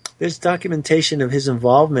 There's documentation of his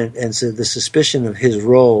involvement and so the suspicion of his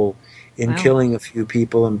role in killing a few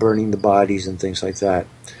people and burning the bodies and things like that.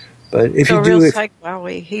 But he went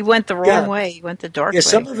the wrong way. He went the dark way.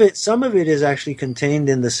 Some of it is actually contained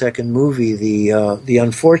in the second movie, the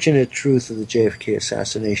unfortunate truth of the JFK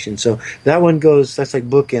assassination. So that one that's like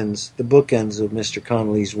the bookends of Mr.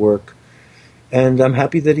 Connolly's work. And I'm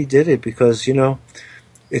happy that he did it because,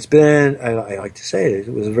 it's been, I like to say it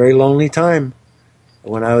was a very lonely time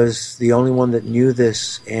when I was the only one that knew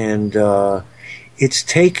this. And it's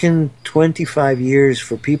taken 25 years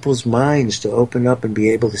for people's minds to open up and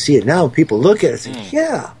be able to see it. Now people look at it and think,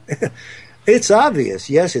 yeah, it's obvious.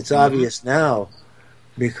 Yes, it's obvious now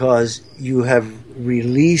because you have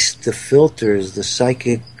released the filters, the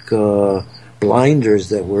psychic blinders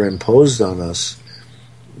that were imposed on us.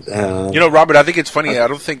 Robert, I think it's funny. I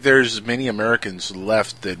don't think there's many Americans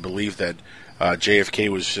left that believe that JFK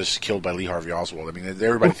was just killed by Lee Harvey Oswald. I mean,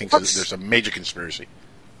 everybody thinks there's a major conspiracy.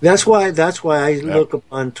 That's why I look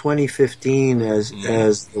upon 2015 as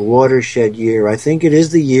the watershed year. I think it is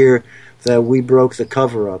the year that we broke the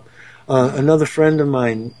cover-up. Another friend of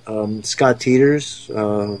mine, Scott Teeters,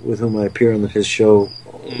 with whom I appear on his show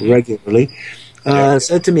regularly,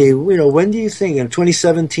 said to me, when do you think, and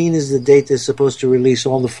 2017 is the date they're supposed to release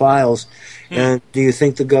all the files, and do you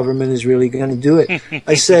think the government is really going to do it?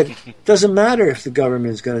 I said, doesn't matter if the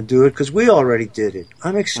government is going to do it, because we already did it.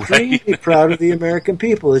 I'm extremely proud of the American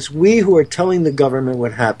people. It's we who are telling the government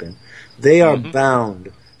what happened. They are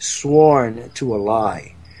bound, sworn to a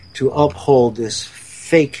lie, to uphold this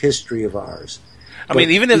fake history of ours. I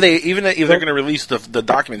mean, even if they're going to release the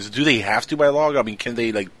documents, do they have to by law? I mean, can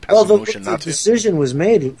they pass a motion not to? The decision was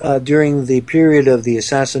made during the period of the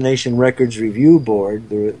Assassination Records Review Board.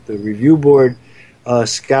 The review board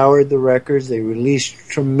scoured the records. They released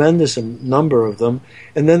tremendous number of them,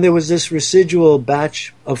 and then there was this residual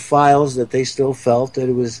batch of files that they still felt that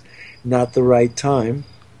it was not the right time,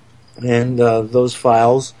 and those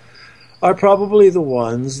files are probably the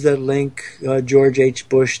ones that link George H.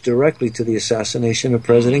 Bush directly to the assassination of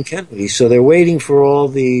President Kennedy. So they're waiting for all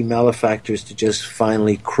the malefactors to just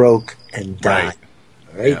finally croak and die.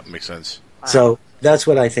 Right? Yeah, makes sense. So that's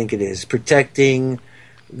what I think it is, protecting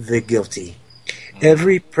the guilty.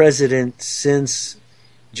 Every president since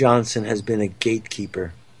Johnson has been a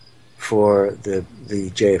gatekeeper for the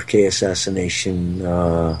JFK assassination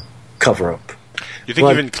cover-up. You think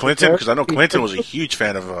even Clinton? Because I know Clinton was a huge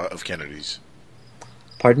fan of Kennedy's.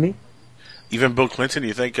 Pardon me? Even Bill Clinton,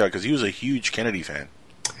 you think? Because he was a huge Kennedy fan.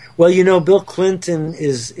 Well, Bill Clinton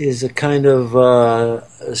is a kind of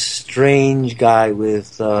a strange guy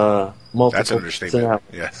with multiple. That's an understatement.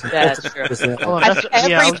 Yeah, that's true. I was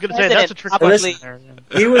going to say that's a trick question there.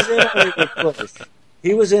 He was in on it with Bush.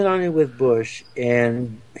 He was in on it with Bush,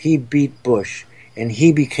 and he beat Bush, and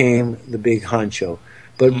he became the big honcho.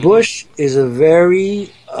 But Bush is a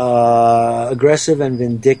very aggressive and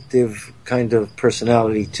vindictive kind of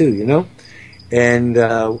personality too, and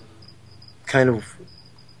kind of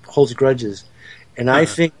holds grudges. And I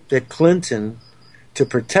think that Clinton, to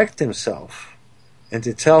protect himself and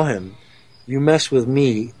to tell him, you mess with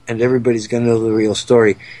me and everybody's going to know the real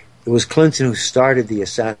story, it was Clinton who started the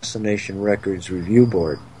Assassination Records Review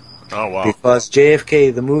Board. Oh, wow. Because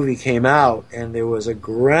JFK, the movie, came out and there was a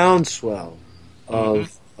groundswell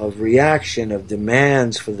of reaction, of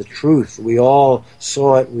demands for the truth. We all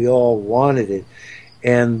saw it, we all wanted it,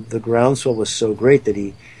 and the groundswell was so great that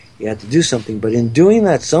he had to do something. But in doing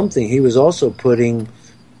that something, he was also putting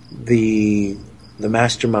the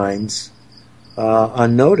masterminds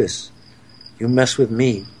on notice. You mess with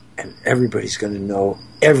me, and everybody's going to know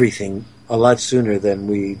everything a lot sooner than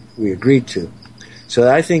we agreed to.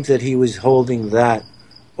 So I think that he was holding that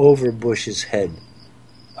over Bush's head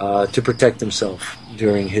to protect himself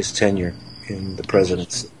during his tenure in the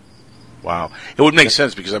presidency. Wow. It would make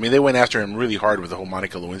sense because, they went after him really hard with the whole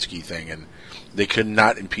Monica Lewinsky thing, and they could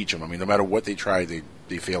not impeach him. No matter what they tried,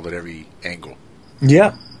 they failed at every angle.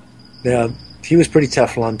 Yeah. Yeah. He was pretty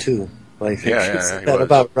Teflon, too. I think that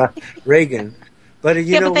about Reagan. But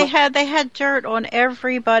they had dirt on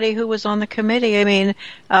everybody who was on the committee. Newt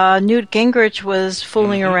Gingrich was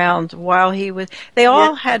fooling around while he was. They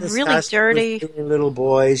all had really dirty little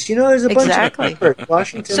boys. There's a bunch of dirt.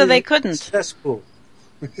 Washington. So they couldn't. Successful.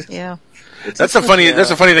 Yeah. That's a funny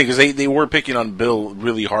thing because they were picking on Bill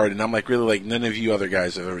really hard, and I'm really none of you other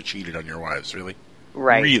guys have ever cheated on your wives, really.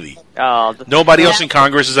 Right. Really. Nobody else in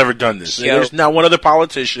Congress has ever done this. There's not one other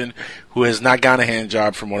politician who has not gotten a hand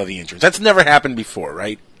job from one of the interns. That's never happened before,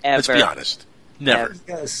 right? Ever. Let's be honest. Never.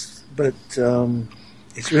 Yes, but it's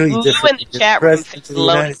really different. Lou in the chat room thinks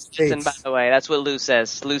lone assassin, by the way. That's what Lou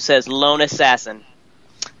says. Lou says lone assassin.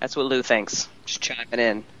 That's what Lou thinks. Just chiming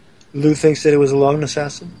in. Lou thinks that it was a lone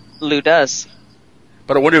assassin? Lou does.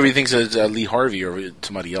 But I wonder if he thinks it's Lee Harvey or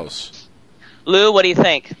somebody else. Lou, what do you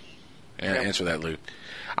think? Answer that, Lou.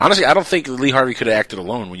 Honestly, I don't think Lee Harvey could have acted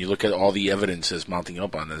alone when you look at all the evidence that's mounting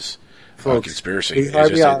up on this conspiracy. It's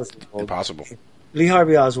just impossible. Lee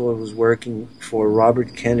Harvey Oswald was working for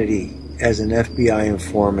Robert Kennedy as an FBI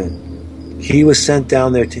informant. He was sent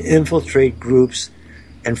down there to infiltrate groups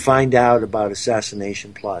and find out about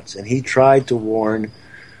assassination plots. And he tried to warn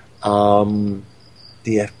the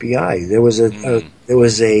FBI. There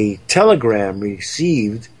was a telegram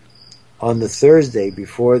received on the Thursday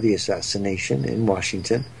before the assassination in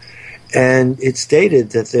Washington, and it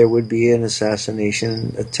stated that there would be an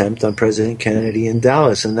assassination attempt on President Kennedy in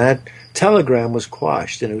Dallas, and that telegram was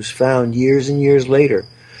quashed, and it was found years and years later.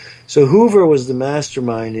 So Hoover was the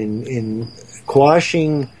mastermind in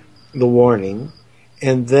quashing the warning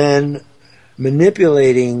and then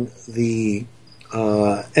manipulating the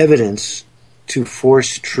evidence to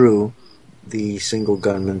force true the single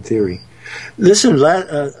gunman theory. Listen,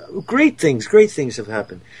 great things have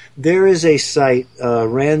happened. There is a site,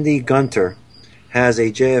 Randy Gunter has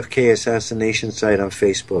a JFK assassination site on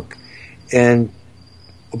Facebook, and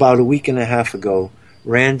about a week and a half ago,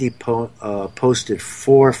 Randy posted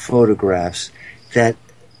 4 photographs that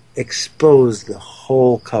exposed the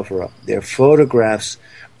whole cover-up. They're photographs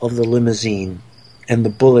of the limousine and the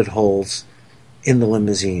bullet holes in the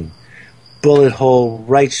limousine. Bullet hole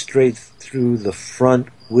right straight through the front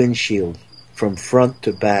windshield, from front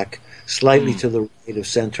to back, slightly to the right of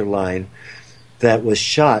center line. that was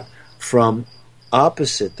shot from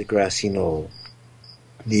opposite the grassy knoll,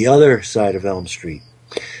 the other side of Elm Street.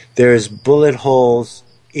 There's bullet holes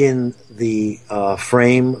in the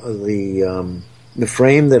frame, the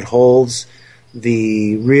frame that holds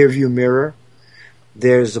the rear view mirror.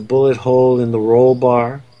 There's a bullet hole in the roll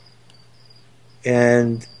bar.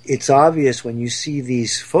 And it's obvious when you see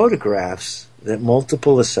these photographs that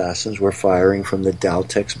multiple assassins were firing from the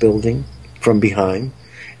Dowtex building, from behind,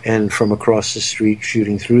 and from across the street,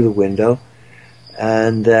 shooting through the window,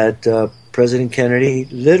 and that President Kennedy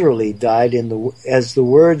literally died as the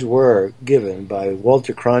words were given by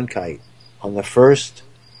Walter Cronkite on the first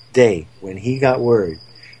day when he got word.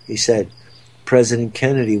 He said, President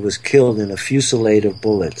Kennedy was killed in a fusillade of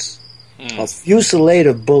bullets. A fusillade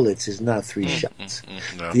of bullets is not 3 shots.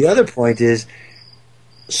 No. The other point is,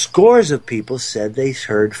 scores of people said they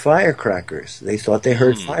heard firecrackers. They thought they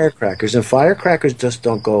heard firecrackers, and firecrackers just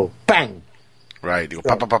don't go bang. Right, they go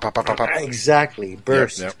pop, pop, pop, pop, pop, pop. Exactly,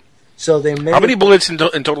 burst. Yep. So they made. How many bullets in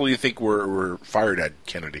total do you think were fired at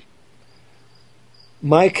Kennedy?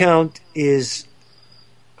 My count is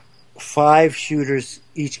 5 shooters,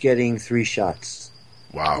 each getting 3 shots.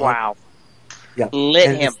 Wow. Yeah.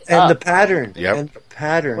 Lit him up. And the pattern. Yep. And the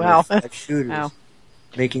pattern Wow. of 5 shooters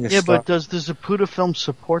making a stop. But does the Zapruder film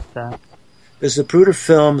support that? The Zapruder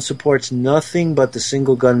film supports nothing but the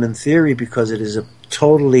single gunman theory because it is a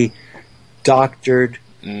totally doctored,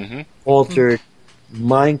 altered,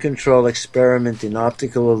 mind control experiment in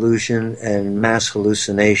optical illusion and mass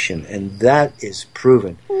hallucination, and that is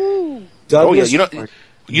proven. Douglas, you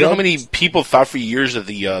know how many people thought for years that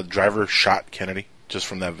the driver shot Kennedy just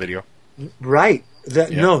from that video? Right.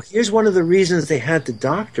 No, here's one of the reasons they had to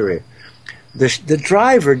doctor it. The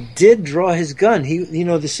driver did draw his gun.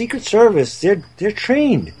 The Secret Service, they're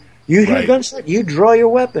trained. You hear gunshot, you draw your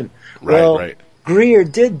weapon. Right. Greer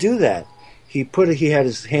did do that. He had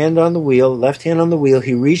his hand on the wheel, left hand on the wheel.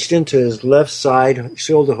 He reached into his left side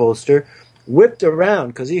shoulder holster, whipped around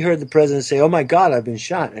because he heard the president say, "Oh my God, I've been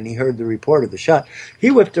shot," and he heard the report of the shot.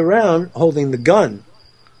 He whipped around holding the gun.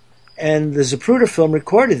 And the Zapruder film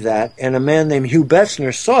recorded that, and a man named Hugh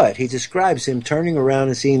Betzner saw it. He describes him turning around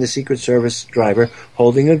and seeing the Secret Service driver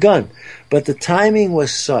holding a gun. But the timing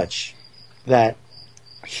was such that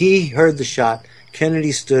he heard the shot.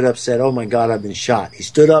 Kennedy stood up, said, "Oh my God, I've been shot." He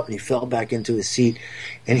stood up and he fell back into his seat.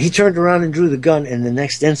 And he turned around and drew the gun, and the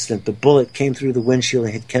next instant, the bullet came through the windshield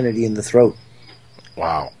and hit Kennedy in the throat.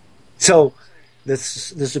 Wow. So the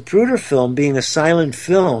Zapruder film, being a silent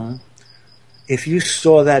film, if you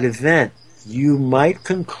saw that event, you might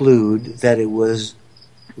conclude that it was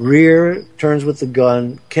Rear turns with the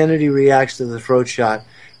gun, Kennedy reacts to the throat shot.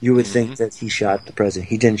 You would think that he shot the president.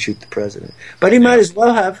 He didn't shoot the president. But he might as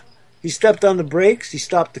well have. He stepped on the brakes. He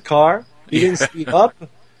stopped the car. He didn't speed up.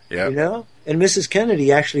 And Mrs.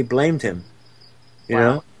 Kennedy actually blamed him. You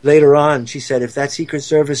know? Later on, she said, if that Secret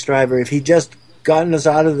Service driver, if he just gotten us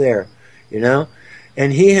out of there,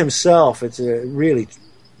 And he himself, it's a really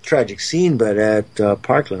tragic scene, but at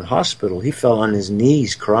Parkland Hospital, he fell on his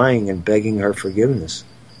knees crying and begging her forgiveness.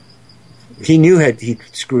 He knew he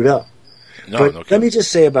screwed up. Let me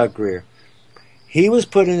just say about Greer. He was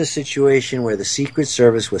put in a situation where the Secret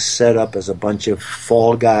Service was set up as a bunch of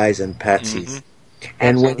fall guys and patsies.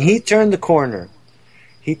 And when he turned the corner,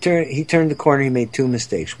 he made 2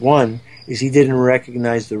 mistakes. One is he didn't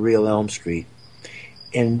recognize the real Elm Street.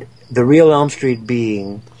 And the real Elm Street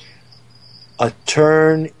being a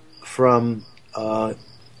turn from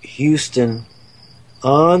Houston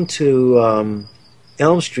onto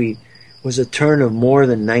Elm Street was a turn of more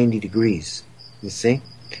than 90 degrees, you see?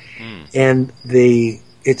 And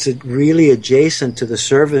it's really adjacent to the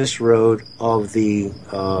service road of the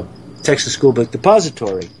Texas School Book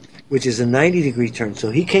Depository, which is a 90-degree turn.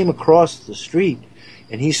 So he came across the street,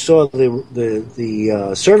 and he saw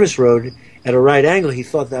the service road at a right angle. He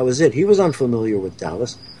thought that was it. He was unfamiliar with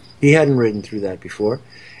Dallas. He hadn't ridden through that before.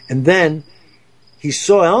 And then he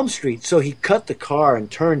saw Elm Street, so he cut the car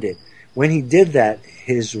and turned it. When he did that,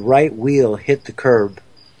 his right wheel hit the curb,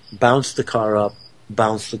 bounced the car up,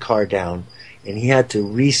 bounced the car down, and he had to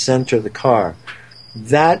recenter the car.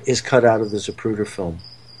 That is cut out of the Zapruder film.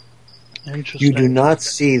 Interesting. You do not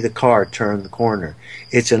see the car turn the corner.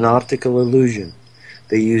 It's an optical illusion.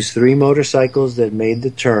 They used 3 motorcycles that made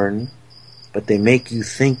the turn, but they make you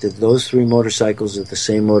think that those 3 motorcycles are the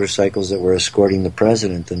same motorcycles that were escorting the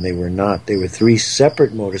president, and they were not. They were 3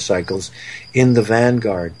 separate motorcycles in the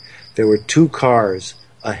vanguard. There were 2 cars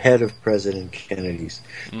ahead of President Kennedy's.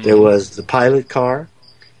 There was the pilot car,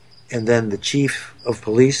 and then the chief of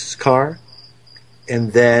police's car,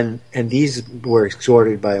 and these were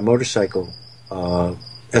escorted by a motorcycle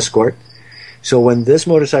escort. So when this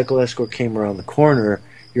motorcycle escort came around the corner,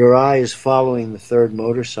 your eye is following the third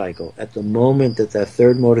motorcycle. At the moment that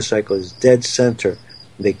third motorcycle is dead center,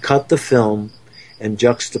 they cut the film and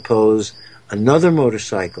juxtapose another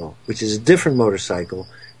motorcycle, which is a different motorcycle,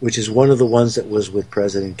 which is one of the ones that was with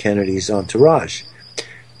President Kennedy's entourage.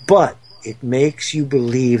 But it makes you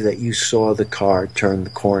believe that you saw the car turn the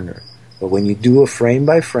corner. But when you do a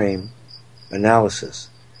frame-by-frame analysis,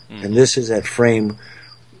 and this is at frame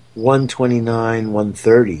 129,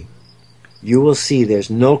 130, you will see there's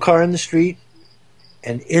no car in the street,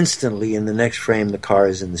 and instantly in the next frame the car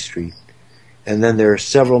is in the street. And then there are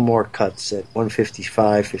several more cuts at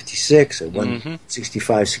 155, 56, at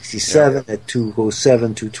 165, 67, at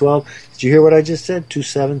 207, 212. Did you hear what I just said?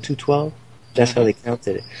 27, 212? That's how they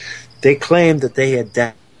counted it. They claimed that they had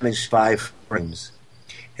damaged 5 frames.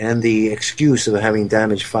 And the excuse of having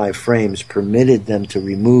damaged 5 frames permitted them to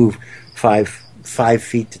remove 5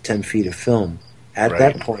 feet to 10 feet of film. At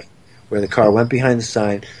that point, where the car went behind the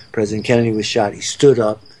sign, President Kennedy was shot, he stood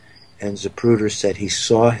up, and Zapruder said he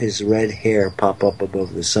saw his red hair pop up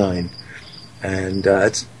above the sign. And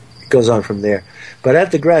it goes on from there. But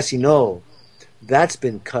at the grassy knoll, that's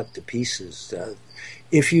been cut to pieces.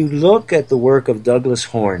 If you look at the work of Douglas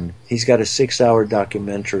Horne, he's got a 6-hour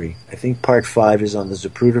documentary. I think part 5 is on the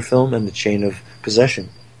Zapruder film and the chain of possession.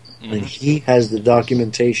 And he has the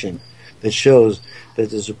documentation that shows that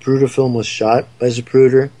the Zapruder film was shot by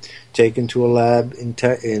Zapruder, taken to a lab in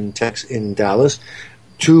Dallas.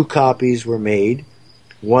 2 copies were made.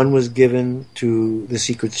 One was given to the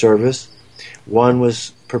Secret Service. One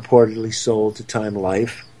was purportedly sold to Time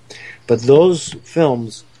Life. But those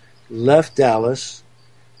films left Dallas,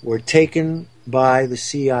 were taken by the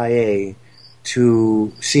CIA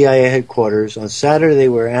to CIA headquarters. On Saturday, they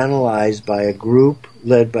were analyzed by a group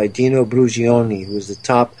led by Dino Brugioni, who was the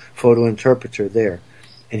top photo interpreter there.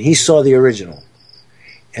 And he saw the original.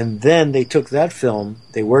 And then they took that film,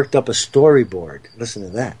 they worked up a storyboard. Listen to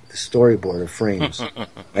that, the storyboard of frames,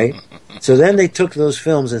 right? So then they took those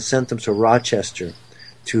films and sent them to Rochester,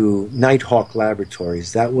 to Nighthawk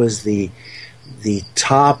Laboratories. That was the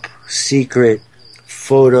top secret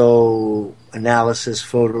photo analysis,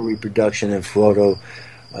 photo reproduction, and photo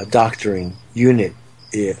doctoring unit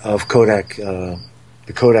of Kodak, the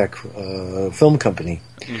Kodak Film Company.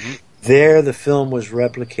 There, the film was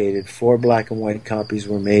replicated. 4 black and white copies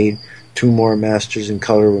were made. 2 more masters in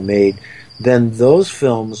color were made. Then those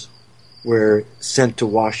films were sent to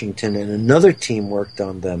Washington, and another team worked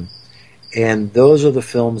on them. And those are the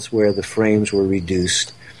films where the frames were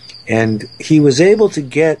reduced. And he was able to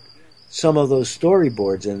get some of those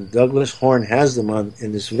storyboards, and Douglas Horne has them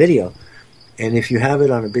in this video. And if you have it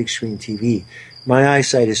on a big screen TV, my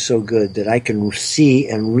eyesight is so good that I can see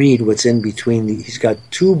and read what's in between. He's got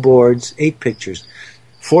 2 boards, 8 pictures,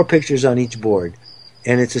 4 pictures on each board.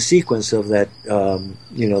 And it's a sequence of that,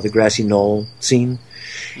 the grassy knoll scene.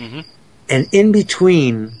 And in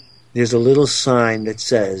between, there's a little sign that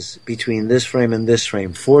says, between this frame and this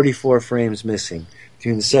frame, 44 frames missing.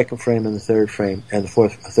 Between the second frame and the third frame, and the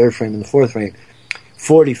third frame and the fourth frame,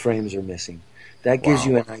 40 frames are missing. That gives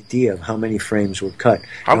you an idea of how many frames were cut.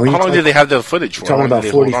 How long did they have the footage for? You're talking about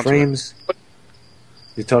 40 frames.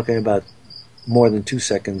 You're talking about more than 2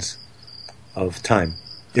 seconds of time,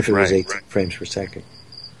 if it was 18 frames per second.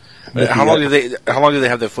 How long did they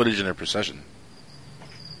have that footage in their possession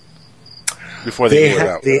before they blew it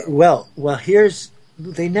out?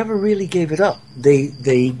 They never really gave it up.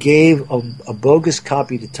 They gave a bogus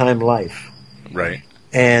copy to Time Life. Right.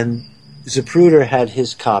 And Zapruder had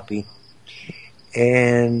his copy,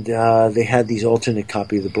 and they had these alternate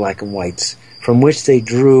copy of the black and whites, from which they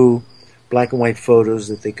drew black and white photos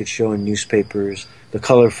that they could show in newspapers, the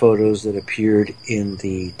color photos that appeared in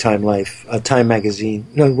the Time magazine.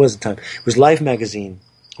 No, it wasn't Time. It was Life magazine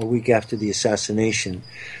a week after the assassination.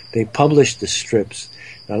 They published the strips.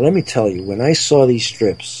 Now, let me tell you, when I saw these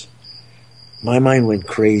strips, my mind went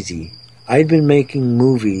crazy. I'd been making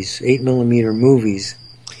movies, 8mm movies,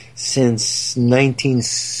 since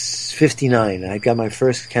 1959. I got my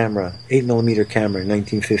first camera, 8mm camera, in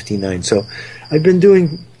 1959. So I've been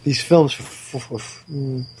doing these films for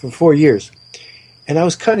 4 years. And I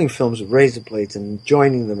was cutting films with razor blades and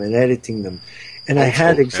joining them and editing them. And I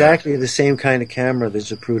had exactly the same kind of camera that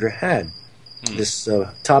Zapruder had. This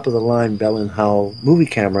top-of-the-line Bell & Howell movie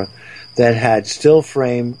camera that had still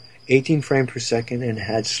frame, 18 frames per second, and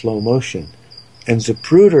had slow motion. And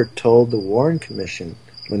Zapruder told the Warren Commission,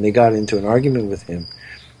 when they got into an argument with him,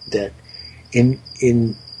 that in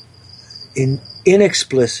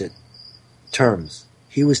inexplicit terms,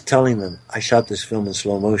 he was telling them, I shot this film in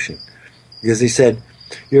slow motion. Because he said,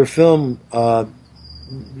 your film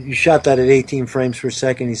you shot that at 18 frames per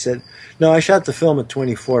second. He said, no, I shot the film at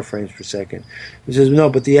 24 frames per second. He says, no,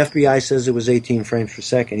 but the FBI says it was 18 frames per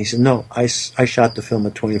second. He said, no, I shot the film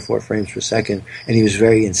at 24 frames per second, and he was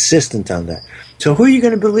very insistent on that. So who are you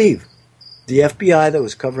going to believe? The FBI that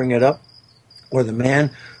was covering it up, or the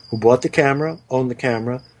man who bought the camera, owned the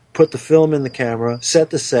camera, put the film in the camera, set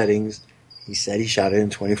the settings? He said he shot it in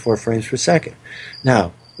 24 frames per second.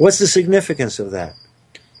 Now, what's the significance of that?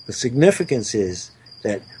 The significance is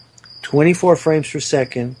that 24 frames per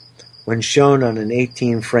second, when shown on an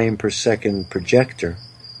 18 frame per second projector,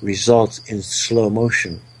 results in slow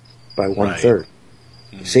motion by 1/3.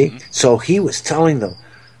 You see? So he was telling them,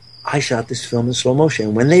 I shot this film in slow motion.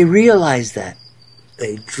 And when they realized that,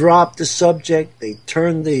 they dropped the subject, they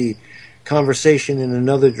turned the conversation in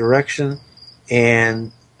another direction,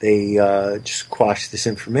 and they just quashed this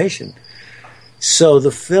information. So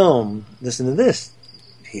the film, listen to this,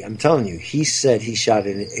 I'm telling you, he said he shot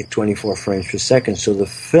it at 24 frames per second, so the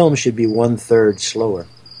film should be 1/3 slower.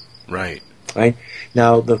 Right. Right?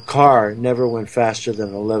 Now, the car never went faster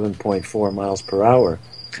than 11.4 miles per hour.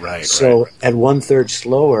 Right. So at 1/3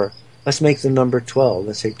 slower, let's make the number 12.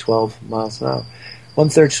 Let's say 12 miles an hour.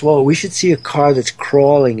 1/3 slower. We should see a car that's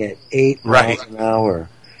crawling at 8 miles an hour.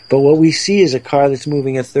 But what we see is a car that's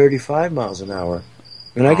moving at 35 miles an hour.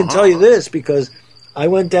 And I can tell you this because I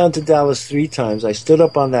went down to Dallas 3 times. I stood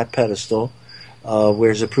up on that pedestal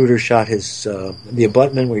where Zapruder shot his, the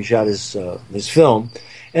abutment where he shot his film,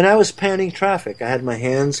 and I was panning traffic. I had my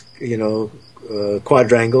hands,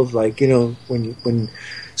 quadrangled, like, when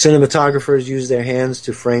cinematographers use their hands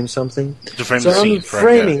to frame something. To frame so the scene. I'm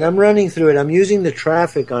framing, I'm running through it. I'm using the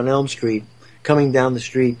traffic on Elm Street, coming down the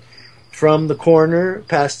street from the corner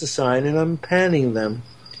past the sign, and I'm panning them.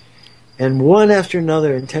 And one after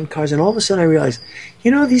another, and 10 cars, and all of a sudden I realized,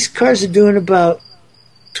 these cars are doing about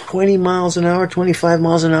 20 miles an hour, 25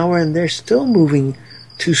 miles an hour, and they're still moving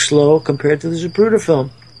too slow compared to the Zapruder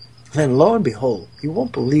film. And lo and behold, you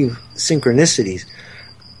won't believe synchronicities.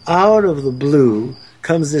 Out of the blue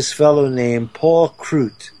comes this fellow named Paul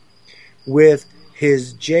Crute with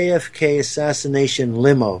his JFK assassination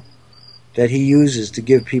limo that he uses to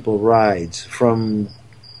give people rides. From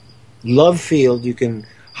Love Field, you can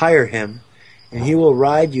hire him, and he will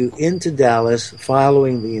ride you into Dallas,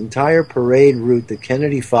 following the entire parade route that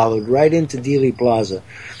Kennedy followed, right into Dealey Plaza.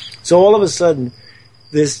 So all of a sudden,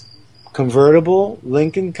 this convertible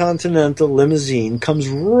Lincoln Continental limousine comes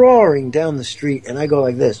roaring down the street, and I go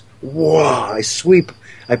like this. Whoa!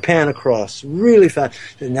 I pan across really fast.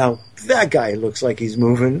 And now that guy looks like he's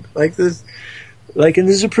moving like this, like in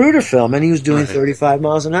the Zapruder film, and he was doing 35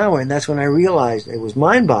 miles an hour, and that's when I realized it was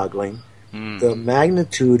mind-boggling. The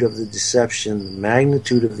magnitude of the deception, the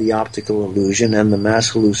magnitude of the optical illusion, and the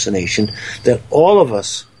mass hallucination that all of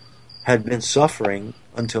us had been suffering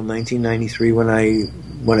until 1993, when I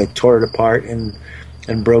tore it apart and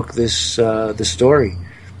broke this the story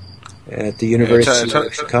at the University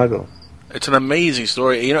of Chicago. It's an amazing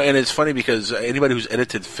story, and it's funny because anybody who's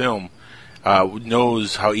edited film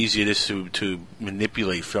knows how easy it is to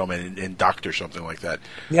manipulate film and doctor something like that.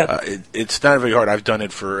 Yeah. It's not very hard. I've done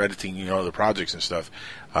it for editing, other projects and stuff.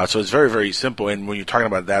 So it's very, very simple. And when you're talking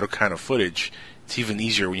about that kind of footage, it's even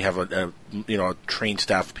easier when you have a trained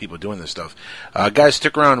staff of people doing this stuff. Guys,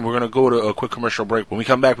 stick around. We're going to go to a quick commercial break. When we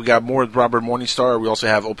come back, we got more with Robert Morningstar. We also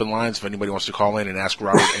have open lines. If anybody wants to call in and ask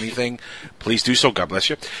Robert anything, please do so. God bless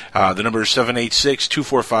you. The number is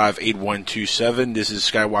 786-245-8127. This is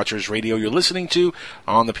Skywatchers Radio you're listening to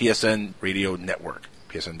on the PSN Radio Network,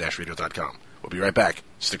 psn-radio.com. We'll be right back.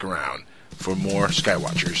 Stick around for more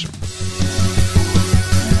Skywatchers.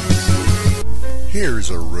 Here's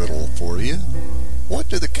a riddle for you. What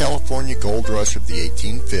do the California gold rush of the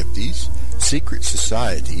 1850s, secret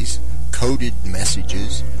societies, coded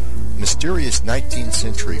messages, mysterious 19th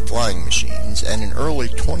century flying machines, and an early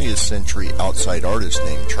 20th century outside artist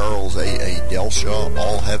named Charles A.A. Delshaw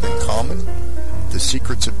all have in common? The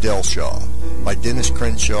Secrets of Delshaw by Dennis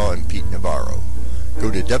Crenshaw and Pete Navarro. Go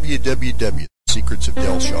to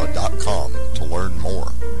www.secretsofdelshaw.com to learn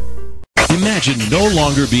more. Imagine no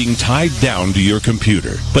longer being tied down to your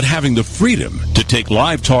computer, but having the freedom to take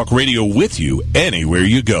live talk radio with you anywhere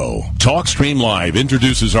you go. TalkStream Live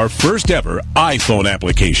introduces our first ever iPhone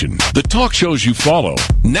application. The talk shows you follow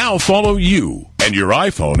now follow you. And your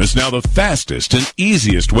iPhone is now the fastest and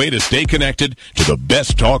easiest way to stay connected to the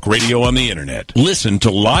best talk radio on the internet. Listen to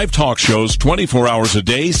live talk shows 24 hours a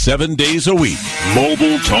day, 7 days a week.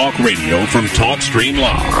 Mobile talk radio from TalkStream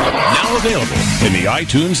Live. Now available in the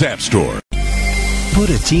iTunes App Store. Put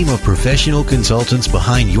a team of professional consultants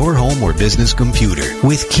behind your home or business computer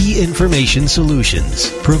with Key Information Solutions,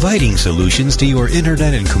 providing solutions to your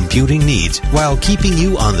internet and computing needs while keeping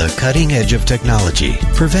you on the cutting edge of technology.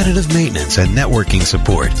 Preventative maintenance and networking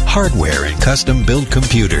support, hardware and custom-built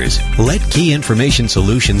computers. Let Key Information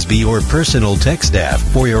Solutions be your personal tech staff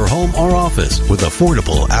for your home or office with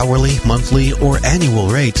affordable hourly, monthly, or annual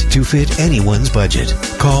rates to fit anyone's budget.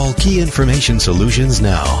 Call Key Information Solutions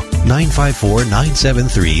now.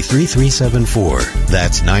 954-973-3374.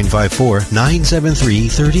 That's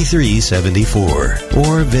 954-973-3374.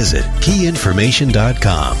 Or visit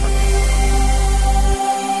keyinformation.com.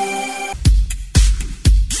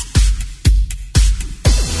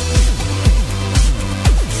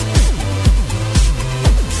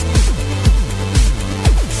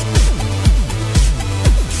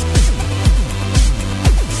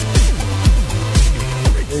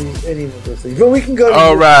 But we can go.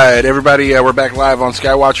 All right, everybody, we're back live on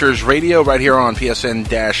Skywatchers Radio right here on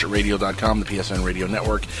psn-radio.com, the PSN Radio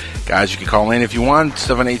Network. Guys, you can call in if you want,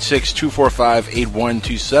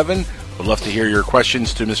 786-245-8127. Would love to hear your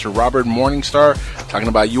questions to Mr. Robert Morningstar, talking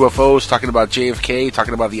about UFOs, talking about JFK,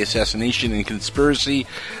 talking about the assassination and conspiracy.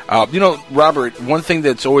 Robert, one thing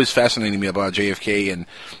that's always fascinating me about JFK and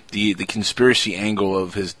the conspiracy angle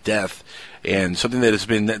of his death, and something that has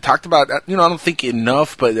been talked about, I don't think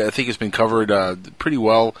enough, but I think it's been covered pretty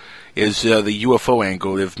well, is the UFO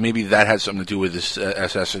angle, if maybe that had something to do with this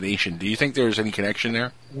assassination. Do you think there's any connection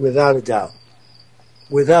there? Without a doubt.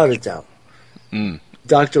 Without a doubt. Mm.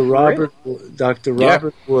 Dr. Robert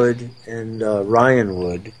Wood and Ryan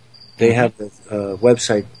Wood, they have the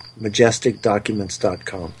website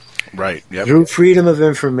majesticdocuments.com. Right. Yep. Through freedom of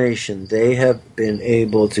information, they have been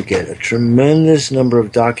able to get a tremendous number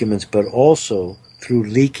of documents, but also through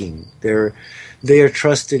leaking. They are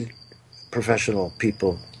trusted professional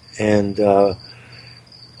people, and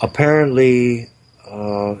apparently,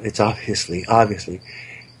 it's obviously.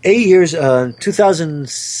 8 years,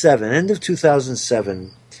 2007, end of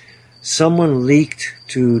 2007, someone leaked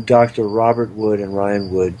to Dr. Robert Wood and Ryan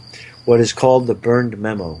Wood what is called the burned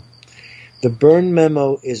memo. The burned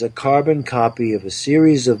memo is a carbon copy of a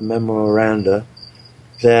series of memoranda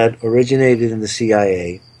that originated in the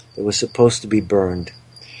CIA that was supposed to be burned.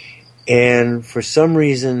 And for some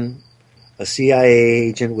reason, a CIA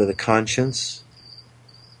agent with a conscience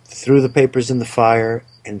threw the papers in the fire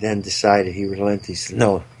and then decided he relented. He said,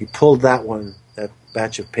 no, he pulled that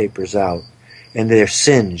batch of papers out, and they're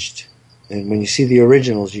singed. And when you see the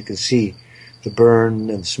originals, you can see the burn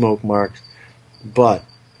and smoke marks, but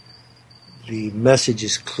the message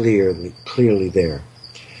is clearly there.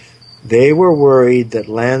 They were worried that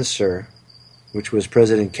Lancer, which was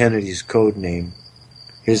President Kennedy's code name,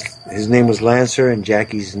 his name was Lancer and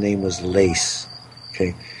Jackie's name was Lace.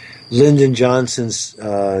 Okay. Lyndon Johnson's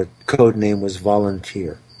code name was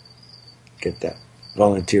Volunteer. Get that?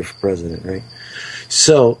 Volunteer for president, right?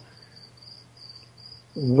 So,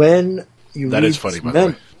 when you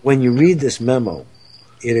read this memo,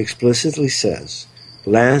 it explicitly says,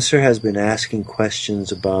 Lancer has been asking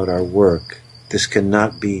questions about our work. This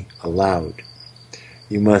cannot be allowed.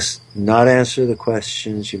 You must not answer the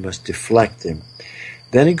questions. You must deflect them.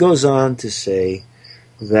 Then it goes on to say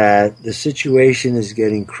that the situation is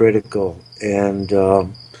getting critical, and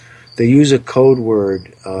they use a code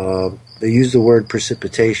word. They use the word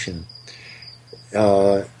precipitation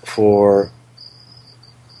for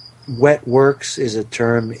wet works is a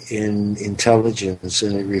term in intelligence,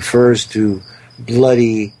 and it refers to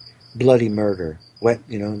bloody murder. Wet,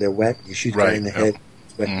 they're wet. You shoot a guy in the head.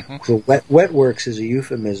 Mm-hmm. So wet works is a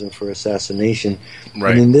euphemism for assassination.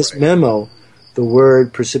 Right. And in this memo, the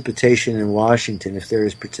word precipitation in Washington, if there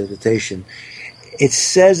is precipitation, it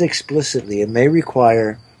says explicitly it may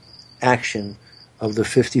require action of the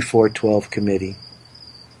 5412 committee.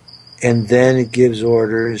 And then it gives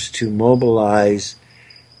orders to mobilize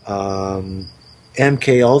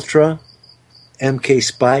MK Ultra, MK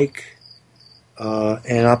Spike,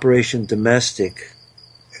 and Operation Domestic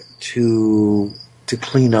to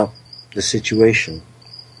clean up the situation.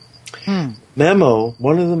 One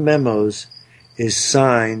of the memos is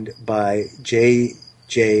signed by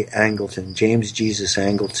J.J. Angleton, James Jesus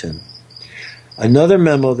Angleton. Another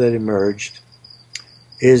memo that emerged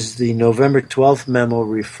is the November 12th memo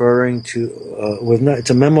referring to, it's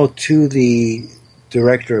a memo to the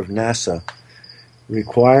director of NASA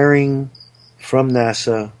requiring from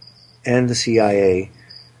NASA and the CIA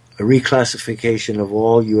a reclassification of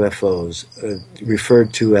all UFOs,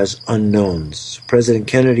 referred to as unknowns. President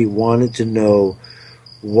Kennedy wanted to know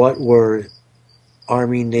what were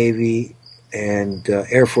Army, Navy, and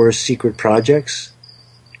Air Force secret projects,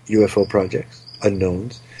 UFO projects,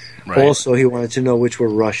 unknowns. Right. Also, he wanted to know which were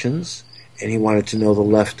Russians, and he wanted to know the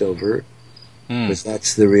leftover, because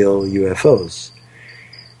that's the real UFOs.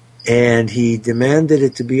 And he demanded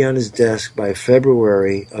it to be on his desk by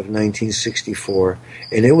February of 1964,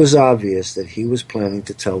 and it was obvious that he was planning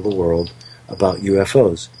to tell the world about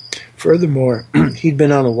UFOs. Furthermore, he'd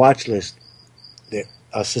been on a watch list,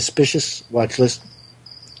 a suspicious watch list,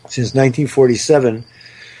 since 1947,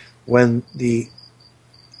 when the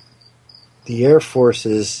Air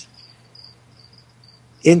Force's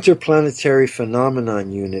Interplanetary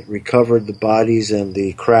Phenomenon Unit recovered the bodies and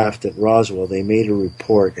the craft at Roswell. They made a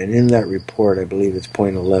report, and in that report, I believe it's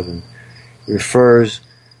point 11, refers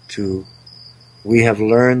to, we have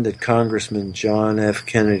learned that Congressman John F.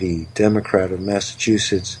 Kennedy, Democrat of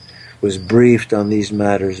Massachusetts, was briefed on these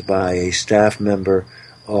matters by a staff member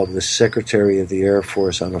of the Secretary of the Air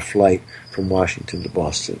Force on a flight from Washington to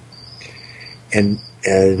Boston. And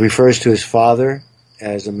refers to his father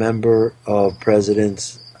as a member of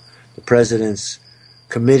the President's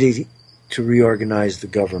Committee to Reorganize the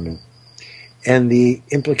Government. And the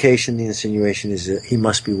implication, the insinuation is that he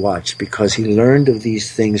must be watched because he learned of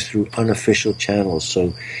these things through unofficial channels.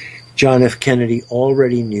 So John F. Kennedy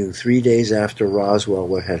already knew 3 days after Roswell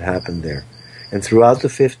what had happened there. And throughout the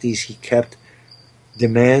 50s, he kept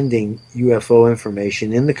demanding UFO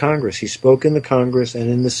information in the Congress. He spoke in the Congress and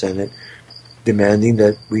in the Senate, demanding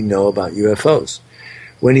that we know about UFOs.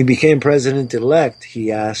 When he became president-elect,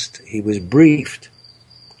 he was briefed,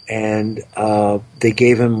 and they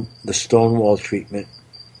gave him the Stonewall treatment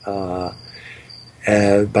by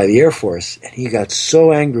the Air Force. And he got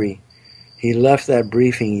so angry, he left that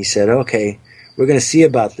briefing. He said, okay, we're going to see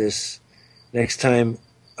about this next time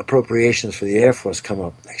appropriations for the Air Force come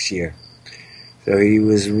up next year. So he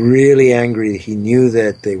was really angry. He knew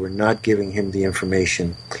that they were not giving him the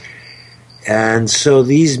information. And so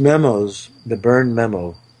these memos, the Byrne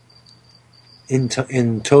memo, in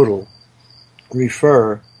total,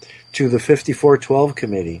 refer to the 5412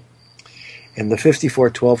 Committee. And the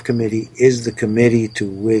 5412 Committee is the committee to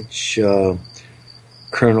which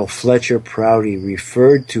Colonel Fletcher Prouty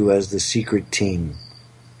referred to as the Secret Team.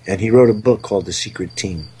 And he wrote a book called The Secret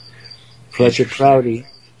Team. Fletcher Prouty,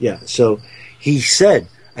 so he said,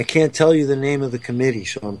 I can't tell you the name of the committee,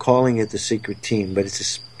 so I'm calling it the Secret Team, but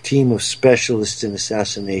it's a team of specialists in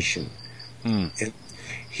assassination. And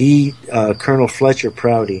he, Colonel Fletcher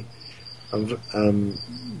Prouty, I'm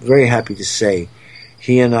very happy to say,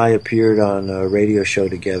 he and I appeared on a radio show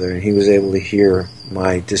together, and he was able to hear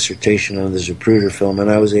my dissertation on the Zapruder film, and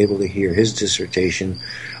I was able to hear his dissertation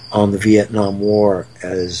on the Vietnam War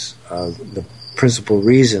as the principal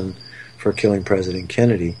reason for killing President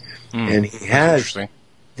Kennedy. And he has,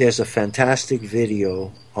 there's a fantastic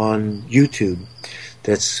video on YouTube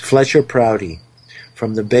that's Fletcher Prouty,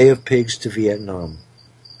 From the Bay of Pigs to Vietnam.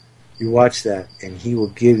 You watch that, and he will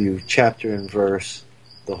give you chapter and verse,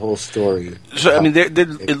 the whole story. So, I mean,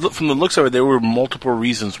 from the looks of it, there were multiple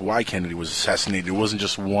reasons why Kennedy was assassinated. It wasn't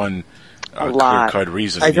just one clear-cut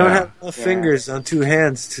reason. I don't have enough fingers on two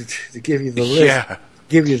hands to give you the list.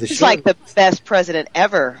 Give you the He's like the best president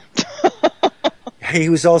ever. He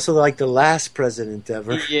was also like the last president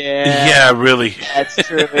ever. Yeah, really. That's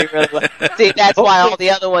true. See, that's why all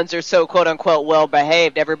the other ones are so quote-unquote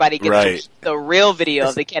well-behaved. Everybody gets the real video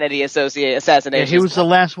of the Kennedy assassination. Yeah, he was the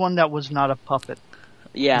last one that was not a puppet.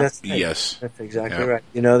 Yeah. That's exactly right.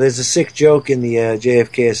 You know, there's a sick joke in the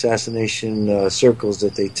JFK assassination circles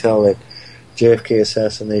that they tell at JFK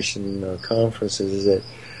assassination conferences is that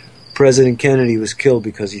President Kennedy was killed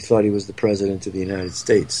because he thought he was the president of the United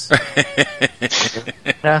States.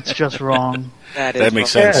 That's just wrong. That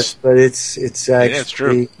makes sense. Yes, but it's actually it's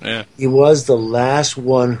true. Yeah. He was the last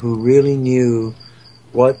one who really knew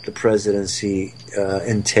what the presidency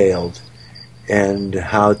entailed and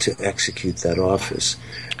how to execute that office.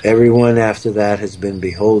 Everyone after that has been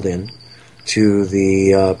beholden to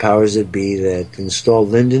the powers that be that installed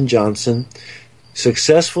Lyndon Johnson,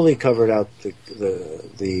 successfully covered out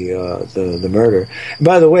the murder. And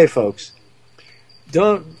by the way, folks,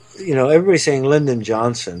 everybody's saying Lyndon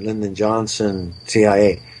Johnson,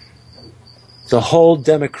 CIA. The whole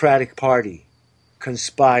Democratic Party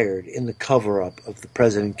conspired in the cover-up of the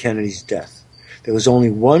President Kennedy's death. There was only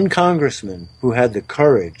one congressman who had the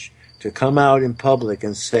courage to come out in public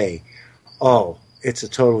and say, oh, it's a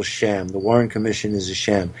total sham. The Warren Commission is a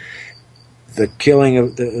sham. The killing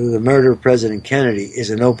of the murder of President Kennedy is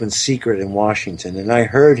an open secret in Washington. And I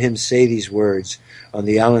heard him say these words on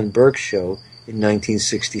the Alan Burke show in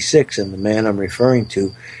 1966. And the man I'm referring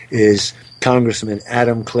to is Congressman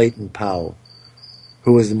Adam Clayton Powell,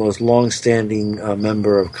 who was the most long-standing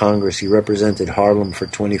member of Congress. He represented Harlem for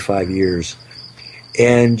 25 years.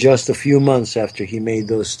 And just a few months after he made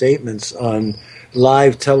those statements on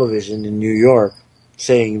live television in New York,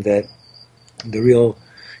 saying that the real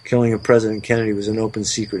killing of President Kennedy was an open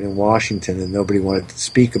secret in Washington and nobody wanted to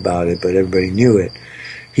speak about it, but everybody knew it,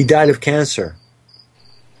 he died of cancer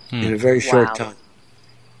in a very short time.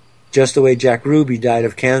 Just the way Jack Ruby died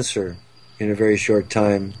of cancer in a very short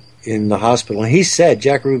time in the hospital. And he said,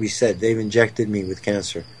 Jack Ruby said, they've injected me with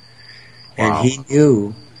cancer. And he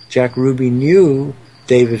knew, Jack Ruby knew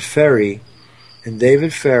David Ferry, and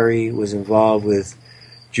David Ferry was involved with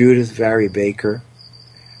Judith Vary Baker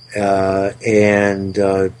and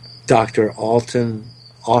Dr. Alton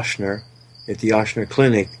Ochsner at the Ochsner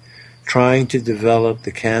Clinic, trying to develop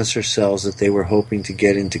the cancer cells that they were hoping to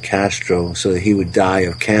get into Castro so that he would die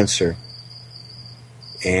of cancer.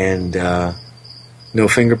 And no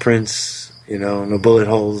fingerprints, no bullet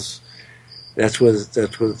holes. That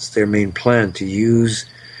was their main plan, to use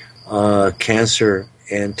cancer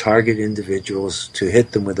and target individuals to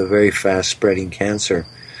hit them with a very fast-spreading cancer.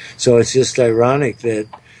 So it's just ironic that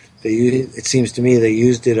it seems to me they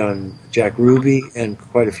used it on Jack Ruby and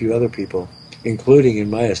quite a few other people, including, in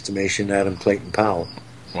my estimation, Adam Clayton Powell.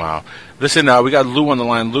 Wow. Listen, we got Lou on the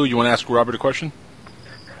line. Lou, you want to ask Robert a question?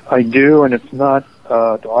 I do, and it's not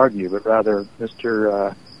to argue, but rather,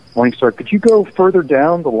 Mr. Morningstar, could you go further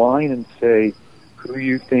down the line and say who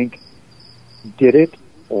you think did it,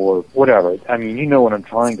 or whatever? I mean, you know what I'm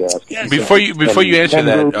trying to ask. Before you answer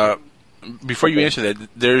that,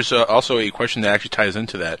 there's also a question that actually ties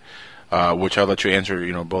into that, which I'll let you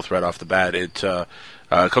answer. Both right off the bat. It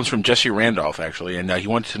comes from Jesse Randolph, actually, and he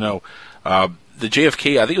wanted to know the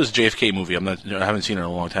JFK. I think it was a JFK movie. I haven't seen it in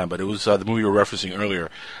a long time, but it was the movie you were referencing earlier.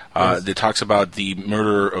 That talks about the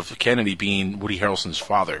murder of Kennedy being Woody Harrelson's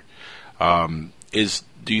father. Do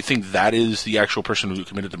you think that is the actual person who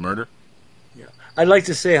committed the murder? Yeah, I'd like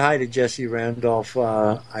to say hi to Jesse Randolph.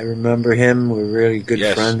 I remember him. We're really good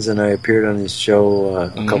friends, and I appeared on his show a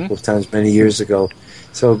couple of times many years ago.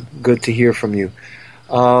 So good to hear from you.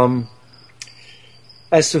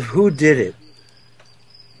 As to who did it,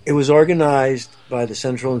 it was organized by the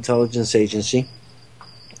Central Intelligence Agency.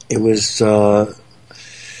 It was...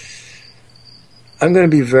 I'm going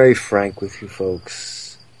to be very frank with you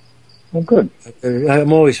folks. Well, good.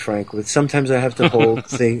 I'm always frank with. Sometimes I have to hold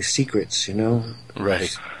secrets,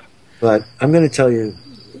 Right. But I'm going to tell you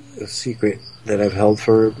a secret that I've held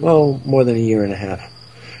for, more than a year and a half.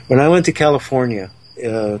 When I went to California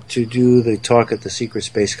to do the talk at the Secret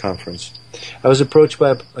Space Conference, I was approached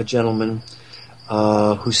by a gentleman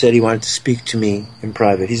who said he wanted to speak to me in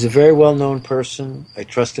private. He's a very well-known person. I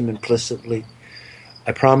trust him implicitly.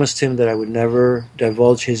 I promised him that I would never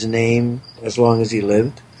divulge his name as long as he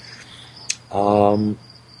lived.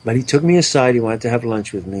 But he took me aside. He wanted to have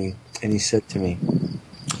lunch with me. And he said to me,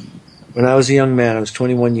 when I was a young man, I was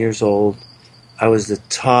 21 years old. I was the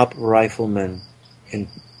top rifleman in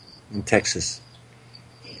Texas.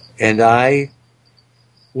 And I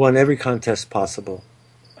won every contest possible.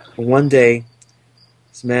 But one day,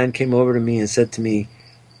 this man came over to me and said to me,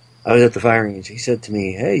 I was at the firing range. He said to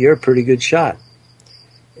me, hey, you're a pretty good shot.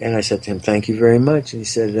 And I said to him, thank you very much. And he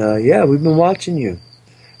said, yeah, we've been watching you.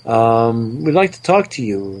 We'd like to talk to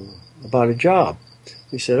you about a job.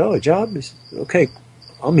 He said, oh, a job? He said, okay,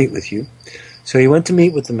 I'll meet with you. So he went to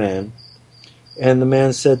meet with the man. And the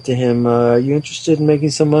man said to him, are you interested in making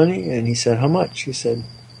some money? And he said, how much? He said,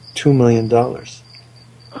 $2 million. $2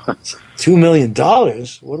 million?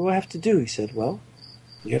 What do I have to do? He said, well,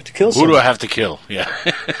 you have to kill someone. Who do I have to kill? Yeah.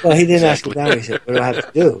 Well, he didn't ask it that way. He said, what do I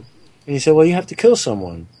have to do? And he said, well, you have to kill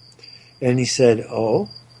someone. And he said, oh,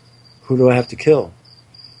 who do I have to kill?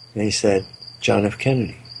 And he said, John F.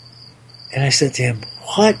 Kennedy. And I said to him,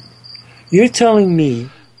 what? You're telling me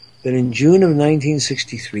that in June of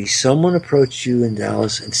 1963, someone approached you in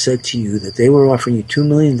Dallas and said to you that they were offering you $2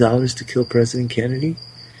 million to kill President Kennedy?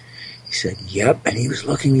 He said, yep. And he was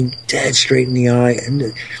looking me dead straight in the eye.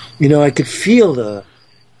 And, I could feel the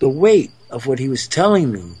weight of what he was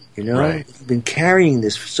telling me, Right. He'd been carrying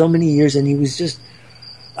this for so many years, and he was just,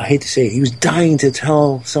 I hate to say it, he was dying to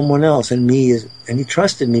tell someone else, and he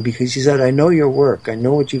trusted me because he said, I know your work, I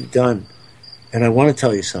know what you've done, and I want to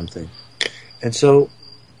tell you something. And so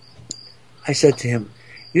I said to him,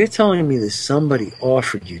 you're telling me that somebody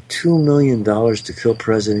offered you $2 million to kill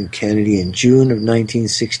President Kennedy in June of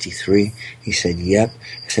 1963? He said, yep.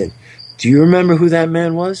 I said, do you remember who that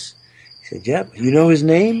man was? He said, yep. You know his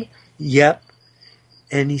name? Yep.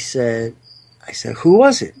 And I said, who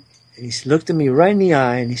was it? And he looked at me right in the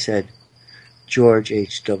eye and he said, George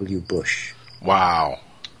H.W. Bush. Wow.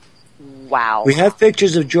 We have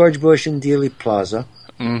pictures of George Bush in Dealey Plaza.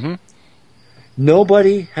 Mm-hmm.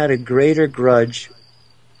 Nobody had a greater grudge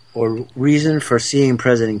or reason for seeing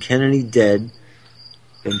President Kennedy dead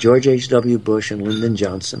than George H.W. Bush and Lyndon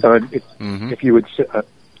Johnson. If you would say,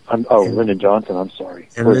 Lyndon Johnson, I'm sorry.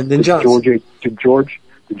 And Lyndon Johnson. George,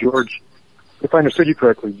 if I understood you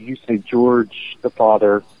correctly, you say George, the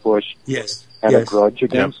father, Bush, had a grudge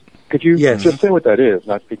against? Could you just say what that is?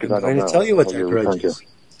 Not because I don't know. I'm going to tell you what that grudge is.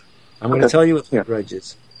 I'm going to tell you what that grudge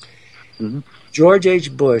is. George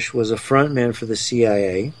H. Bush was a front man for the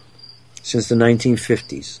CIA since the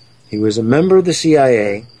 1950s. He was a member of the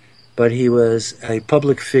CIA, but he was a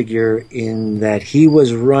public figure in that he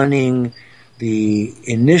was running the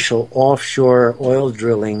initial offshore oil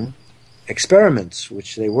drilling experiments,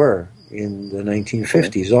 which they were in the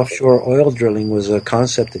 1950s. Offshore oil drilling was a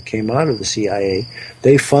concept that came out of the CIA.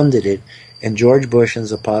 They funded it, and George Bush and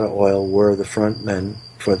Zapata Oil were the front men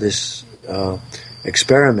for this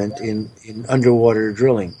experiment in underwater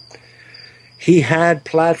drilling. He had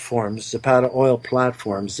platforms, Zapata Oil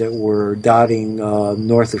platforms, that were dotting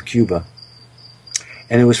north of Cuba.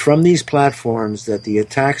 And it was from these platforms that the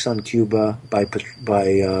attacks on Cuba by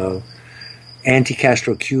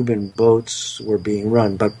anti-Castro Cuban boats were being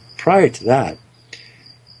run. But prior to that,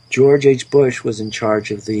 George H. Bush was in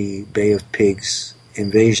charge of the Bay of Pigs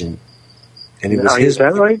invasion. And it was his. Is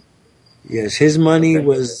that right? Yes, his money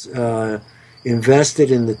was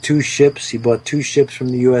invested in the 2 ships. He bought 2 ships from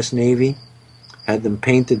the U.S. Navy, had them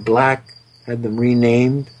painted black, had them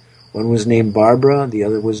renamed. One was named Barbara, the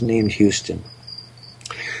other was named Houston.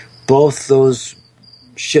 Both those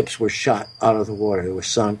ships were shot out of the water. They were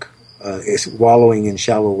sunk, wallowing in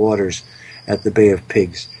shallow waters at the Bay of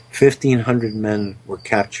Pigs. 1,500 men were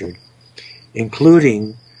captured,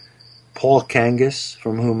 including Paul Kangas,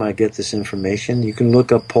 from whom I get this information. You can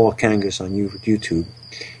look up Paul Kangas on YouTube.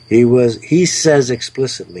 He says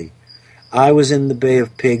explicitly, I was in the Bay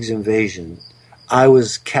of Pigs invasion. I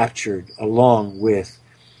was captured along with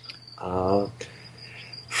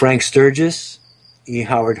Frank Sturgis, E.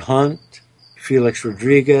 Howard Hunt, Felix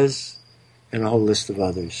Rodriguez, and a whole list of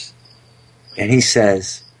others. And he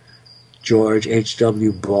says, George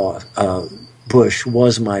H.W. Bush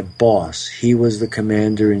was my boss. He was the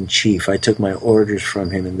commander-in-chief. I took my orders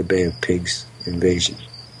from him in the Bay of Pigs invasion.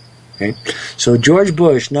 Okay? So George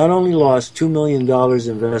Bush not only lost $2 million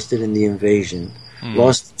invested in the invasion,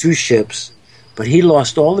 lost 2 ships, but he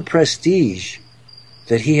lost all the prestige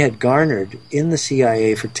that he had garnered in the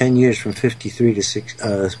CIA for 10 years, from 53 to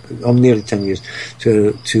nearly 10 years,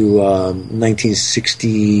 to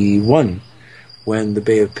 1961, when the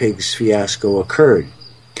Bay of Pigs fiasco occurred.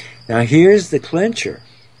 Now here's the clincher.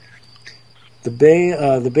 The Bay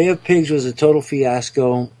of Pigs was a total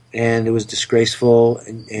fiasco, and it was disgraceful,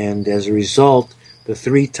 and as a result, the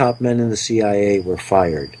 3 top men in the CIA were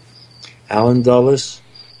fired. Allen Dulles,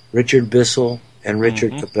 Richard Bissell, and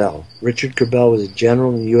Richard Cabell. Richard Cabell was a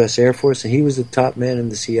general in the U.S. Air Force, and he was the top man in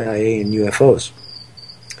the CIA in UFOs.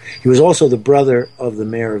 He was also the brother of the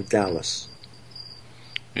mayor of Dallas,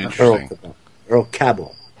 Earl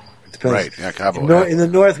Cabell. Right, yeah, Cabell. In the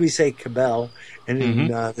North, we say Cabell, and in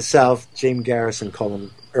the South, James Garrison called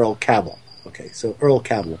him Earl Cabell. Okay, so Earl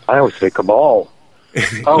Cabell. I always say Cabal.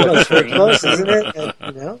 It's very close, isn't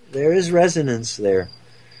it? There is resonance there.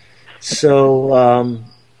 So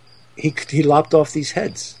he lopped off these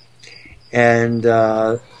heads, and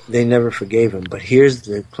they never forgave him. But here's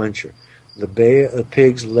the clincher. The Bay of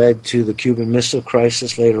Pigs led to the Cuban Missile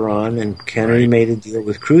Crisis later on, and Kennedy made a deal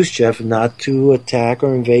with Khrushchev not to attack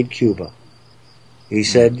or invade Cuba. He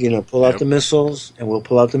said, pull out the missiles, and we'll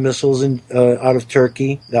pull out the missiles out of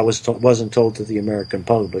Turkey. That wasn't told to the American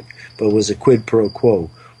public, but it was a quid pro quo.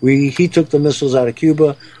 He took the missiles out of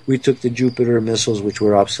Cuba. We took the Jupiter missiles, which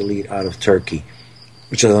were obsolete, out of Turkey,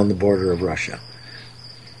 which is on the border of Russia.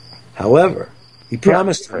 However, he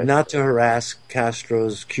promised not to harass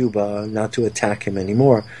Castro's Cuba, not to attack him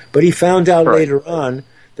anymore. But he found out later on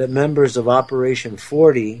that members of Operation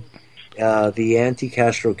 40, the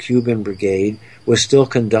anti-Castro Cuban brigade, was still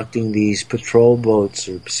conducting these patrol boats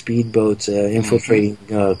or speed boats, infiltrating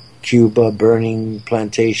Cuba, burning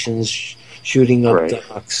plantations, shooting up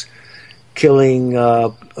docks, killing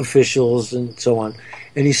officials, and so on.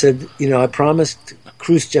 And he said, I promised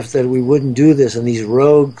Khrushchev that we wouldn't do this, and these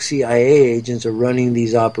rogue CIA agents are running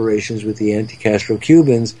these operations with the anti-Castro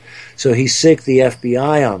Cubans, so he sicked the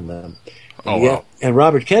FBI on them. And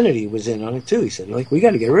Robert Kennedy was in on it too. He said, we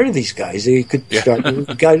got to get rid of these guys. They could start.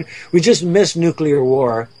 We just missed nuclear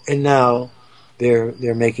war, and now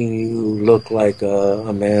they're making you look like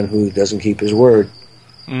a man who doesn't keep his word.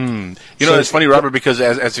 You know, it's funny, Robert, because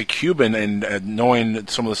as a Cuban and knowing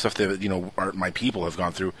some of the stuff that my people have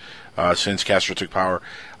gone through since Castro took power,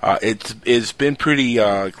 it's been pretty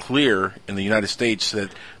clear in the United States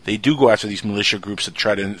that they do go after these militia groups that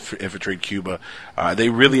try to infiltrate Cuba. They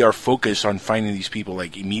really are focused on finding these people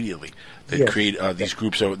immediately. They create these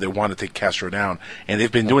groups that want to take Castro down, and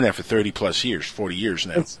they've been doing that for 30 plus years, 40 years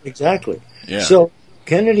now. Exactly. Yeah. So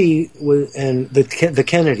Kennedy and the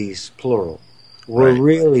Kennedys, plural, were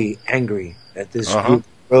really angry at this group of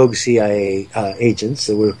rogue CIA agents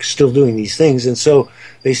that were still doing these things. And so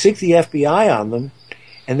they sic the FBI on them,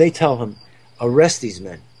 and they tell them, arrest these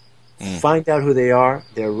men. Find out who they are.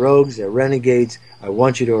 They're rogues. They're renegades. I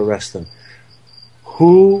want you to arrest them.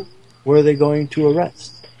 Who were they going to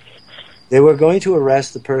arrest? They were going to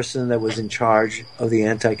arrest the person that was in charge of the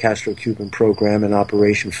anti-Castro Cuban program in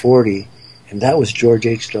Operation 40, and that was George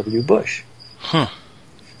H.W. Bush.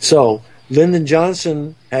 So Lyndon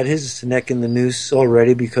Johnson had his neck in the noose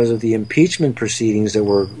already because of the impeachment proceedings that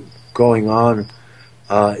were going on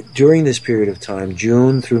during this period of time,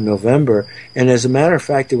 June through November. And as a matter of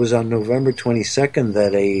fact, it was on November 22nd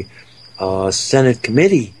that a Senate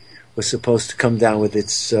committee was supposed to come down with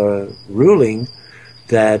its ruling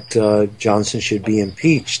that Johnson should be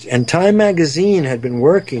impeached. And Time magazine had been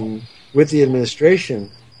working with the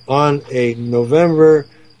administration on a November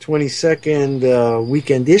 22nd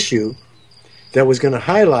weekend issue that was going to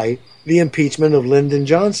highlight the impeachment of Lyndon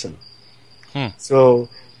Johnson. So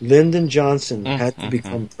Lyndon Johnson had to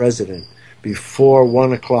become president before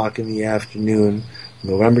 1 o'clock in the afternoon,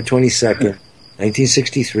 November 22nd,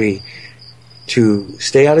 1963, to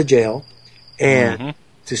stay out of jail and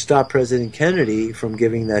to stop President Kennedy from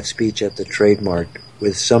giving that speech at the Trade Mart,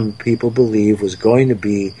 which some people believe was going to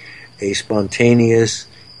be a spontaneous,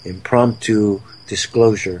 impromptu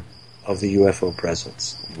disclosure of the UFO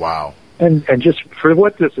presence. Wow. And just for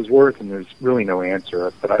what this is worth, and there's really no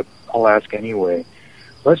answer, but I'll ask anyway.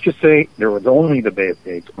 Let's just say there was only the Bay of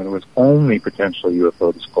Pigs, when there was only potential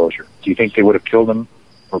UFO disclosure. Do you think they would have killed him,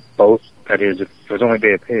 or both? That is, if there was only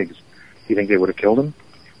Bay of Pigs, do you think they would have killed him?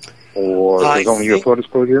 Or if there's only UFO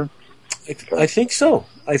disclosure? I think so.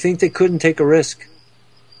 I think they couldn't take a risk.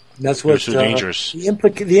 That's what too dangerous. The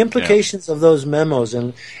implications of those memos,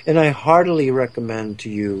 and I heartily recommend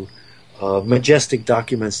to you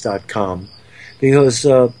majesticdocuments.com, because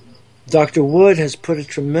Dr. Wood has put a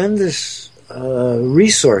tremendous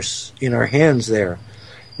resource in our hands there.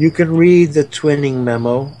 You can read the twinning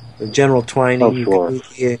memo, the General Twining. Oh,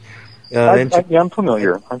 sure. I'm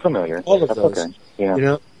familiar. All of That's those. okay. Yeah. You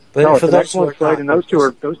know, but no, for it's an those excellent site, and those two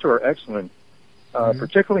are excellent.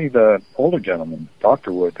 Particularly the older gentleman,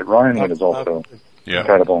 Dr. Wood, that Ryan Wood is also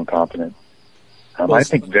incredible and competent. I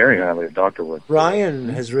think very highly of Dr. Wood. Ryan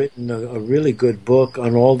has written a really good book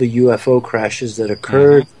on all the UFO crashes that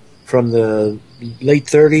occurred from the late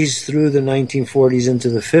 30s through the 1940s into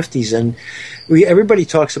the 50s. And everybody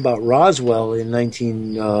talks about Roswell in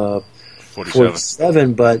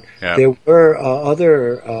 1947, but there were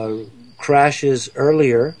other crashes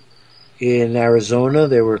earlier in Arizona.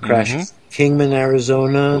 There were crashes in Kingman,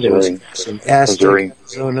 Arizona. There was some Aztec,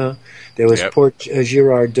 Arizona. There was Port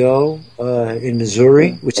Girardeau in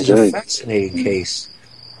Missouri, which is a fascinating case.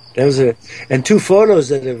 And two photos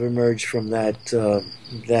that have emerged from that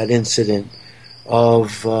incident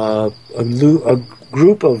of a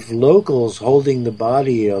group of locals holding the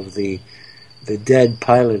body of the dead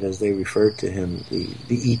pilot, as they referred to him, the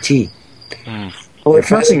ET. Well,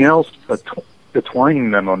 if nothing else, the Twining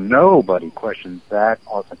memo, nobody questions the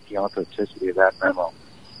authenticity of that memo.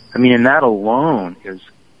 I mean, and that alone is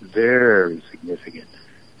very significant.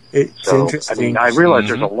 It's interesting. I mean, I realize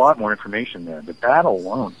there's a lot more information there, but that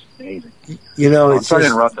alone is amazing. You know, I'm sorry to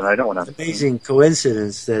interrupt, and I don't want to. Amazing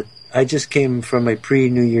coincidence that I just came from a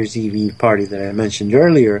pre-New Year's Eve party that I mentioned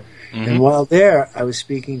earlier, and while there, I was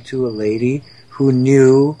speaking to a lady who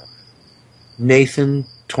knew Nathan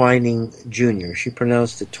Twining Jr. She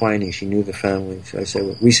pronounced it Twining. She knew the family. So I said,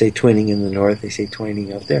 well, we say Twinning in the north. They say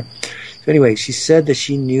Twining out there. So anyway, she said that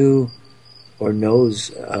she knew or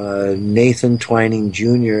knows Nathan Twining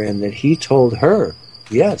Jr. and that he told her,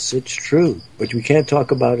 yes, it's true, but we can't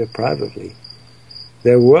talk about it privately.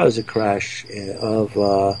 There was a crash at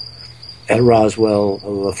Roswell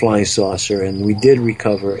of a flying saucer, and we did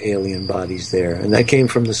recover alien bodies there. And that came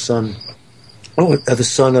from the son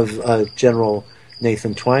of General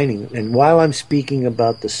Nathan Twining. And while I'm speaking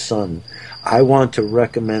about the son, I want to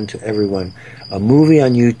recommend to everyone a movie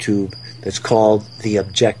on YouTube that's called The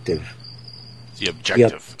Objective. The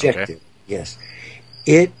Objective. Okay. Yes.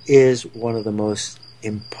 It is one of the most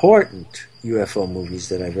important UFO movies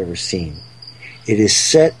that I've ever seen. It is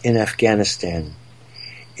set in Afghanistan.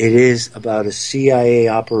 It is about a CIA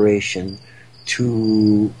operation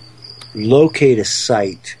to locate a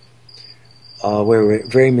site where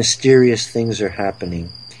very mysterious things are happening.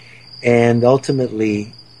 And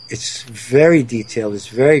ultimately, it's very detailed, it's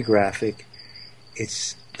very graphic,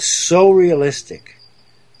 it's so realistic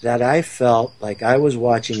that I felt like I was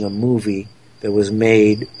watching a movie that was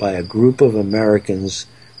made by a group of Americans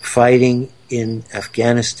fighting in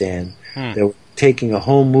Afghanistan. They were taking a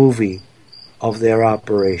whole movie of their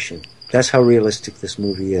operation. That's how realistic this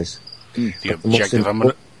movie is. The objective. I'm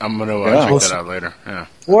gonna check that out later. Yeah.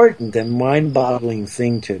 Important and mind-boggling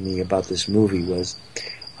thing to me about this movie was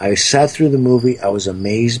I sat through the movie. I was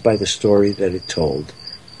amazed by the story that it told,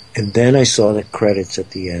 and then I saw the credits at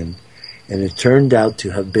the end, and it turned out to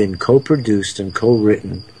have been co-produced and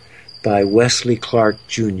co-written by Wesley Clark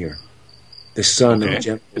Jr., the son of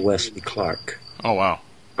General Wesley Clark. Oh wow!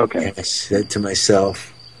 Okay. And I said to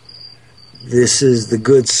myself, this is the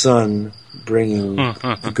good son bringing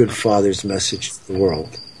the good father's message to the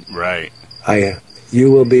world. Right.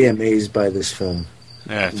 You will be amazed by this film.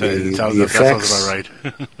 Yeah, the sounds about right.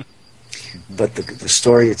 But the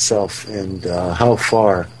story itself and how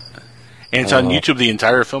far. And it's on YouTube. The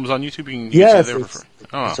entire film's on YouTube. You can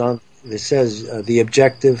it's on. It says the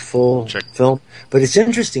objective full film. But it's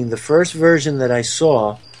interesting. The first version that I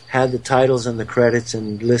saw had the titles and the credits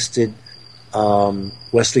and listed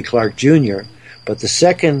Wesley Clark Jr., but the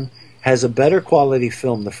second has a better quality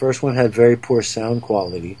film. The first one had very poor sound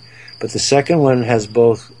quality, but the second one has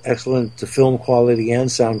both excellent film quality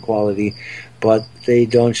and sound quality, but they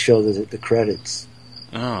don't show the credits.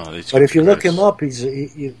 But if you look him up,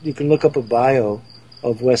 you can look up a bio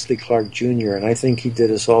of Wesley Clark Jr., and I think he did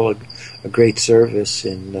us all a great service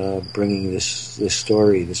in bringing this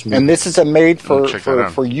story, this movie. And this is a made for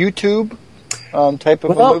YouTube type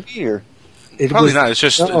of a movie, or? Probably not. It's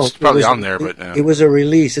just it's probably on there, but it was a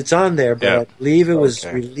release. It's on there, but I believe it was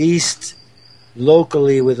released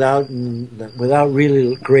locally without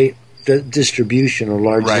really great distribution or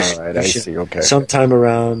large distribution. Right, I see. Okay. Sometime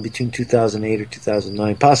around between 2008 or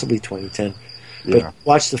 2009, possibly 2010. But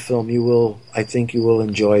watch the film. I think you will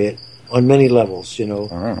enjoy it on many levels. I'm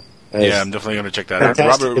definitely going to check that out.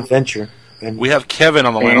 Fantastic adventure. And we have Kevin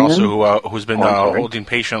on the line also, who's been holding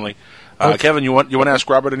patiently. Kevin, you want to ask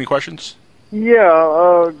Robert any questions?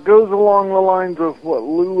 Yeah, goes along the lines of what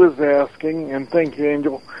Lou was asking, and thank you,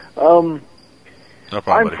 Angel. No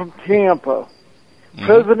problem, I'm from Tampa.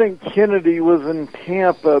 President Kennedy was in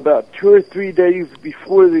Tampa about 2 or 3 days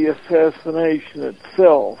before the assassination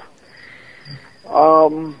itself.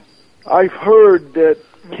 I've heard that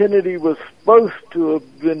Kennedy was supposed to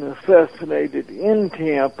have been assassinated in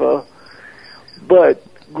Tampa, but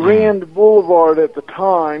Grand Boulevard at the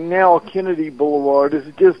time, now Kennedy Boulevard, is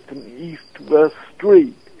just an east-west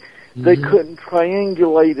street. They couldn't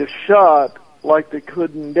triangulate a shot like they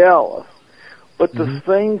could in Dallas. But the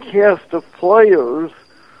same cast of players,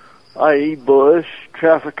 i.e. Bush,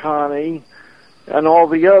 Trafficani, and all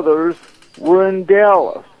the others, were in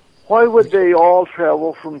Dallas. Why would they all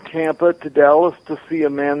travel from Tampa to Dallas to see a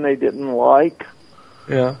man they didn't like?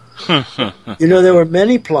 Yeah. There were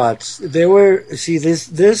many plots.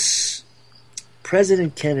 This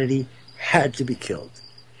President Kennedy had to be killed.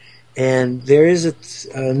 And there is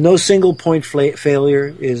no single point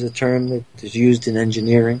failure is a term that is used in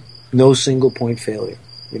engineering. No single point failure.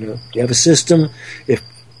 You have a system. If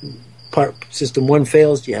system 1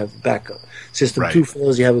 fails, you have backup. System 2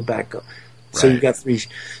 fails, you have a backup. So you've got 3.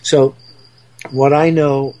 So what I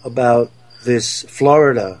know about this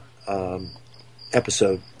Florida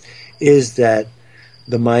episode is that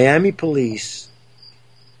the Miami police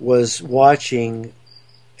was watching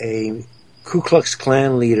a Ku Klux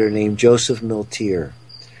Klan leader named Joseph Miltier,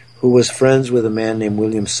 who was friends with a man named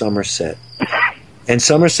William Somerset. And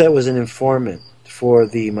Somerset was an informant for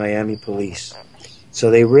the Miami police.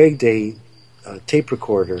 So they rigged a tape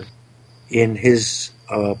recorder in his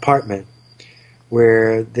apartment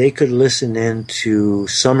where they could listen in to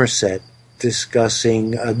Somerset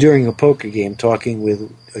discussing, during a poker game, talking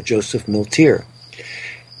with Joseph Miltier.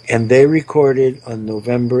 And they recorded on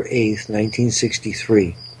November 8th,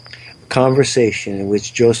 1963, a conversation in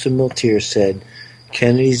which Joseph Miltier said,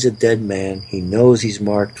 Kennedy's a dead man. He knows he's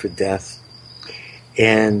marked for death.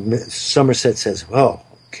 And Somerset says, well,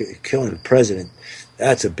 killing the president,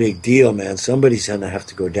 that's a big deal, man. Somebody's going to have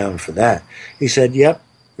to go down for that. He said, yep,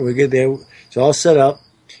 we're good there. It's all set up.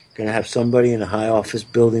 Going to have somebody in a high office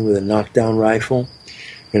building with a knockdown rifle.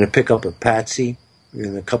 Going to pick up a patsy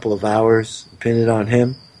in a couple of hours, pin it on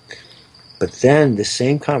him. But then the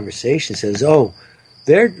same conversation says, oh,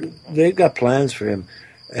 they've got plans for him.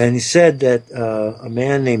 And he said that a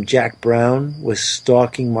man named Jack Brown was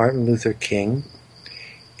stalking Martin Luther King.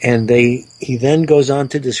 And he then goes on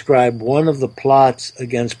to describe one of the plots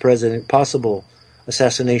against possible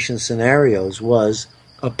assassination scenarios was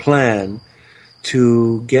a plan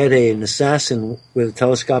to get an assassin with a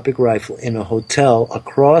telescopic rifle in a hotel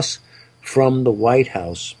across from the White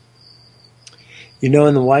House. You know,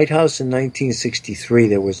 in the White House in 1963,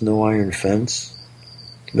 there was no iron fence.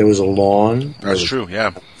 There was a lawn. That's true,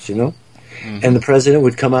 yeah. You know? Mm-hmm. And the president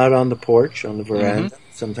would come out on the porch, on the veranda,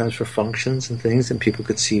 sometimes for functions and things, and people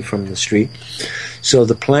could see from the street. So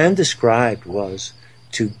the plan described was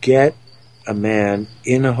to get a man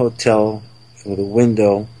in a hotel with a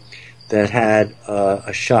window that had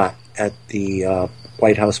a shot at the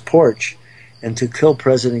White House porch and to kill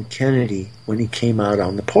President Kennedy when he came out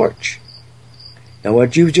on the porch. Now,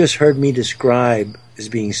 what you've just heard me describe as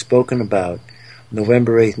being spoken about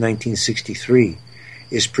November 8th, 1963,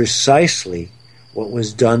 is precisely what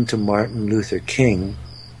was done to Martin Luther King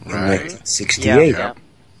in 1968.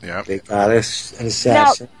 Yep. They got us an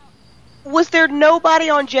assassin. Now, was there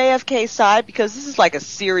nobody on JFK's side? Because this is like a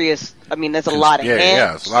serious, I mean, there's a lot of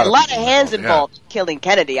hands. A lot of hands involved in killing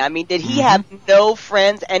Kennedy. I mean, did he have no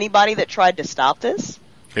friends, anybody that tried to stop this?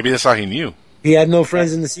 Maybe that's how he knew. He had no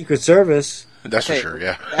friends in the Secret Service. That's for sure,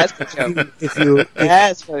 yeah. That's for sure.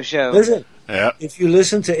 That's for sure. Listen, if you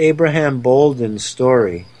listen to Abraham Bolden's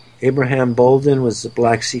story, Abraham Bolden was a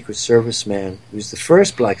black Secret Service man. He was the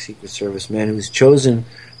first black Secret Service man who was chosen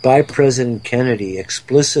by President Kennedy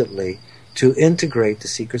explicitly to integrate the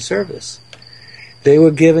Secret Service. They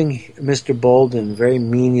were giving Mr. Bolden very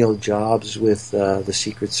menial jobs with the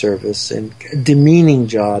Secret Service and demeaning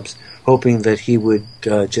jobs, hoping that he would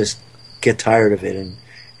just get tired of it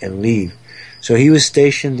and leave. So he was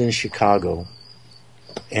stationed in Chicago,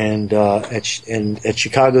 and at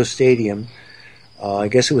Chicago Stadium, I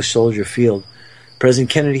guess it was Soldier Field,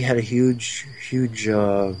 President Kennedy had a huge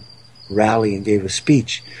rally and gave a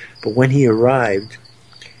speech. But when he arrived,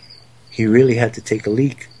 he really had to take a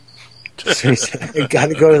leak. So he said, I got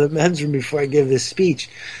to go to the men's room before I give this speech.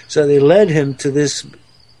 So they led him to this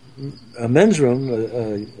men's room,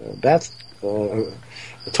 a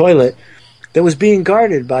toilet, that was being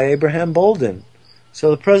guarded by Abraham Bolden.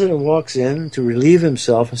 So the president walks in to relieve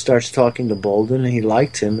himself and starts talking to Bolden, and he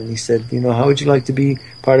liked him, and he said, how would you like to be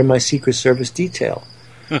part of my Secret Service detail?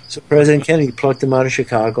 So President Kennedy plucked him out of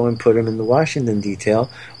Chicago and put him in the Washington detail,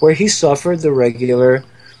 where he suffered the regular,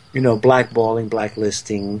 blackballing,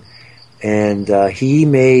 blacklisting, and he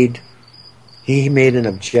made an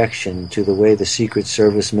objection to the way the Secret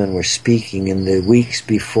Service men were speaking in the weeks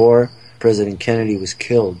before President Kennedy was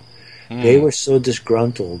killed. They were so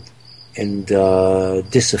disgruntled and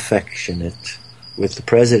disaffectionate with the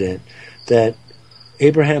president that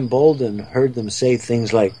Abraham Bolden heard them say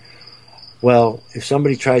things like, well, if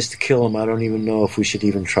somebody tries to kill him, I don't even know if we should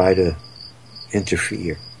even try to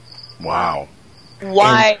interfere. Wow.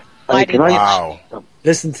 Why did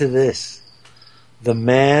Listen to this. The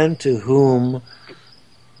man to whom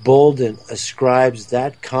Bolden ascribes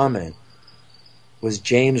that comment was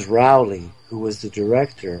James Rowley, who was the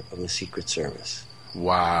director of the Secret Service.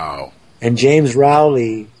 Wow. And James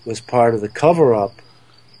Rowley was part of the cover-up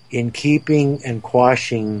in keeping and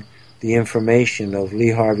quashing the information of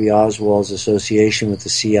Lee Harvey Oswald's association with the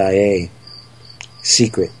CIA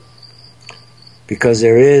secret. Because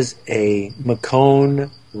there is a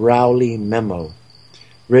McCone-Rowley memo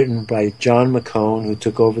written by John McCone, who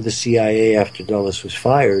took over the CIA after Dulles was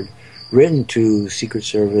fired, written to Secret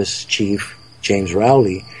Service Chief James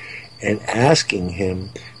Rowley, and asking him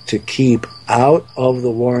to keep out of the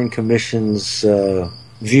Warren Commission's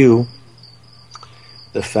view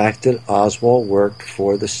the fact that Oswald worked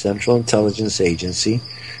for the Central Intelligence Agency,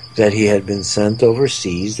 that he had been sent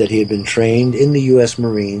overseas, that he had been trained in the U.S.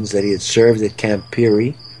 Marines, that he had served at Camp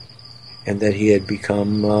Peary, and that he had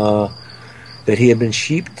become, that he had been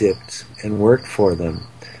sheep-dipped and worked for them.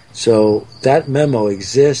 So that memo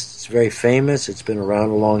exists. It's very famous. It's been around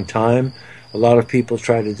a long time. A lot of people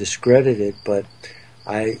try to discredit it, but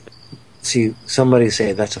I see somebody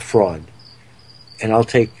say that's a fraud, and I'll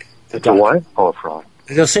take the document. A what? Oh, a fraud.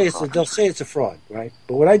 They'll say it's a fraud, right?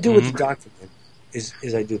 But what I do with the document is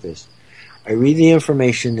I do this. I read the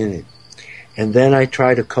information in it, and then I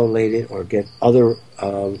try to collate it or get other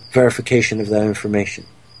verification of that information.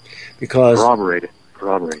 Because corroborate it.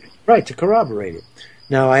 Right, to corroborate it.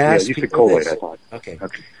 Now I ask you people could collate this. I thought. Okay.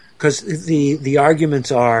 Because the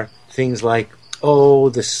arguments are things like, oh,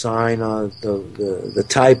 the sign on the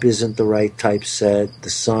type isn't the right typeset, the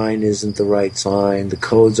sign isn't the right sign, the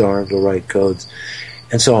codes aren't the right codes,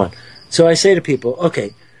 and so on. So I say to people,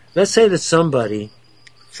 okay, let's say that somebody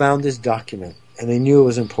found this document, and they knew it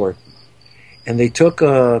was important. And they took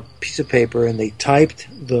a piece of paper and they typed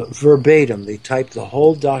the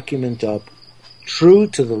whole document up true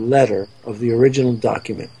to the letter of the original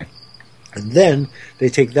document. And then they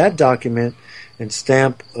take that document and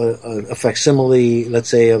stamp a facsimile, let's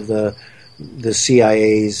say, of the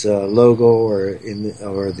CIA's logo or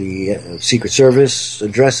the Secret Service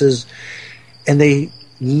addresses, and they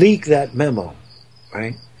leak that memo,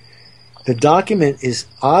 right? The document is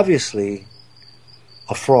obviously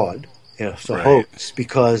a fraud. It's a hoax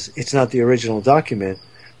because it's not the original document,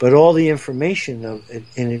 but all the information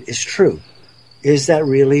in it is true. Is that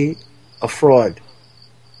really a fraud?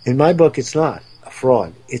 In my book, it's not a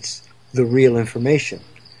fraud. It's the real information.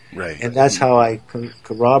 Right. And that's how I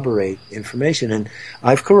corroborate information. And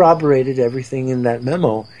I've corroborated everything in that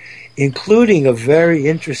memo, including a very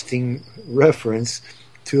interesting reference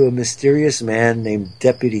to a mysterious man named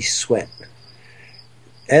Deputy Sweat.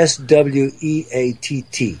 Sweatt.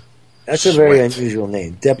 That's a very unusual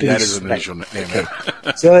name. Deputy Sweat. That is an unusual name. Okay.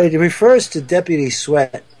 So it refers to Deputy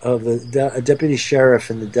Sweat of the deputy sheriff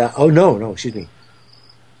in the...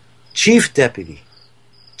 Chief Deputy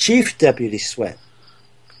Sweat.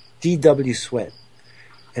 D.W. Sweat.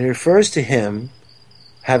 And it refers to him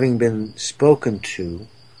having been spoken to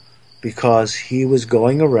because he was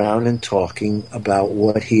going around and talking about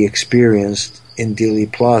what he experienced in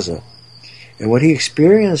Dealey Plaza. And what he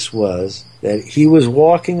experienced was that he was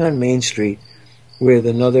walking on Main Street with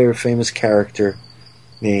another famous character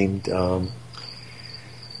named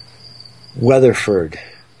Weatherford.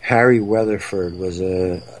 Harry Weatherford was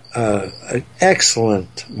an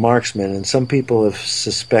excellent marksman, and some people have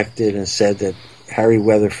suspected and said that Harry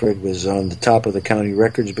Weatherford was on the top of the county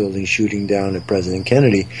records building shooting down at President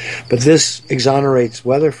Kennedy. But this exonerates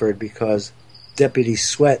Weatherford because Deputy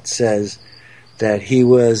Sweat says that he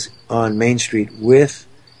was on Main Street with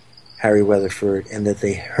Harry Weatherford and that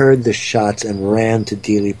they heard the shots and ran to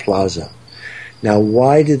Dealey Plaza. Now,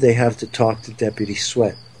 why did they have to talk to Deputy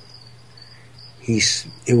Sweat?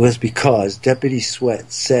 It was because Deputy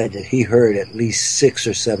Sweat said that he heard at least 6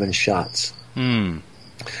 or 7 shots.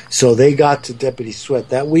 So they got to Deputy Sweat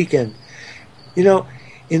that weekend. You know,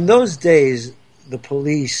 in those days, the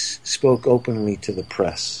police spoke openly to the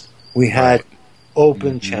press. We had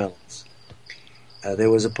open channels.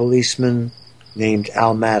 There was a policeman named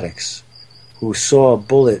Al Maddox who saw a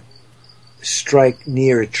bullet strike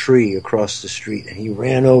near a tree across the street, and he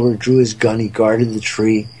ran over, drew his gun, he guarded the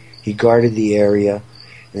tree, he guarded the area,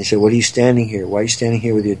 and they said, "What are you standing here? Why are you standing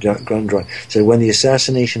here with your gun drawn?" He said, "When the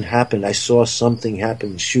assassination happened, I saw something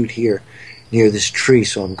happen, shoot here near this tree,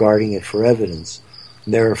 so I'm guarding it for evidence."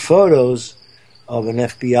 And there are photos of an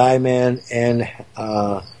FBI man and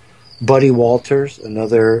Buddy Walters,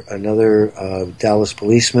 another Dallas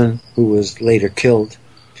policeman who was later killed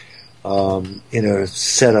in a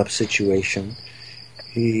set-up situation.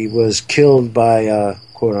 He was killed by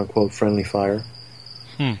quote-unquote friendly fire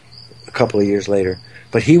a couple of years later.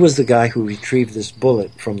 But he was the guy who retrieved this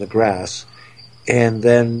bullet from the grass, and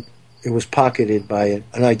then it was pocketed by an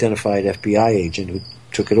unidentified FBI agent who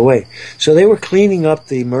took it away. So they were cleaning up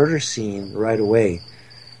the murder scene right away.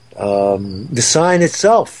 The sign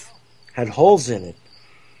itself had holes in it.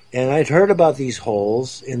 And I'd heard about these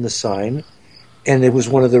holes in the sign, and it was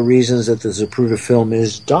one of the reasons that the Zapruder film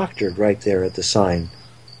is doctored right there at the sign.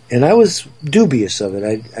 And I was dubious of it.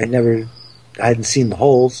 I hadn't seen the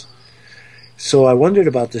holes. So I wondered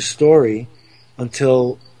about this story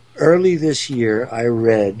until early this year I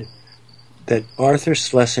read that Arthur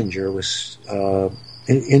Schlesinger was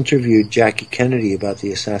interviewed Jackie Kennedy about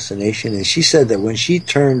the assassination, and she said that when she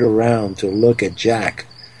turned around to look at Jack,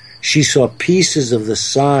 she saw pieces of the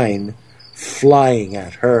sign flying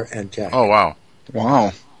at her and Jack. Oh, wow.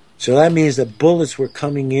 Wow. So that means that bullets were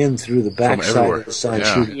coming in through the back side of the sign,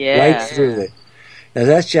 shooting right through it. Now,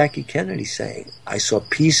 that's Jackie Kennedy saying, "I saw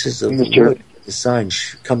pieces of the sign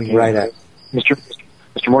coming right at Mr.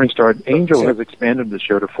 Morningstar, Angel has expanded the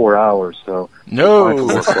show to 4 hours, so... No!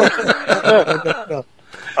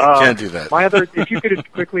 Can't do that. If you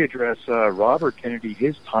could quickly address Robert Kennedy,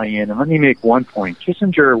 his tie-in, and let me make one point.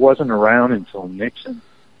 Kissinger wasn't around until Nixon,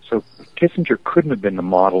 so Kissinger couldn't have been the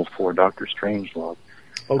model for Dr. Strangelove.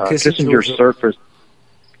 Kissinger surfaced...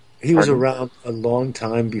 He was around a long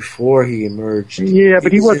time before he emerged. Yeah,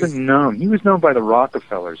 but he wasn't known. He was known by the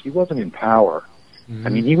Rockefellers. He wasn't in power. I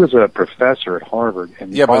mean, he was a professor at Harvard.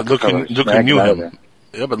 And but look who knew him.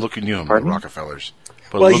 Yeah, but look who knew him, the Rockefellers.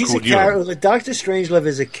 But well, he's Dr. Strangelove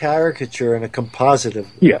is a caricature and a composite of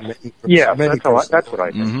that's what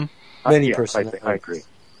I think. Many personalities. I agree.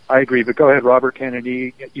 I agree, but go ahead, Robert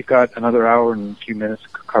Kennedy. You've got another hour and a few minutes to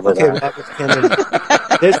cover that. Okay, Robert Kennedy.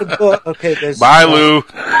 There's a book. Okay, there's. Bye, Lou.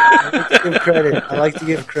 I like to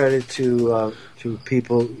give credit to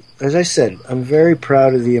people. As I said, I'm very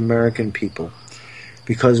proud of the American people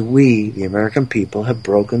because we, the American people, have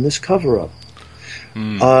broken this cover-up.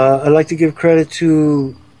 I'd like to give credit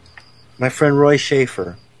to my friend Roy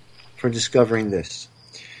Schaefer for discovering this.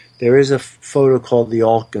 There is a photo called the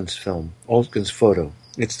Alkins film, Alkins photo.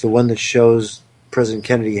 It's the one that shows President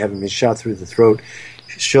Kennedy having been shot through the throat.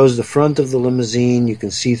 It shows the front of the limousine. You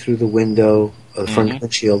can see through the window, the front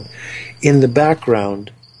windshield. In the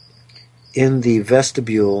background, in the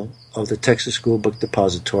vestibule of the Texas School Book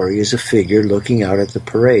Depository, is a figure looking out at the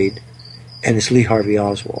parade, and it's Lee Harvey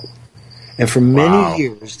Oswald. And for many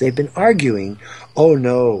years, they've been arguing, oh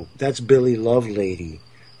no, that's Billy Lovelady.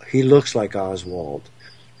 He looks like Oswald.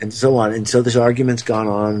 And so on. And so this argument's gone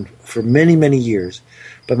on for many, many years.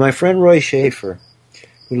 But my friend Roy Schaefer,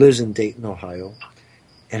 who lives in Dayton, Ohio,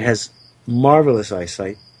 and has marvelous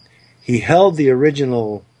eyesight, he held the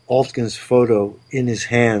original Alkins photo in his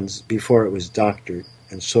hands before it was doctored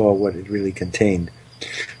and saw what it really contained.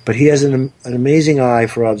 But he has an amazing eye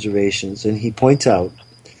for observations, and he points out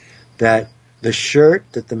that the shirt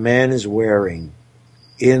that the man is wearing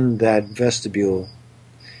in that vestibule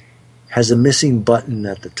has a missing button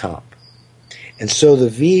at the top. And so the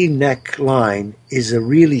V neck line is a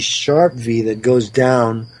really sharp V that goes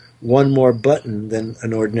down one more button than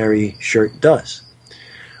an ordinary shirt does.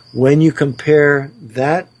 When you compare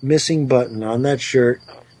that missing button on that shirt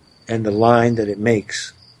and the line that it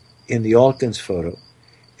makes in the Alkins photo,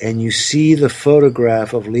 and you see the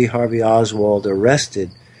photograph of Lee Harvey Oswald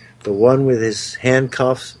arrested, the one with his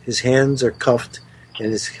handcuffs, his hands are cuffed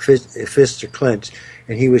and his fists are clenched,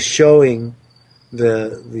 and he was showing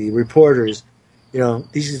the reporters,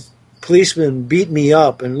 these policemen beat me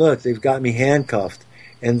up, and look, they've got me handcuffed,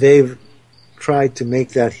 and they've tried to make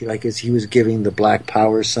that like as he was giving the Black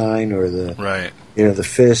Power sign or the the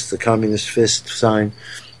fist, the communist fist sign.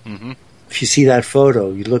 Mm-hmm. If you see that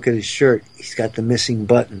photo, you look at his shirt; he's got the missing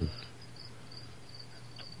button.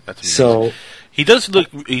 That's amazing. So he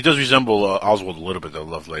does resemble Oswald a little bit, though,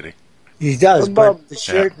 Lovelady. He does, but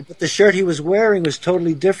the shirt he was wearing was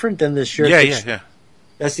totally different than the shirt. Yeah.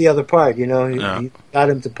 That's the other part, He got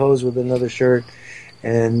him to pose with another shirt,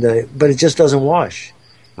 and but it just doesn't wash.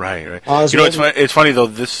 Right. Oswald, it's funny though.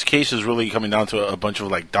 This case is really coming down to a bunch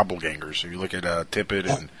of like doppelgangers. If you look at Tippett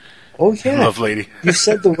and Lovelady, you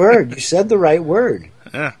said the word. You said the right word.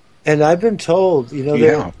 Yeah. And I've been told,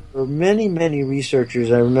 there were many, many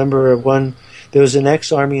researchers. I remember there was an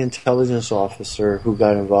ex-Army intelligence officer who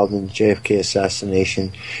got involved in the JFK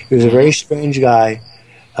assassination. He was a very strange guy.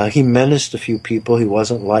 He menaced a few people. He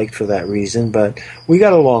wasn't liked for that reason, but we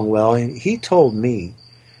got along well. And he told me,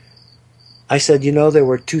 I said, there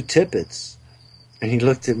were 2 Tippets. And he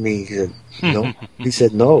looked at me, he said, no. He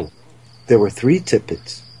said, no, there were 3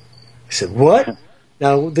 Tippets. I said, what?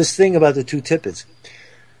 Now, this thing about the 2 Tippets.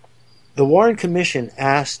 The Warren Commission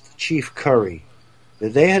asked Chief Curry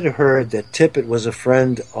that they had heard that Tippett was a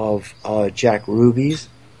friend of Jack Ruby's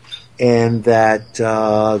and that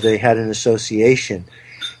they had an association.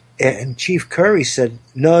 And Chief Curry said,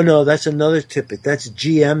 no, that's another Tippett. That's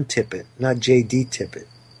GM Tippett, not J.D. Tippett.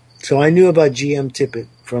 So I knew about GM Tippett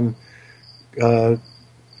from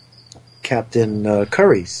Captain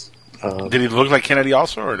Curry's. Did he look like Kennedy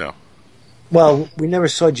also, or no? Well, we never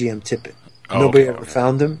saw GM Tippett. Nobody ever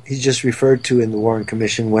found him. He's just referred to in the Warren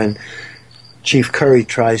Commission when Chief Curry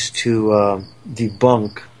tries to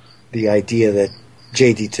debunk the idea that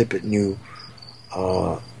J.D. Tippett knew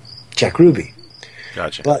Jack Ruby.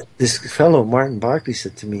 Gotcha. But this fellow, Martin Barkley,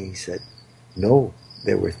 said to me, he said, no,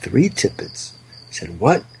 there were 3 Tippets. I said,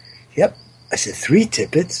 what? Yep. I said, 3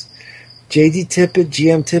 Tippets? J.D. Tippett,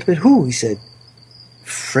 GM Tippett, who? He said,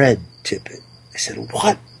 Fred Tippett. I said,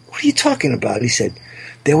 what? What are you talking about? He said,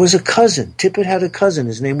 there was a cousin. Tippett had a cousin.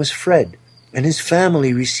 His name was Fred. And his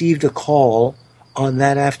family received a call on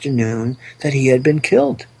that afternoon that he had been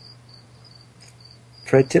killed.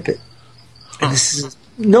 Fred Tippett. And this is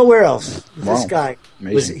nowhere else. Wow. This guy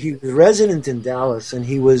was resident in Dallas, and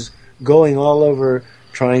he was going all over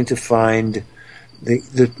trying to find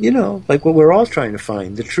the like what we're all trying to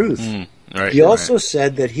find, the truth. He also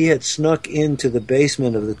said that he had snuck into the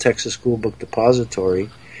basement of the Texas School Book Depository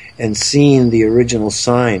and seen the original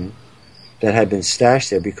sign that had been stashed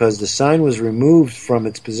there, because the sign was removed from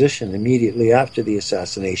its position immediately after the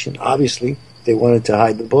assassination. Obviously, they wanted to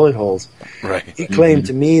hide the bullet holes. Right. He claimed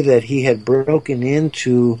to me that he had broken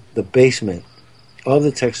into the basement of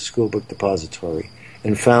the Texas School Book Depository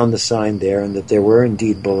and found the sign there, and that there were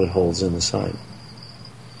indeed bullet holes in the sign.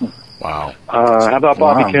 Wow. How about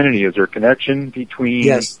Bobby Kennedy? Is there a connection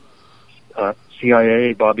between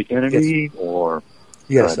CIA, Bobby Kennedy, or...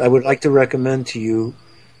 Yes, I would like to recommend to you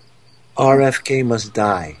RFK Must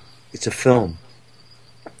Die. It's a film.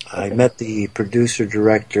 I met the producer,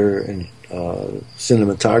 director, and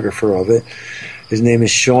cinematographer of it. His name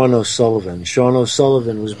is Sean O'Sullivan. Sean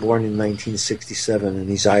O'Sullivan was born in 1967, and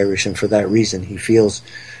he's Irish, and for that reason he feels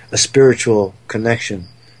a spiritual connection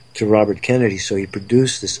to Robert Kennedy. So he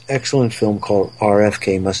produced this excellent film called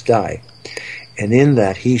RFK Must Die. And in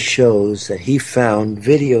that he shows that he found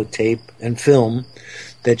videotape and film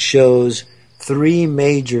that shows 3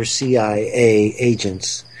 major CIA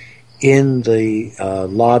agents in the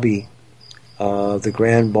lobby, the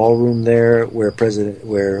grand ballroom there, where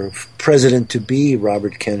President-to-be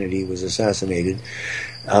Robert Kennedy was assassinated.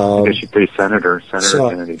 I guess you'd say Senator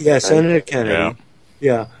Kennedy. Yeah, Senator Kennedy.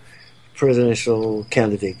 Yeah, presidential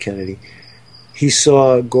candidate Kennedy. He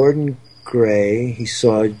saw Gordon Gray. He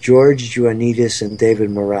saw George Ioannidis and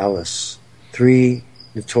David Morales, 3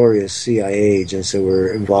 notorious CIA agents that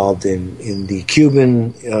were involved in the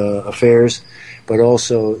Cuban affairs, but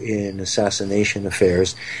also in assassination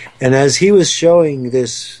affairs. And as he was showing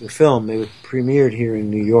this film, it premiered here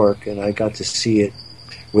in New York, and I got to see it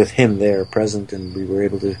with him there present, and we were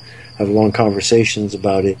able to have long conversations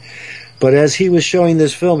about it. But as he was showing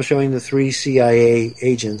this film, showing the 3 CIA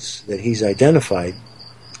agents that he's identified,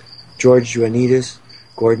 George Ioannidis,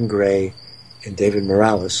 Gordon Gray, and David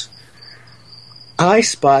Morales, I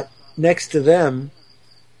spot next to them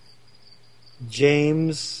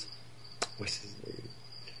James, what's his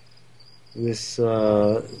name?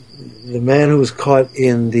 The man who was caught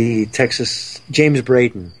in the Texas, James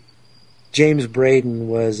Braden. James Braden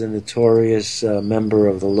was a notorious member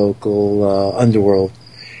of the local underworld,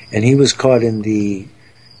 and he was caught in the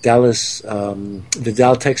Dallas, the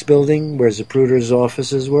Daltex building where Zapruder's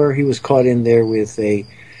offices were. He was caught in there with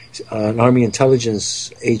an Army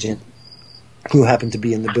intelligence agent who happened to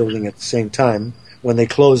be in the building at the same time when they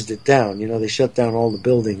closed it down. You know, they shut down all the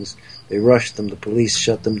buildings. They rushed them. The police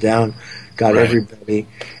shut them down, got everybody,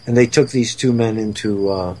 and they took these 2 men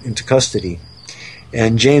into custody.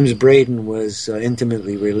 And James Braden was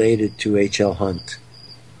intimately related to H.L. Hunt,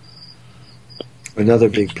 another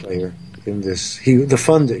big player in this.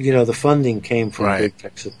 The funding came from big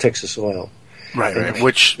Texas Oil. Right,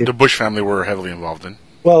 which the Bush family were heavily involved in.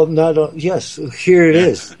 Well, yes, here it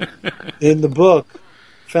is. In the book,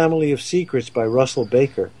 Family of Secrets by Russell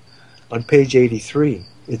Baker, on page 83,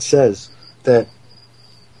 it says that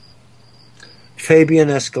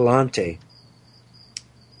Fabian Escalante,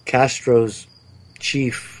 Castro's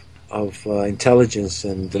chief of intelligence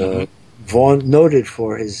and noted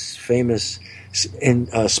for his famous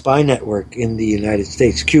spy network in the United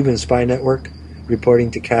States, Cuban spy network,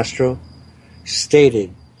 reporting to Castro,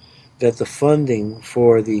 stated that the funding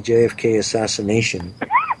for the JFK assassination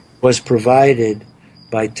was provided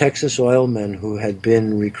by Texas oil men who had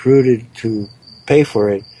been recruited to pay for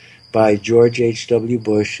it by George H.W.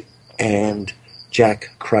 Bush and Jack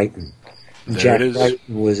Crichton. Jack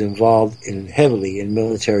Crichton was involved heavily in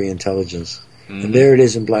military intelligence. And there it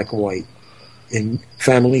is in black and white, in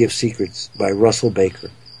Family of Secrets by Russell Baker.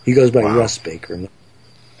 He goes by Russ Baker.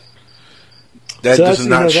 That does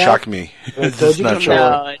not shock me. It does not shock me.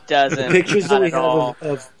 No, it doesn't. The pictures that we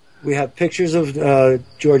have we have pictures of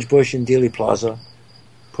George Bush in Dealey Plaza.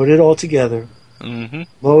 Put it all together. Mm-hmm.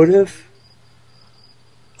 Motive,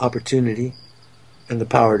 opportunity, and the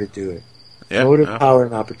power to do it. Motive, power,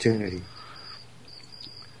 and opportunity.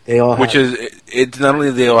 They all have it's not only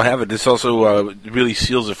they all have it, this also really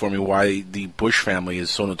seals it for me why the Bush family is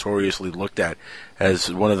so notoriously looked at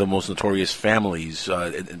as one of the most notorious families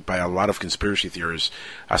by a lot of conspiracy theorists.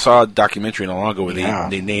 I saw a documentary not long ago where they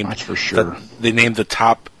named they named the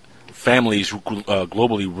top families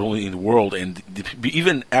globally ruling the world, and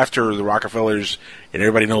even after the Rockefellers, and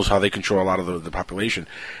everybody knows how they control a lot of the population,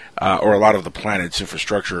 or a lot of the planet's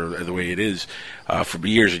infrastructure the way it is, for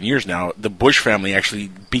years and years now, the Bush family actually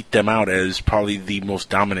beat them out as probably the most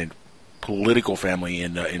dominant political family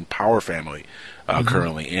and power family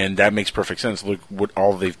currently, and that makes perfect sense. Look what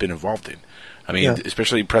all they've been involved in. I mean,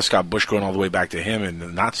 especially Prescott Bush going all the way back to him in the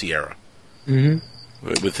Nazi era. Mm-hmm.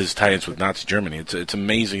 With his tie-ins with Nazi Germany. It's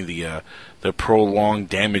amazing the prolonged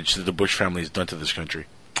damage that the Bush family has done to this country.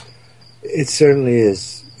 It certainly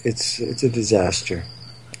is. It's a disaster.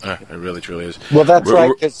 It really, truly is. Well, that's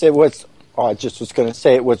right. Because it was. Oh, I just was going to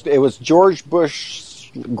say it was George Bush's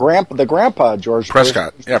grandpa George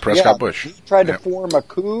Prescott. Bush. Yeah, Prescott Bush. He tried to form a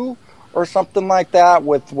coup or something like that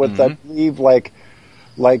with I believe like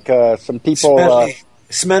some people.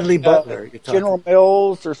 Smedley Butler. General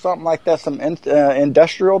Mills or something like that, some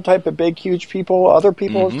industrial type of big, huge people, other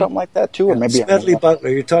people or something like that too? Or maybe Smedley Butler.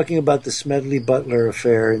 You're talking about the Smedley Butler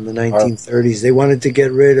affair in the 1930s. They wanted to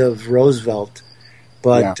get rid of Roosevelt,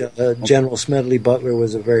 but General Smedley Butler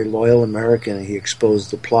was a very loyal American, and he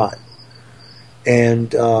exposed the plot.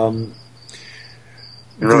 And he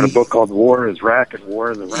wrote a book called War is Racket,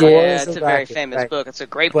 War is a Racket. Yeah, it's a very famous book. It's a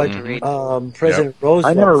great book to read. President Roosevelt.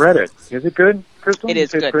 I never read it. Is it good, Crystal? It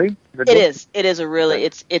is good. Great? It is. It is a really.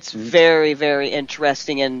 It's very, very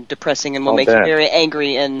interesting and depressing, and will make you very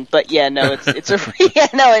angry. But yeah, no, it's a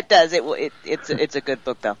no, it does. It's a good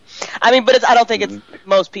book though. I mean, but I don't think it's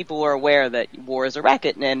most people are aware that war is a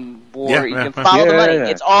racket and war you can follow the money.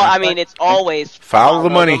 It's all. I mean, it's always follow the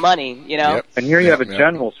money. You know. Yep. And here you have a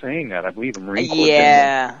general saying that. I believe a Marine Corps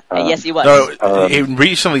general. Yes, he was.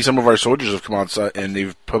 Recently, some of our soldiers have come out and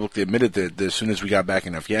they've publicly admitted that as soon as we got back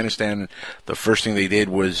in Afghanistan, the first thing they did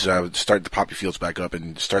was start the poppy fields back up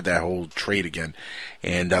and start that whole trade again.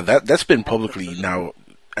 And that's been publicly now.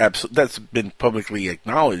 That's been publicly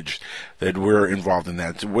acknowledged that we're involved in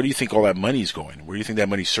that. So where do you think all that money's going? Where do you think that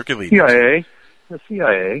money's circulating? CIA. The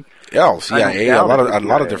CIA. Yeah, CIA. A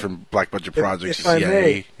lot of different black budget projects.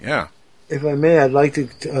 CIA. Yeah. If I may, I'd like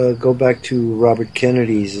to go back to Robert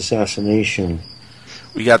Kennedy's assassination.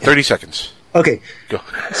 We got 30 seconds. Okay. Go.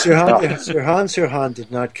 Sirhan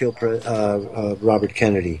did not kill Robert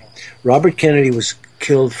Kennedy. Robert Kennedy was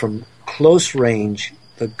killed from close range.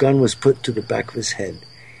 The gun was put to the back of his head.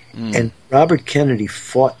 And Robert Kennedy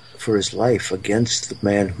fought for his life against the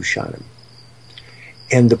man who shot him.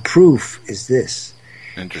 And the proof is this.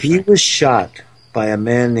 He was shot by a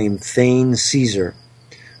man named Thane Caesar,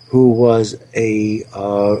 who was a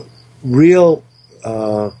real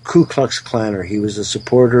Ku Klux Klanner. He was a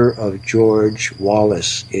supporter of George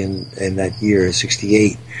Wallace in that year,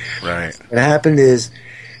 1968. Right. What happened is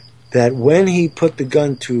that when he put the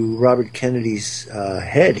gun to Robert Kennedy's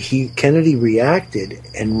head, Kennedy reacted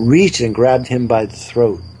and reached and grabbed him by the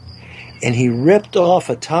throat. And he ripped off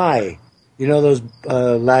a tie. You know those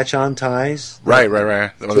latch-on ties? Right.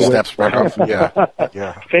 The one that snaps right off.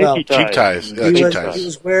 Yeah. Safety cheap ties. He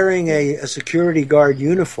was wearing a security guard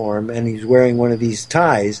uniform, and he's wearing one of these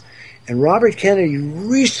ties. And Robert Kennedy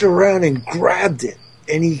reached around and grabbed it,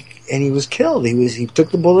 and he was killed. He took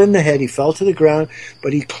the bullet in the head. He fell to the ground,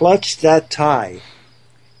 but he clutched that tie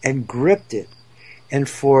and gripped it. And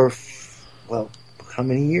for how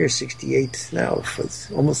many years? 68 now, for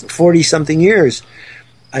almost 40-something years.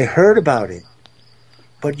 I heard about it,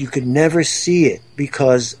 but you could never see it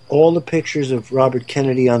because all the pictures of Robert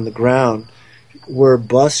Kennedy on the ground were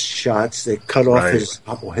bust shots that cut off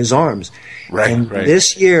his arms. And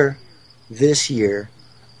this year,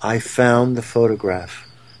 I found the photograph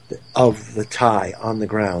of the tie on the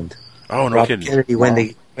ground. Oh, no Robert kidding!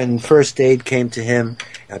 Kennedy, when first aid came to him,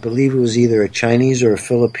 I believe it was either a Chinese or a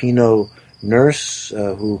Filipino nurse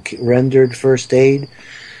who rendered first aid.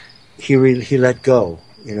 He let go.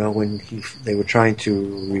 You know, when they were trying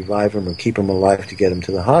to revive him or keep him alive to get him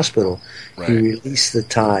to the hospital, he released the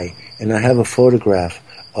tie. And I have a photograph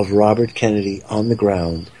of Robert Kennedy on the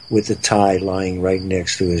ground with the tie lying right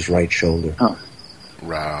next to his right shoulder. Huh.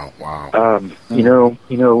 Wow.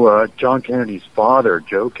 John Kennedy's father,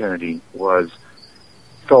 Joe Kennedy,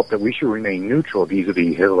 felt that we should remain neutral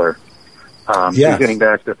vis-a-vis Hitler. Getting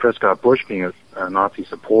back to Prescott Bush being a Nazi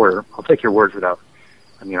supporter, I'll take your word for that.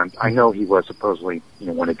 I mean, I know he was supposedly,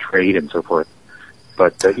 wanted trade and so forth,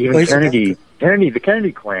 but even the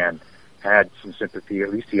Kennedy clan had some sympathy.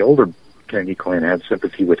 At least the older Kennedy clan had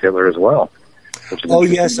sympathy with Hitler as well. Oh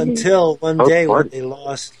yes, until one day when they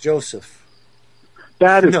lost Joseph.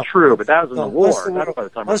 That is true, but that was in the war.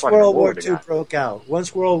 Once World War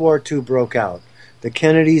II broke out, the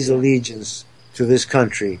Kennedys' allegiance to this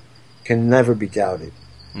country can never be doubted.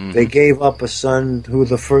 Mm-hmm. They gave up a son who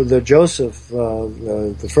the Joseph,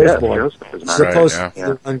 the firstborn, was supposed to be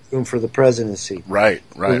the one groomed for the presidency. Right.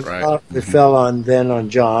 It fell on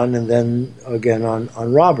John and then again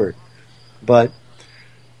on Robert. But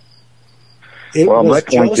it was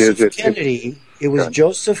Joseph Kennedy. It was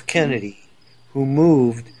Joseph Kennedy who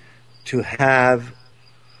moved to have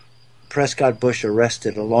Prescott Bush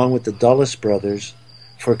arrested, along with the Dulles brothers,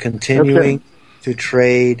 for continuing to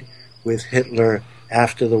trade with Hitler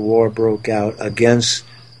after the war broke out against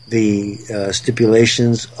the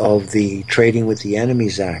stipulations of the Trading with the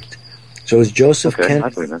Enemies Act. So it was Joseph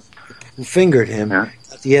Kennedy who fingered him, got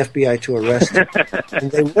the FBI to arrest him. And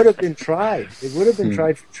they would have been tried. They would have been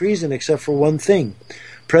tried for treason except for one thing.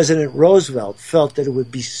 President Roosevelt felt that it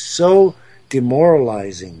would be so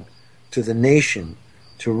demoralizing to the nation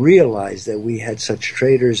to realize that we had such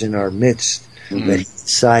traitors in our midst that he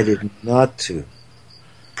decided not to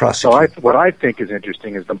prosecute. So what I think is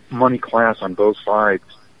interesting is the money class on both sides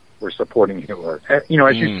were supporting Hitler. As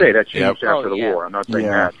you say, that changed after the war. I'm not saying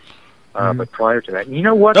that. But prior to that, you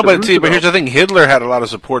know what? No, but here's the thing. Hitler had a lot of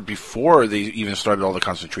support before they even started all the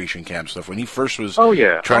concentration camp stuff. When he first was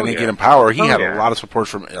trying to get in power, he had a lot of support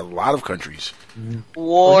from a lot of countries.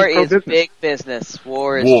 War is big business.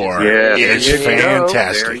 War is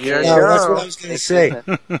fantastic. That's what I was going to say.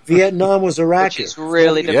 Vietnam was a racket. It's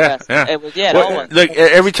really depressing. It was,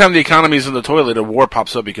 every time the economy's in the toilet, a war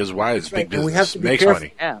pops up because why? It's big business. We have to be makes careful.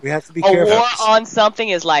 money. Yeah. We have to be careful. A war on something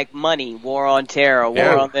is like money. War on terror.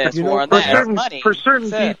 War on this. War on that. For certain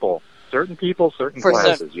people, certain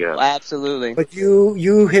classes, absolutely. But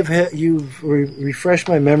you've refreshed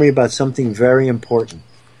my memory about something very important.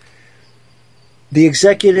 The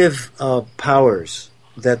executive powers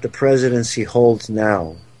that the presidency holds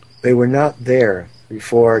now, they were not there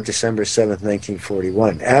before December 7th,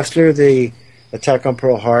 1941. After the attack on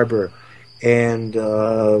Pearl Harbor and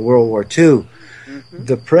World War II,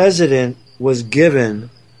 the president was given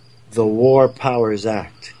the War Powers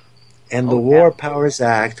Act. And the War Powers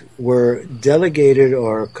Act were delegated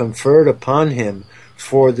or conferred upon him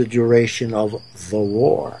for the duration of the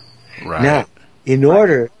war. Right. Now, in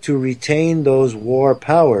order to retain those war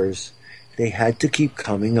powers, they had to keep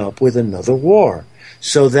coming up with another war.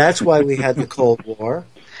 So that's why we had the Cold War.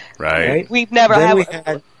 Right. We've never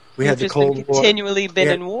we had the Cold War. Continually been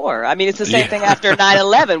in war. I mean, it's the same thing after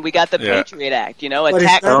 9/11. We got the Patriot Act.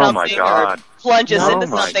 Attack something or plunge us into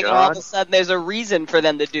something, and all of a sudden there's a reason for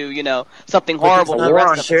them to do, something horrible. The war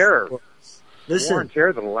on terror. Listen, war on terror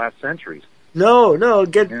of the last centuries. No,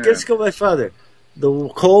 let's go by farther. The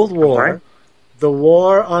Cold War, the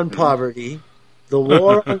war on poverty, the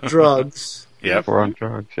war on drugs. War on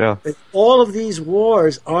drugs. Yeah. All of these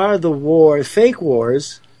wars are fake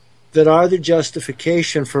wars, that are the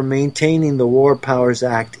justification for maintaining the War Powers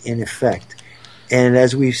Act in effect. And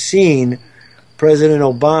as we've seen, President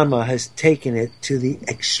Obama has taken it to the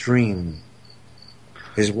extreme.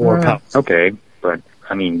 His war powers. Okay, but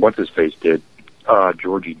I mean, what's his face did?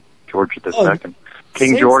 George II,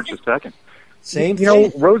 King George II. Same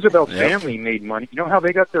thing. Roosevelt's family made money. You know how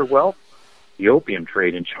they got their wealth? The opium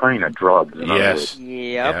trade in China, drugs. Yes.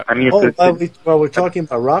 Yep. I mean, we're talking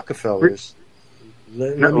about Rockefellers.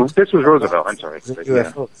 This was Roosevelt. I'm sorry.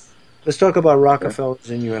 UFOs. Let's talk about Rockefellers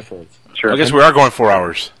and UFOs. Sure. I guess we are going 4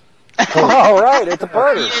 hours. All right, it's a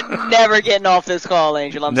party. You're never getting off this call,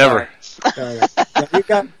 Angel. I'm never. sorry.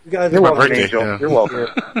 You're welcome, Angel. You're welcome.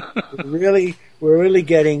 We're really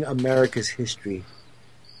getting America's history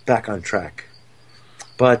back on track.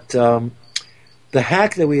 But the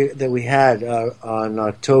hack that we had on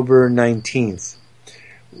October 19th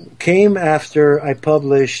came after I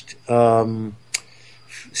published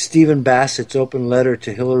Stephen Bassett's open letter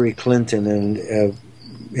to Hillary Clinton and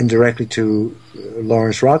indirectly to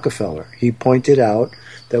Lawrence Rockefeller. He pointed out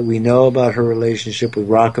that we know about her relationship with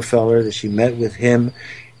Rockefeller, that she met with him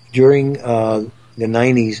during the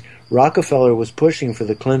 90s. Rockefeller was pushing for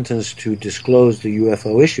the Clintons to disclose the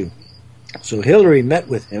UFO issue. So Hillary met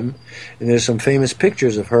with him, and there's some famous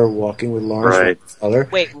pictures of her walking with Lawrence Rockefeller.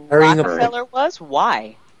 Wait, Rockefeller was?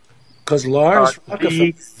 Why? Because Lawrence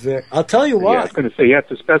Rockefeller, I'll tell you why. Yeah, I was going to say, you have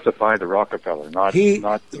to specify the Rockefeller, not the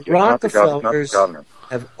governor.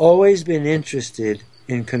 Have always been interested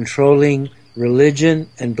in controlling religion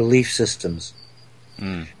and belief systems.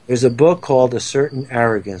 There's a book called A Certain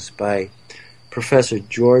Arrogance by Professor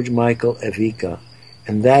George Michael Evica,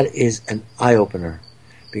 and that is an eye-opener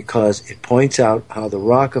because it points out how the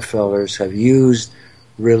Rockefellers have used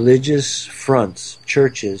religious fronts,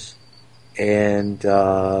 churches, and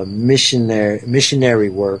missionary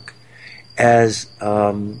work as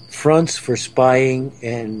fronts for spying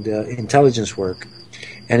and intelligence work.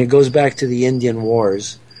 And it goes back to the Indian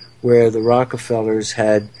Wars, where the Rockefellers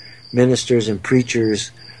had ministers and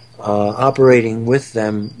preachers operating with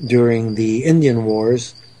them during the Indian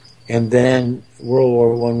Wars, and then World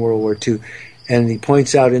War I, World War II. And he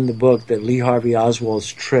points out in the book that Lee Harvey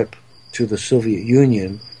Oswald's trip to the Soviet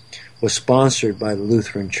Union was sponsored by the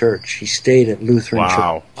Lutheran Church. He stayed at Lutheran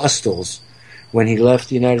Church hostels when he left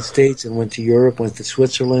the United States and went to Europe, went to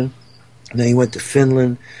Switzerland, and then he went to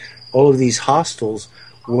Finland. All of these hostels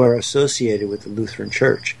were associated with the Lutheran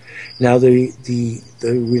Church. Now, the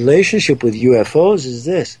relationship with UFOs is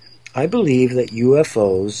this. I believe that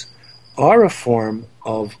UFOs are a form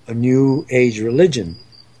of a new age religion.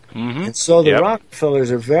 And so the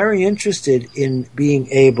Rockefellers are very interested in being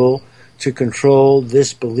able to control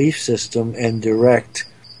this belief system and direct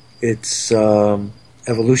its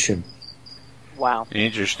evolution. Wow.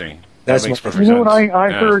 Interesting. That makes perfect sense. You know what?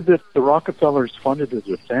 I heard that the Rockefellers funded the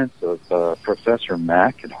defense of Professor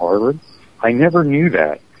Mack at Harvard. I never knew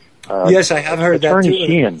that. Yes, I have heard Attorney that too.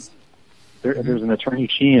 Sheehan. There's an Attorney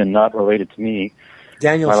Sheehan, not related to me.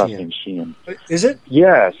 Daniel My last Sheehan. name's Sheehan. Is it?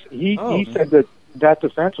 Yes. He said that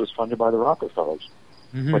defense was funded by the Rockefellers,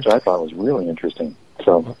 which I thought was really interesting.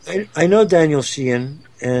 So I know Daniel Sheehan,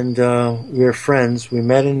 and we're friends. We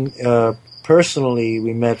met personally.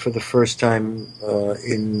 We met for the first time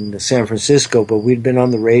in San Francisco, but we'd been on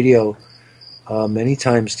the radio many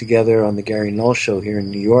times together on the Gary Null Show here in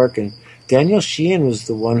New York. And Daniel Sheehan was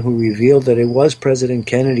the one who revealed that it was President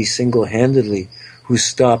Kennedy single-handedly who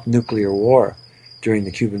stopped nuclear war during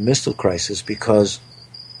the Cuban Missile Crisis, because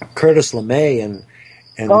Curtis LeMay and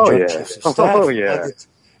the Joint Chiefs of Staff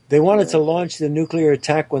they wanted to launch the nuclear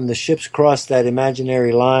attack when the ships crossed that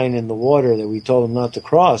imaginary line in the water that we told them not to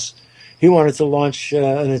cross. He wanted to launch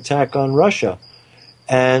an attack on Russia.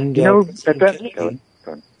 And Kennedy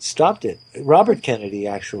stopped it. Robert Kennedy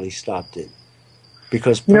actually stopped it.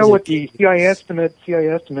 Because what the CIA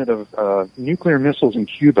estimate of nuclear missiles in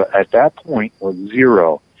Cuba at that point was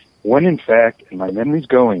 0. When in fact, and my memory's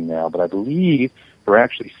going now, but I believe there were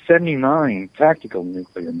actually 79 tactical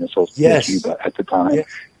nuclear missiles in Cuba at the time. Yes.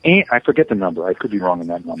 And I forget the number. I could be wrong on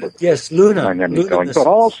that number. Yes, Luna. My memory's going. But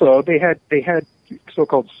also, they had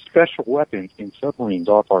so-called special weapons in submarines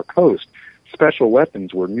off our coast. Special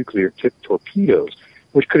weapons were nuclear-tipped torpedoes,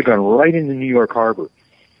 which could have gone right into New York Harbor.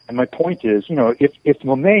 And my point is, if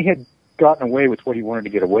LeMay had gotten away with what he wanted to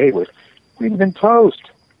get away with, we'd have been toast.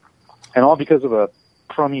 And all because of a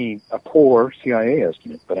poor CIA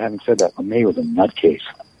estimate. But having said that, LeMay was a nutcase.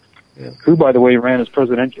 Yeah. Who, by the way, ran as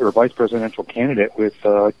presidential or vice presidential candidate with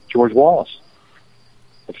George Wallace,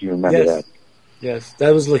 if you remember that. Yes,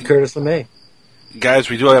 that was Curtis LeMay. Guys,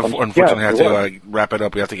 we do unfortunately have to wrap it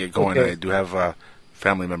up. We have to get going. Okay. I do have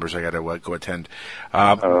family members I got to go attend. We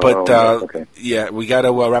got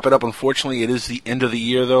to wrap it up. Unfortunately, it is the end of the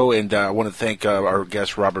year, though, and I want to thank our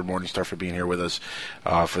guest, Robert Morningstar, for being here with us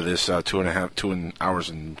for this 2 hours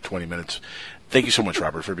and 20 minutes. Thank you so much,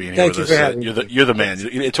 Robert, for being here with us. You're the man.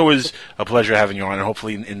 It's always a pleasure having you on, and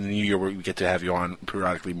hopefully in the new year we get to have you on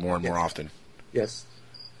periodically more and more often. Yes.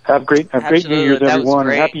 Have great New Year's, everyone.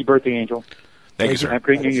 Happy birthday, Angel. Thank you, sir. Have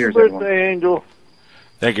great New Year's, birthday, everyone. Angel.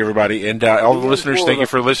 Thank you, everybody. And all the listeners, thank you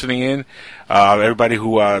for listening in. Everybody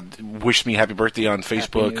who wished me happy birthday on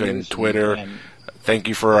Facebook and Twitter. Thank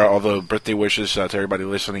you for all the birthday wishes to everybody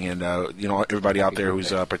listening, and everybody out there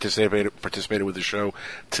who's participated with the show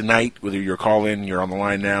tonight. Whether you're calling, you're on the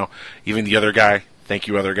line now, even the other guy. Thank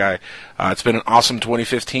you, other guy. It's been an awesome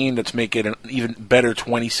 2015. Let's make it an even better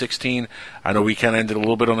 2016. I know we kind of ended a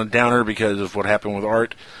little bit on a downer because of what happened with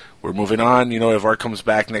Art. We're moving on. If Art comes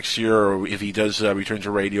back next year, or if he does return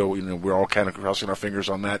to radio, we're all kind of crossing our fingers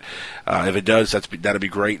on that. If it does, that'll be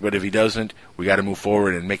great. But if he doesn't, we got to move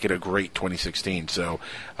forward and make it a great 2016. So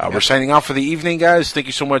we're signing off for the evening, guys. Thank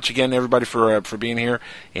you so much again, everybody, for being here,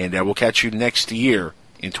 and we'll catch you next year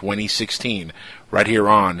in 2016, right here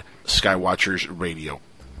on Skywatchers Radio.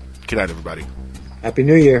 Good night, everybody. Happy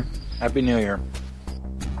New Year. Happy New Year.